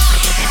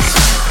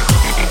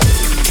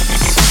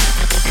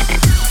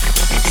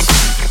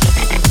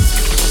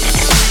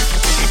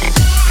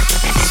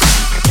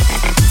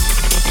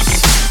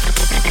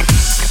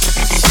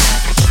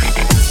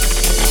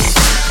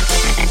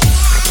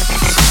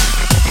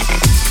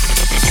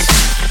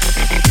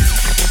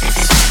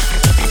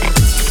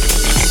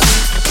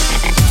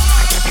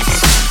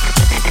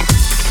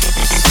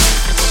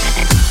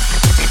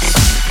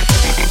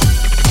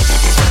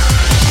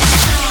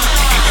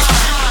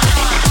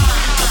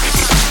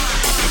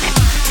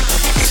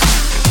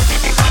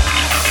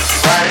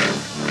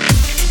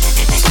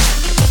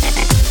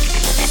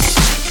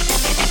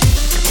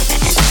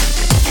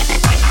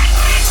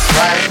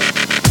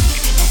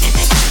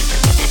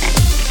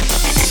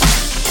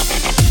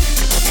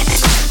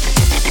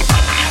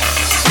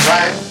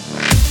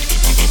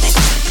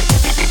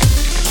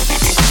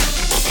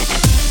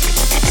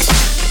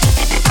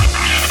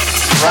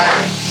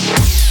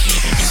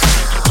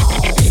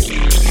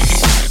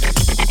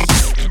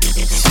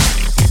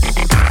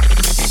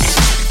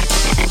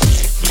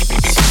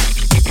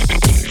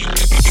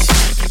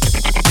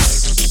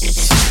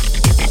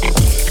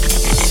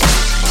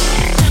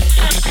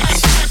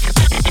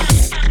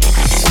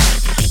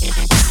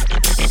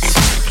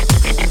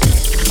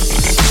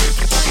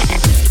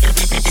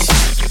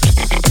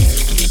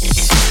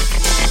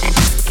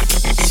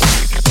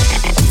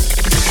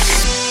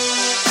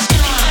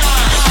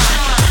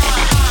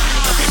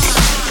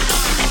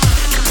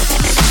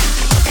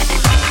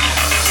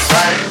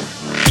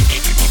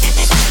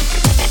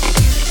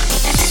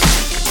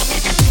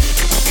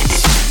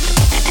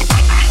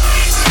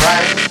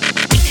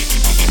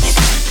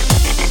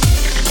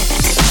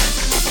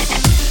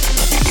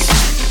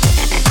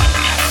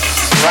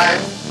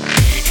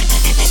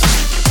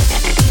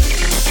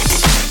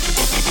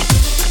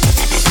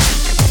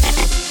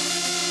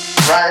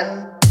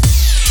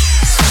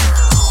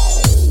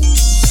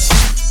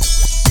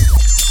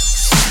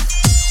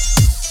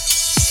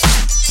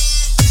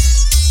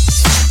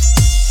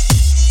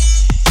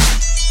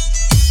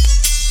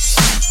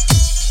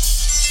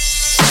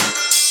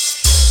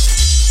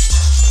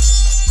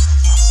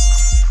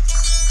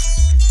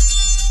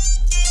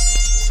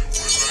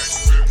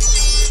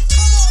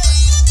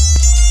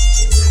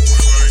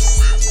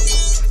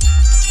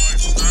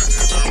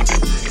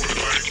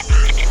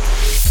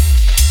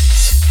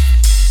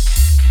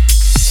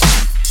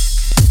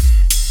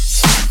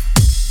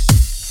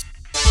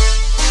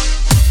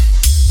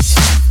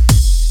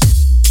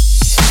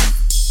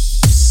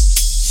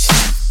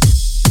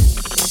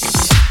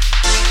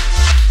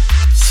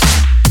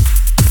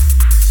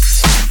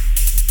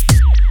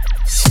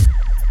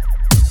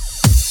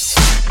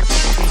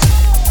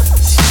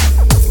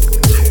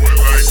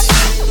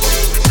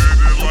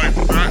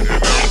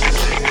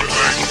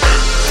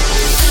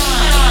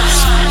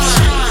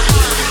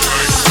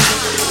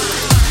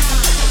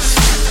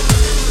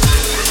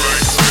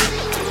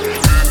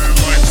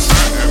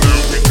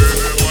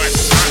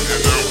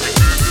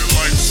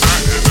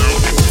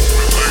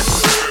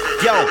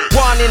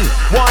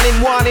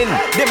 Warning,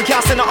 them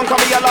can't say nothing, come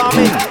be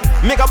alarming.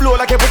 Make a blow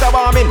like you put a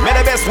bomb in. May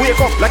the best wake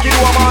up like you do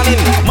a morning.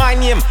 My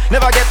name,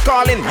 never get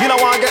calling. You know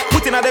I get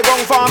put in a the gong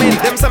farming.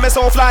 Them say me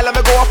so fly, let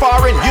me go a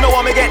foreign. You know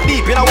want me get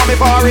deep, you know want me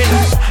foreign.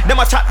 Them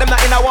a chat, them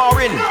not in a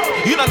warring.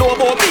 You don't know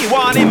about me,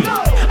 want him.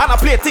 And I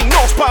play thing,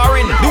 no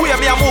sparring. The way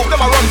me a move, them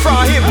a run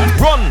from him.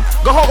 Run,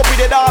 go hug up with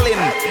the darling.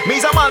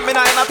 Me's a man, me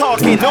not in a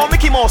talking. No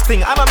Mickey Mouse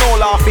thing, and I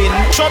no laughing.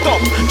 Shut up,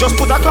 just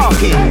put a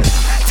cock in.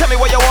 tell me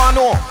what you want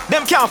know.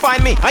 Them can't find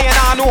me, I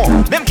ain't know.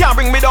 Them can't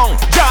bring me down,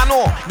 ja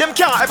know. Them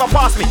can't ever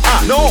pass me,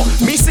 no.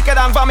 Me sicker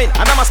than vomit,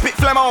 and I'ma spit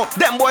phlegm out.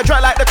 Them boy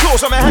dry like the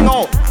clothes when me hang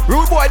out.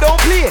 Rude boy don't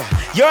play.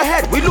 Your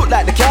head, we look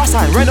like the car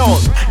sign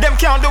Renault. Them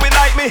can't do it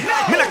like me.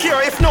 Me not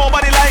care if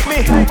nobody like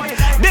me.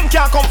 Them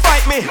can't come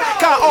fight me.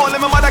 Can't all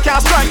them, my mother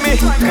can't strike me.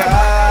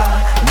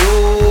 No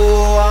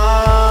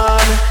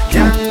one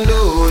can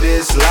do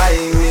this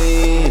like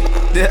me.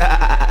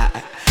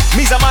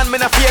 Me's a man, me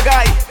not fear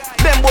guy.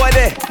 Them boy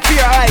there,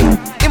 fear high.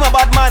 Him a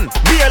bad man,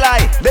 be a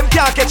lie. Them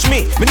can't catch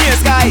me, me near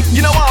sky.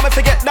 You know what, me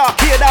forget dark,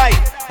 here die.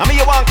 I mean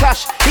you want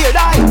clash, here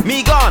die. Me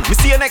gone, me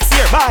see you next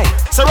year, bye.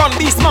 So run,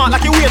 be smart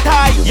like you wear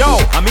tie.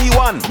 Yo, I me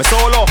one, me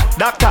solo.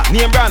 Doctor,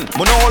 name brand,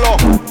 Monolo.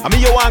 I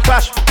mean you want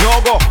clash, no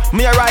go.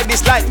 Me a ride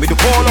this light with the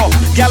polo.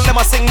 Girl, them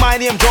a sing my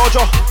name,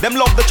 Jojo. Them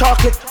love the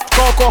chocolate,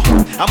 Coco.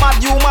 I'm mad,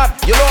 you mad,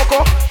 you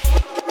loco.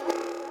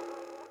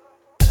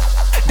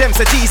 Them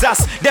say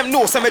Jesus, them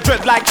know say me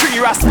dread like tree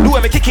ras.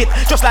 Do me kick it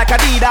just like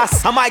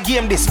Adidas. I might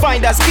game this,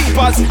 finders,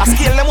 keepers. I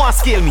scale them, want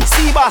scale me,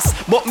 see boss.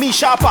 But me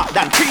sharper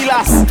than tree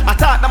lass. I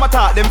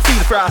thought them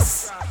feel for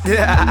us.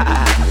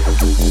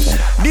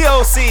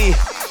 DOC,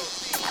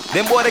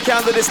 them boy they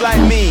can't do this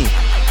like me.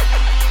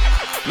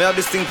 Me have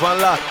this thing for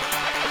lock.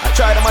 I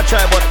try,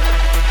 but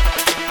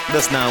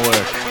does not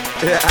work.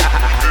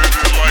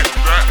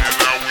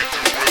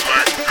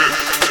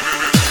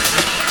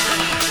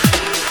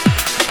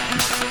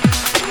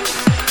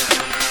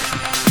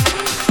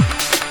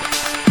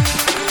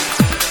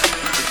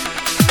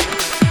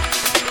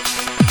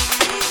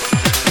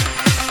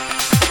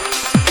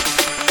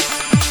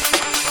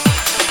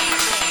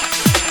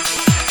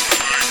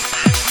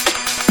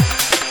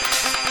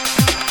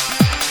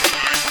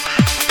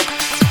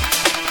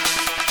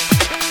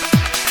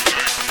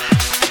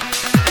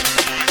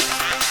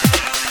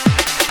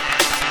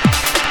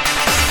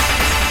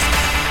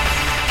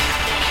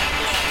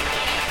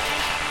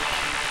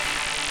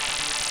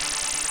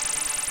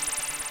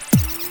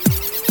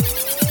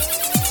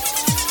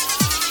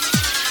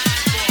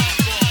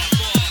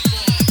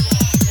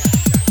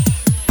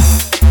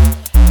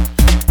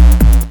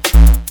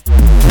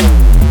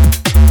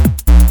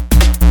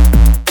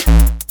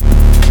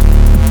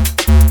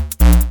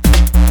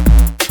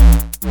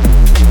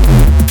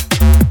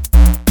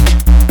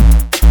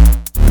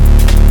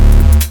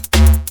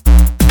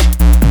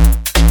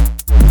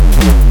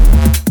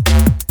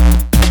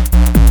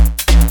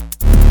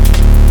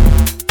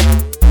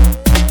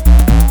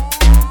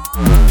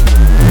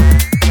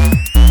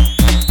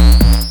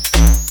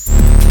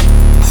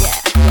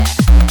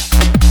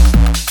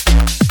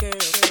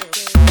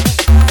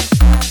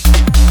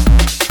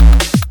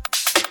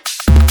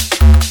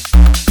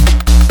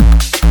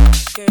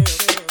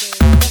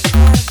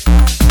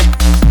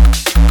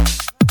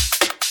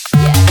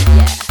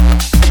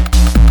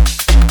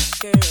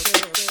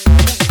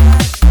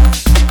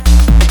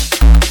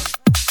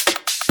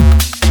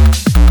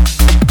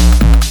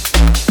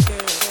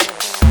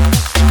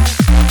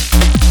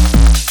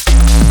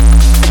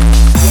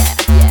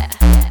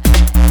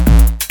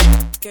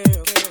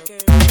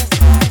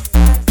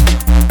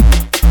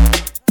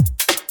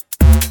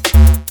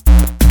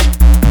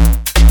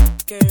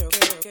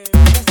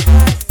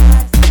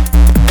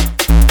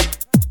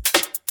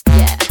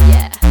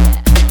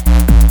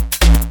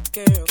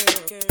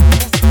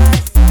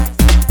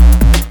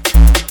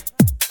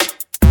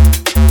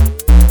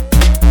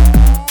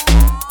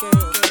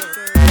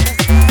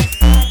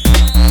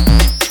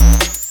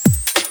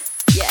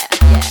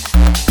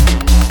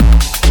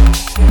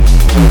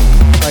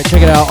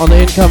 Check it out on the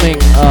incoming,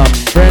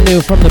 brand new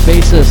from the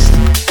bassist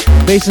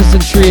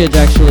and triage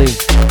actually.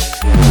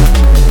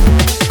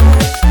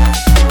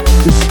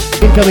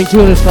 This incoming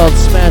tune is called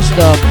Smashed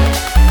Up.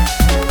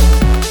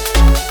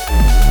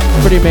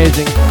 Pretty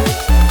amazing.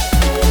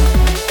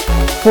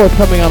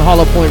 Forthcoming on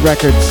Hollow Point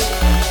Records.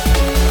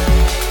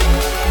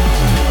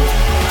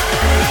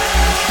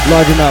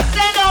 Large enough.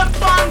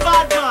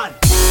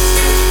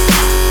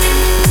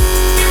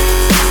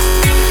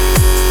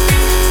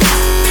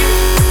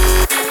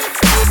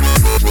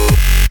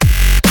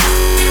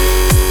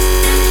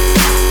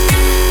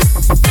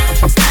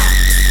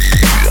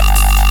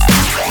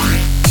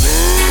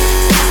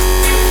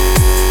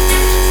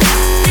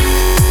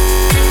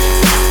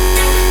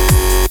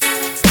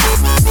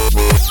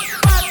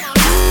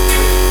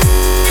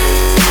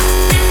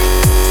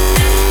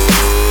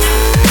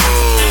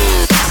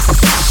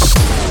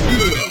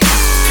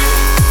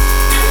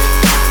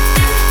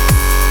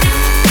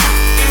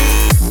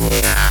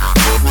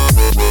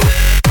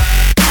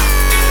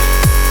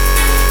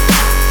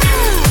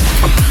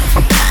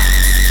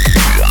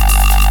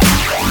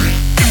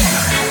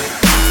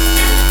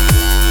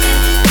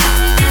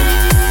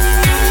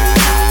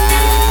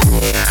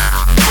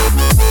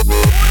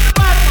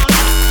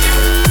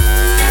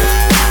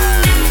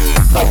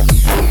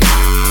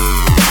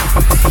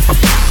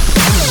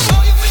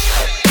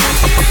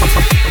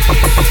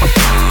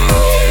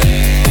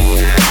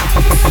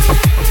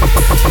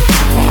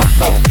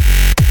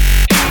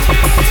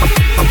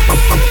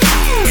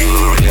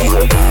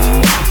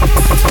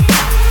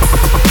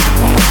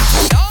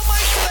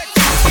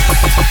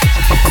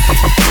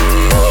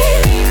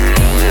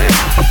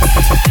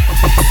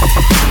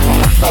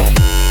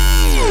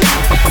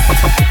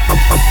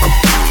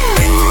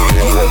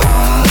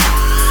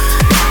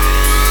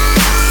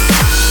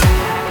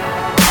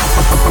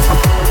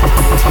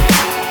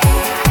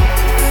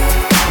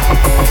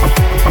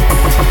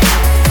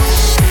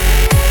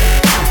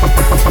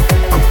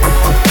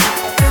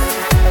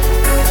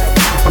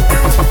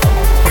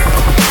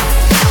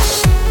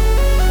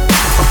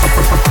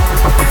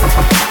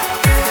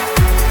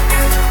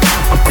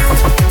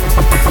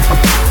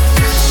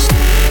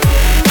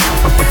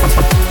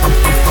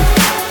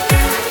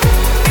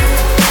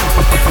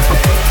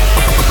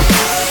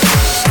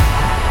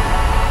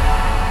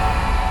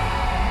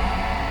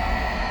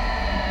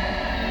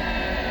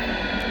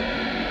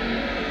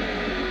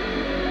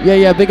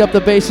 Yeah, big up the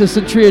bassist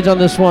and triage on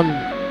this one.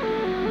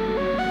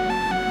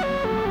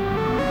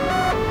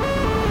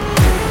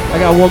 I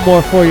got one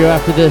more for you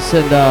after this,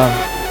 and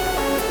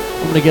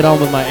I'm gonna get on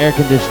with my air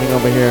conditioning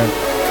over here.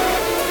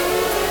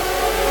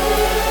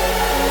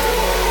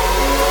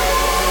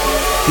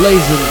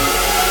 Blazing.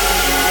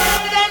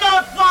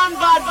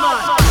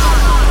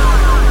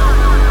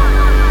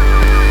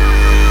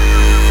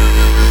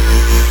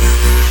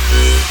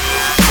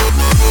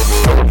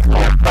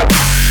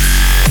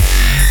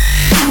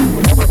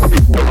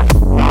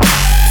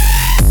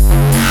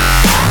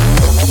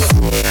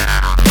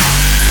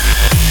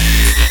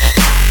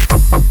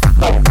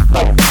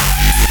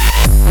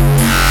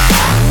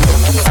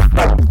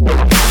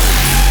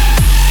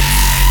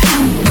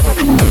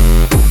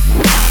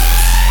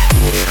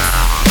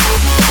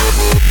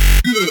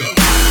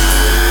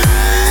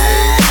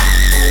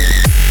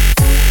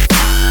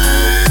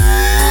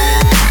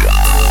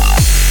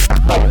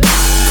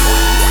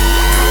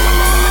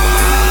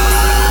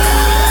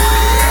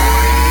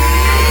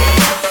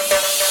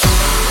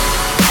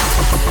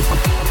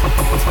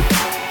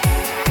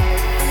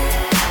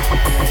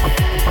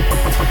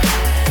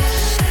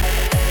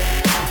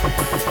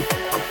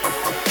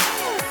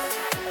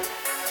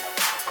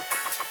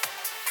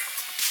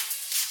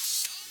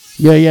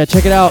 Yeah,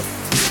 check it out.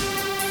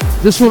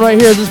 This one right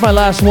here, this is my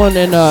last one,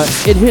 and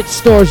it hit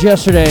stores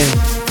yesterday.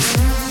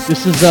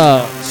 This is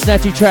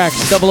Snatchy Tracks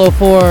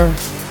 004.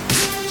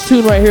 This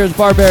tune right here is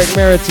Barbaric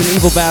Merits and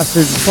Evil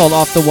Bastards. It's called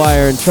Off the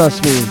Wire, and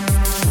trust me,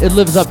 it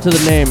lives up to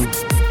the name.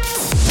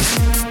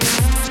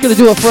 It's gonna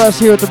do it for us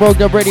here at the Rogue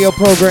Dub Radio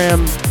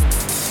program.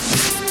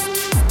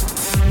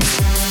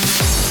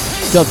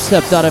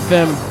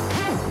 Dubstep.fm.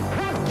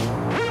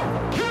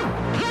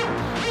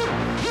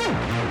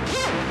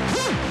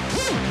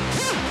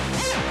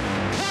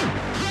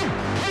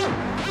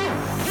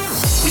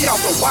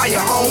 Wire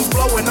home,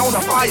 blowing on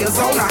a fire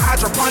zone, a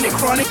hydroponic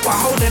chronic while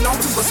holding on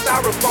to a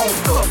styrofoam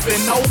cup. And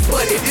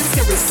nobody, this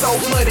here is so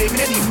muddy,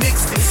 many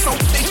mixed it, so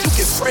thick you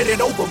can spread it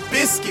over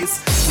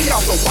biscuits. We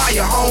off the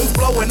wire home,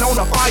 blowing on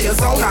a fire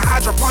zone, a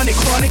hydroponic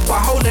chronic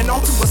while holding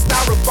on to a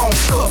styrofoam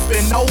cup.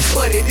 And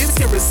nobody, this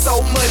here is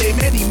so muddy,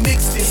 many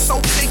mixed it, so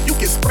thick you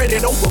can spread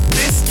it over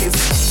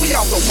biscuits. We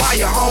off the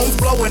wire home,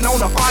 blowing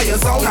on a fire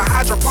zone, a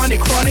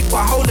hydroponic chronic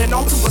while holding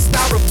on to a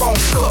styrofoam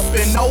cup.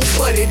 And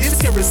nobody, this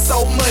here is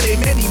so muddy,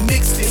 many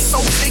mixed it, so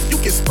thick you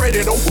can spread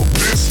it over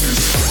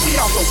biscuits. We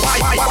off the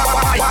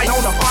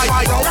wire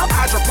on a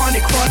fire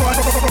zone,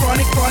 hydroponic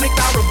chronic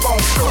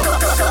styrofoam cup.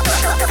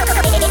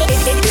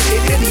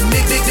 Any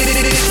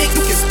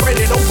mix, you can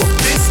spread it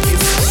over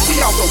biscuits.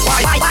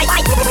 We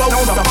off the wire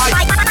on a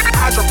fire,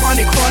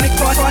 hydroponic chronic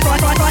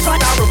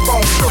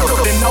styrofoam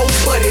cup. And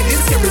nobody,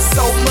 this here is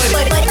so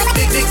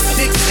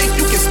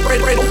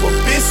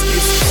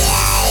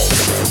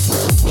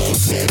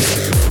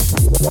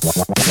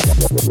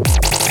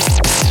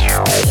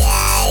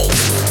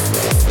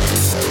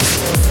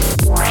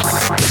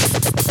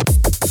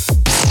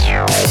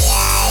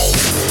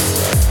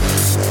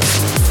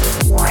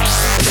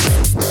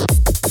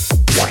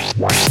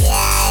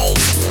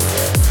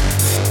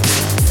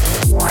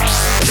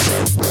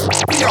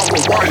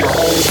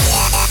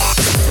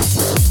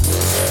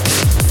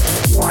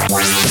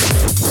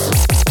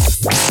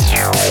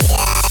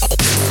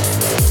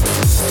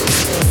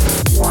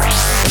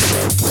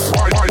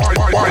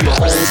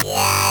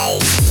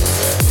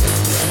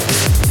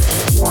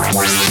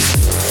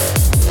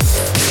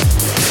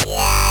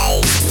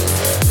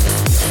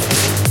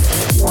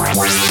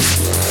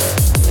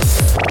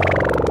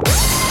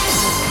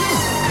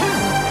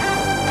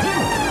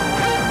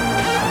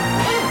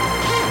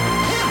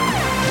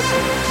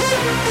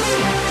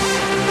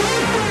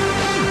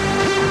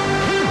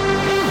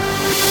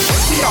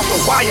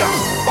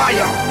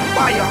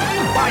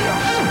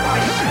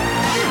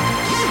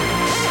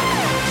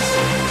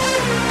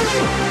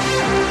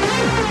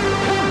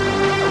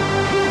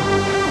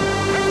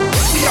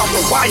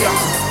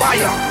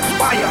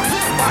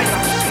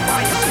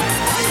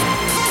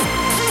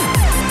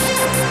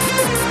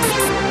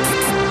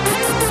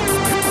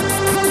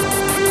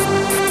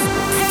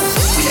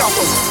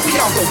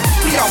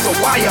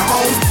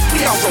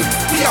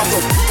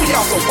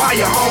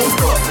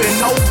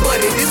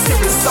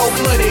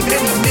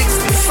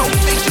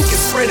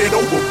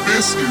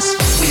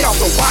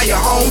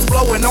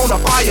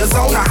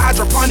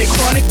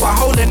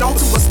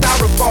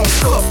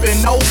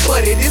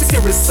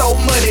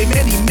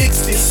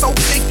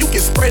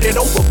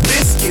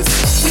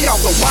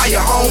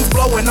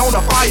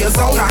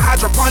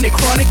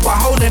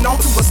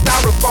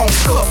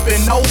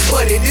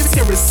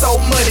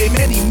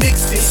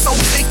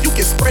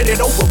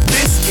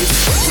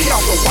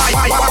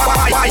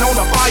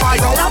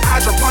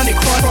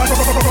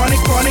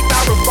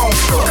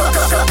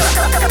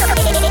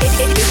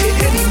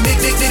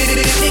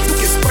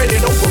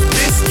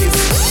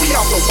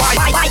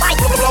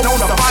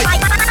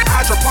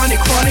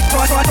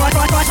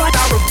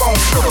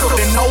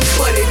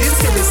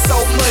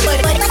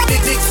muddy.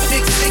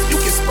 Thick, you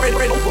can spread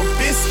it over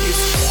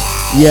biscuits.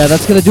 Yeah,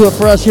 that's going to do it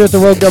for us here at the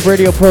Rogue Dub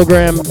Radio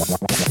program.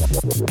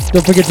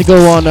 Don't forget to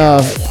go on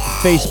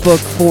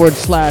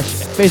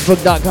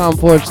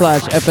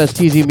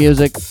Facebook.com/FSTZ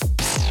Music.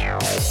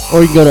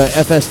 Or you can go to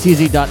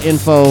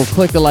fstz.info,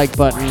 click the like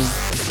button.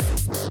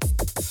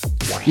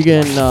 You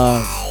can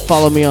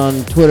follow me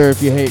on Twitter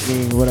if you hate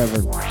me,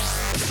 whatever.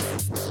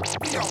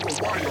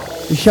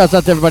 Shouts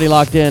out to everybody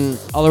locked in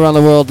all around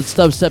the world. It's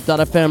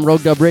dubstep.fm,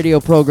 Rogue Dub radio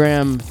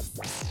program.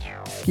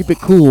 Keep it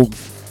cool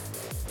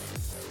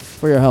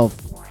for your health.